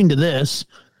 according to this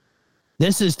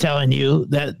is telling you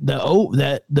that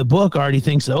the book already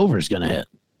thinks the over is going to hit,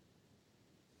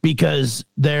 because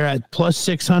they're at plus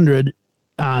 600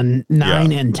 on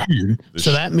 9 and 10.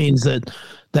 So that means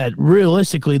that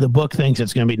realistically the book thinks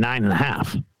it's going to be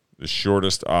 9.5. The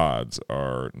shortest odds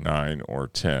are 9 or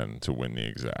 10 to win the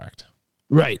exact.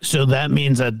 Right. So that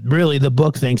means that really the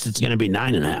book thinks it's going to be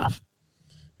 9.5.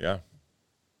 Yeah.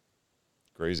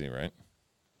 Crazy, right?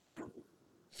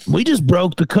 We just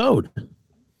broke the code.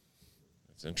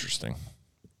 It's interesting.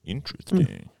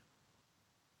 Interesting.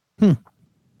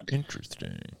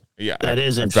 Interesting. Yeah. That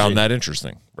is I interesting. found that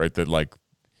interesting, right?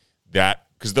 That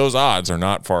because those odds are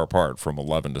not far apart from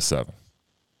 11 to 7.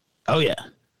 Oh yeah.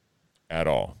 At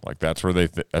all. Like that's where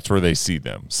they see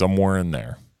them, somewhere in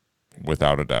there,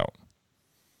 without a doubt.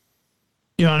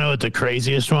 You want to know what the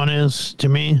craziest one is to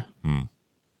me?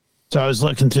 So I was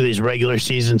looking through these regular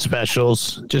season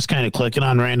specials, just kind of clicking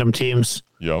on random teams.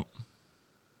 Yep.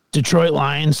 Detroit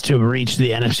Lions to reach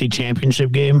the NFC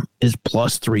Championship game is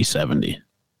plus 370.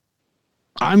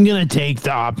 I'm going to take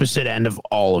the opposite end of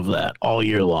all of that all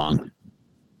year long.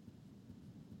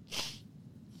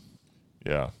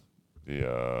 Yeah.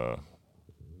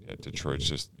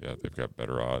 Detroit's they've got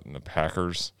better odds. And the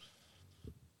Packers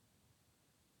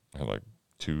are like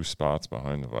 2 spots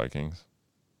behind the Vikings.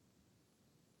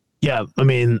 Yeah, I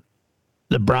mean,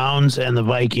 the Browns and the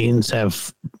Vikings are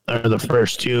the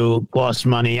first 2 plus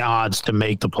money odds to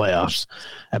make the playoffs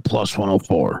at plus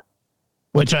 104,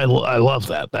 which I love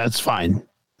that. That's fine.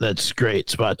 That's a great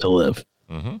spot to live.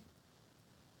 Mm-hmm.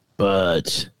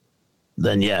 But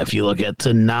then, if you look at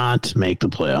to not make the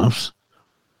playoffs,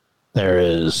 there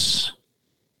is,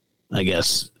 I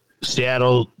guess,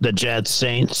 Seattle, the Jets,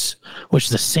 Saints, which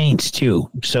the Saints,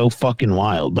 too, so fucking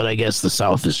wild. But I guess the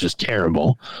South is just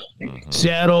terrible. Mm-hmm.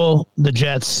 Seattle, the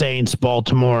Jets, Saints,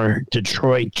 Baltimore,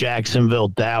 Detroit, Jacksonville,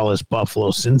 Dallas, Buffalo,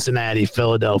 Cincinnati,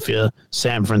 Philadelphia,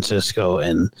 San Francisco,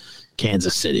 and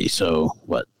Kansas City. So,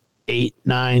 8,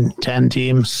 9, 10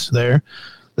 teams there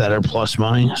that are plus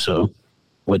money. So,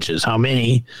 which is how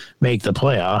many make the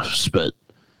playoffs, but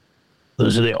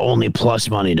those are the only plus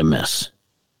money to miss.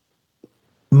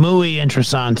 Muy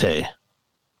interesante. I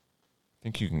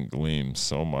think you can glean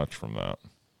so much from that.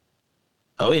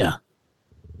 Oh, yeah.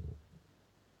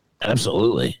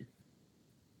 Absolutely.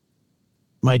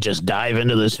 Might just dive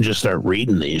into this and just start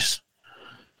reading these.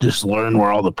 Just learn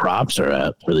where all the props are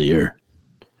at for the year.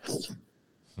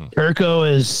 Kirko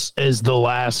is the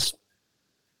last.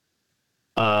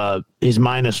 He's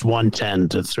minus 110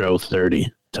 to throw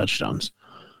 30 touchdowns.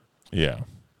 Yeah.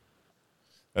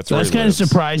 That's kind of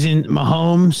surprising.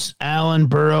 Mahomes, Allen,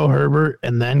 Burrow, Herbert,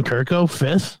 and then Kirko,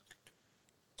 5th.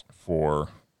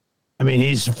 I mean,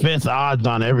 he's 5th odds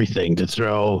on everything to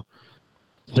throw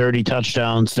 30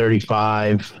 touchdowns,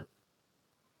 35.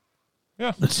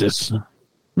 Yeah. It's just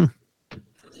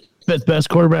 5th best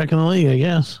quarterback in the league, I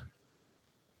guess.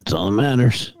 That's all that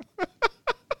matters.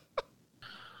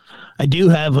 I do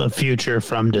have a future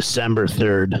from December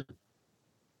 3rd.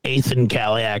 Ethan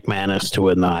Kaliak-Manis to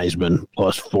win the Heisman,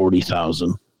 plus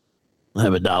 40,000. I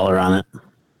have $1 on it.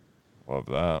 Love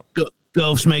that.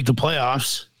 Gophers make the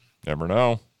playoffs. Never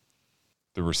know.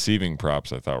 The receiving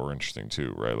props I thought were interesting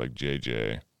too, right? Like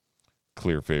JJ,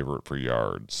 clear favorite for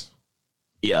yards.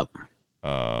 Yep.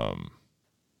 But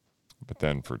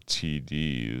then for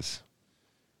TDs,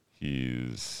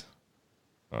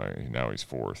 now he's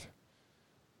 4th.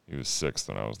 He was 6th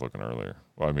when I was looking earlier.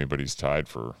 Well, I mean, but he's tied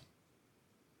for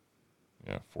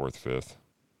 4th, 5th.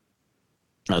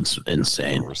 That's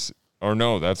insane. Or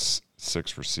no, that's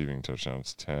 6 receiving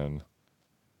touchdowns, 10.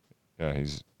 Yeah,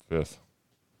 he's 5th.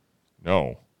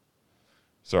 No.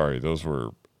 Sorry, those were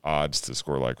odds to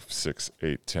score like 6,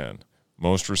 8, 10.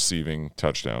 Most receiving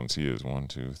touchdowns, he is 1,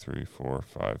 2, 3, 4,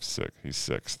 5, 6. He's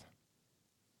 6th.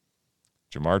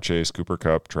 Jamar Chase, Cooper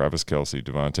Kupp, Travis Kelce,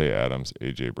 Devontae Adams,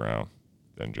 A.J. Brown,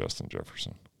 then Justin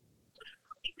Jefferson.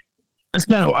 It's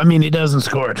kind of, I mean, he doesn't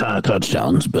score a ton of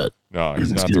touchdowns, but. No,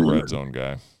 he's not the red zone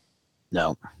guy.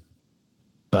 No.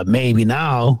 But maybe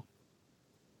now.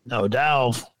 No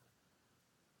doubt.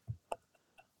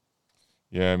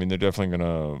 Yeah, I mean, they're definitely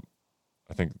going to.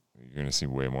 I think you're going to see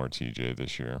way more TJ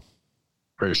this year.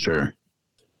 For sure.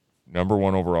 Number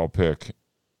 1 overall pick,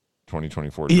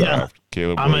 2024 draft. Yeah.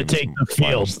 Caleb I'm Williams, going to take the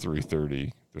field. minus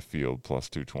 330. The field, plus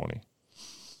 220.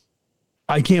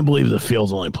 I can't believe the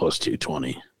field's only plus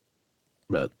 220.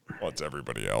 But well, it's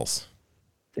everybody else.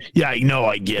 Yeah, I know.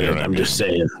 I get it. I'm just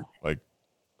saying. Like,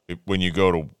 when you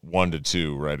go to 1 to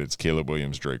 2, right, it's Caleb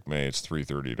Williams, Drake May. It's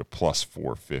 330 to plus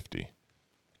 450.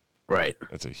 Right.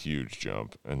 That's a huge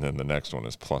jump. And then the next one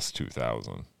is plus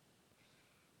 2,000.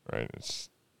 Right?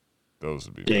 Those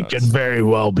would be It could very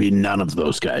well be none of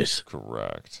those guys.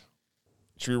 Correct.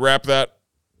 Should we wrap that?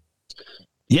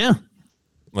 Yeah.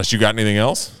 Unless you got anything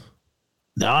else?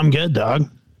 No, I'm good, dog.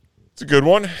 It's a good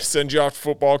one. Send you off to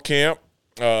football camp.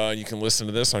 You can listen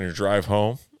to this on your drive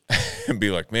home and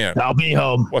be like, man, I'll be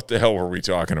home. What the hell were we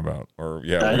talking about? Or,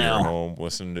 yeah, I we're know. home,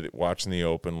 watching the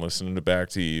Open, listening to Back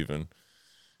to Even.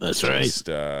 That's right. Just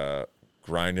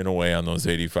grinding away on those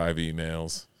 85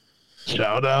 emails.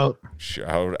 Shout out.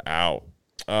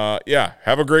 Yeah,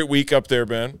 have a great week up there,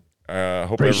 Ben.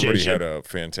 Hope Appreciate everybody you. had a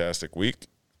fantastic week.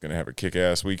 Going to have a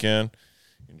kick-ass weekend.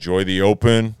 Enjoy the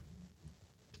Open.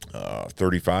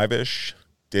 35-ish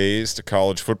days to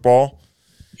college football.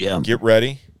 Yeah. Get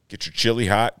ready. Get your chili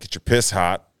hot. Get your piss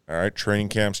hot. All right, training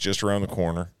camp's just around the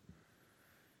corner.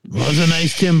 That was a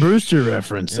nice Tim Brewster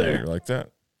reference Yeah, there. you like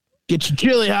that? Get your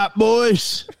chili hot,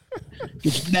 boys.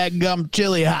 Get your dadgum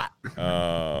chili hot.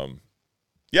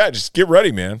 Yeah, just get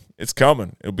ready, man. It's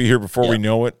coming. It'll be here before we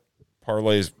know it.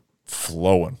 Parlay's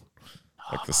flowing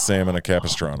like the salmon of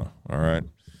Capistrano. All right.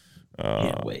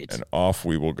 Can't wait. And off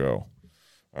we will go.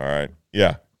 All right.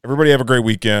 Yeah. Everybody have a great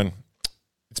weekend.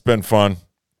 It's been fun.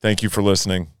 Thank you for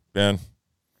listening. Ben,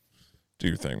 do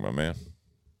your thing, my man.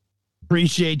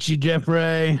 Appreciate you,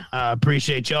 Jeffrey.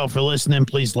 Appreciate y'all for listening.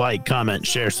 Please like, comment,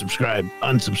 share, subscribe,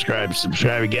 unsubscribe,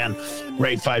 subscribe again,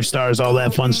 rate 5 stars, all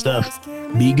that fun stuff.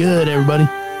 Be good, everybody.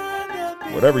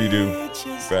 Whatever you do,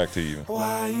 back to you.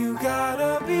 Why you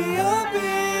gotta be up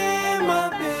in my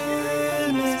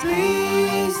business?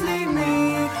 Please leave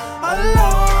me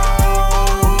alone.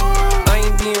 I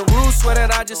ain't being rude, swear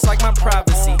that I just like my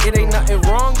privacy. It ain't nothing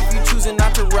wrong if you choosing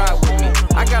not to ride with me.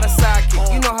 I got a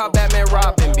sidekick, you know how Batman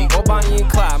Robin be. Or Bonnie and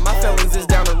Clyde, my feelings is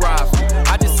down to ride.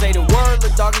 I just say the word,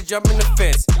 the dog is jumping the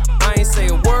fence. I ain't say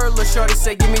a word, lil' shorty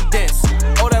say give me dents.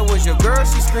 Oh, that was your girl,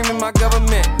 she screaming my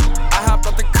government. I hopped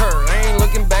off the curb, I ain't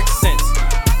looking back since.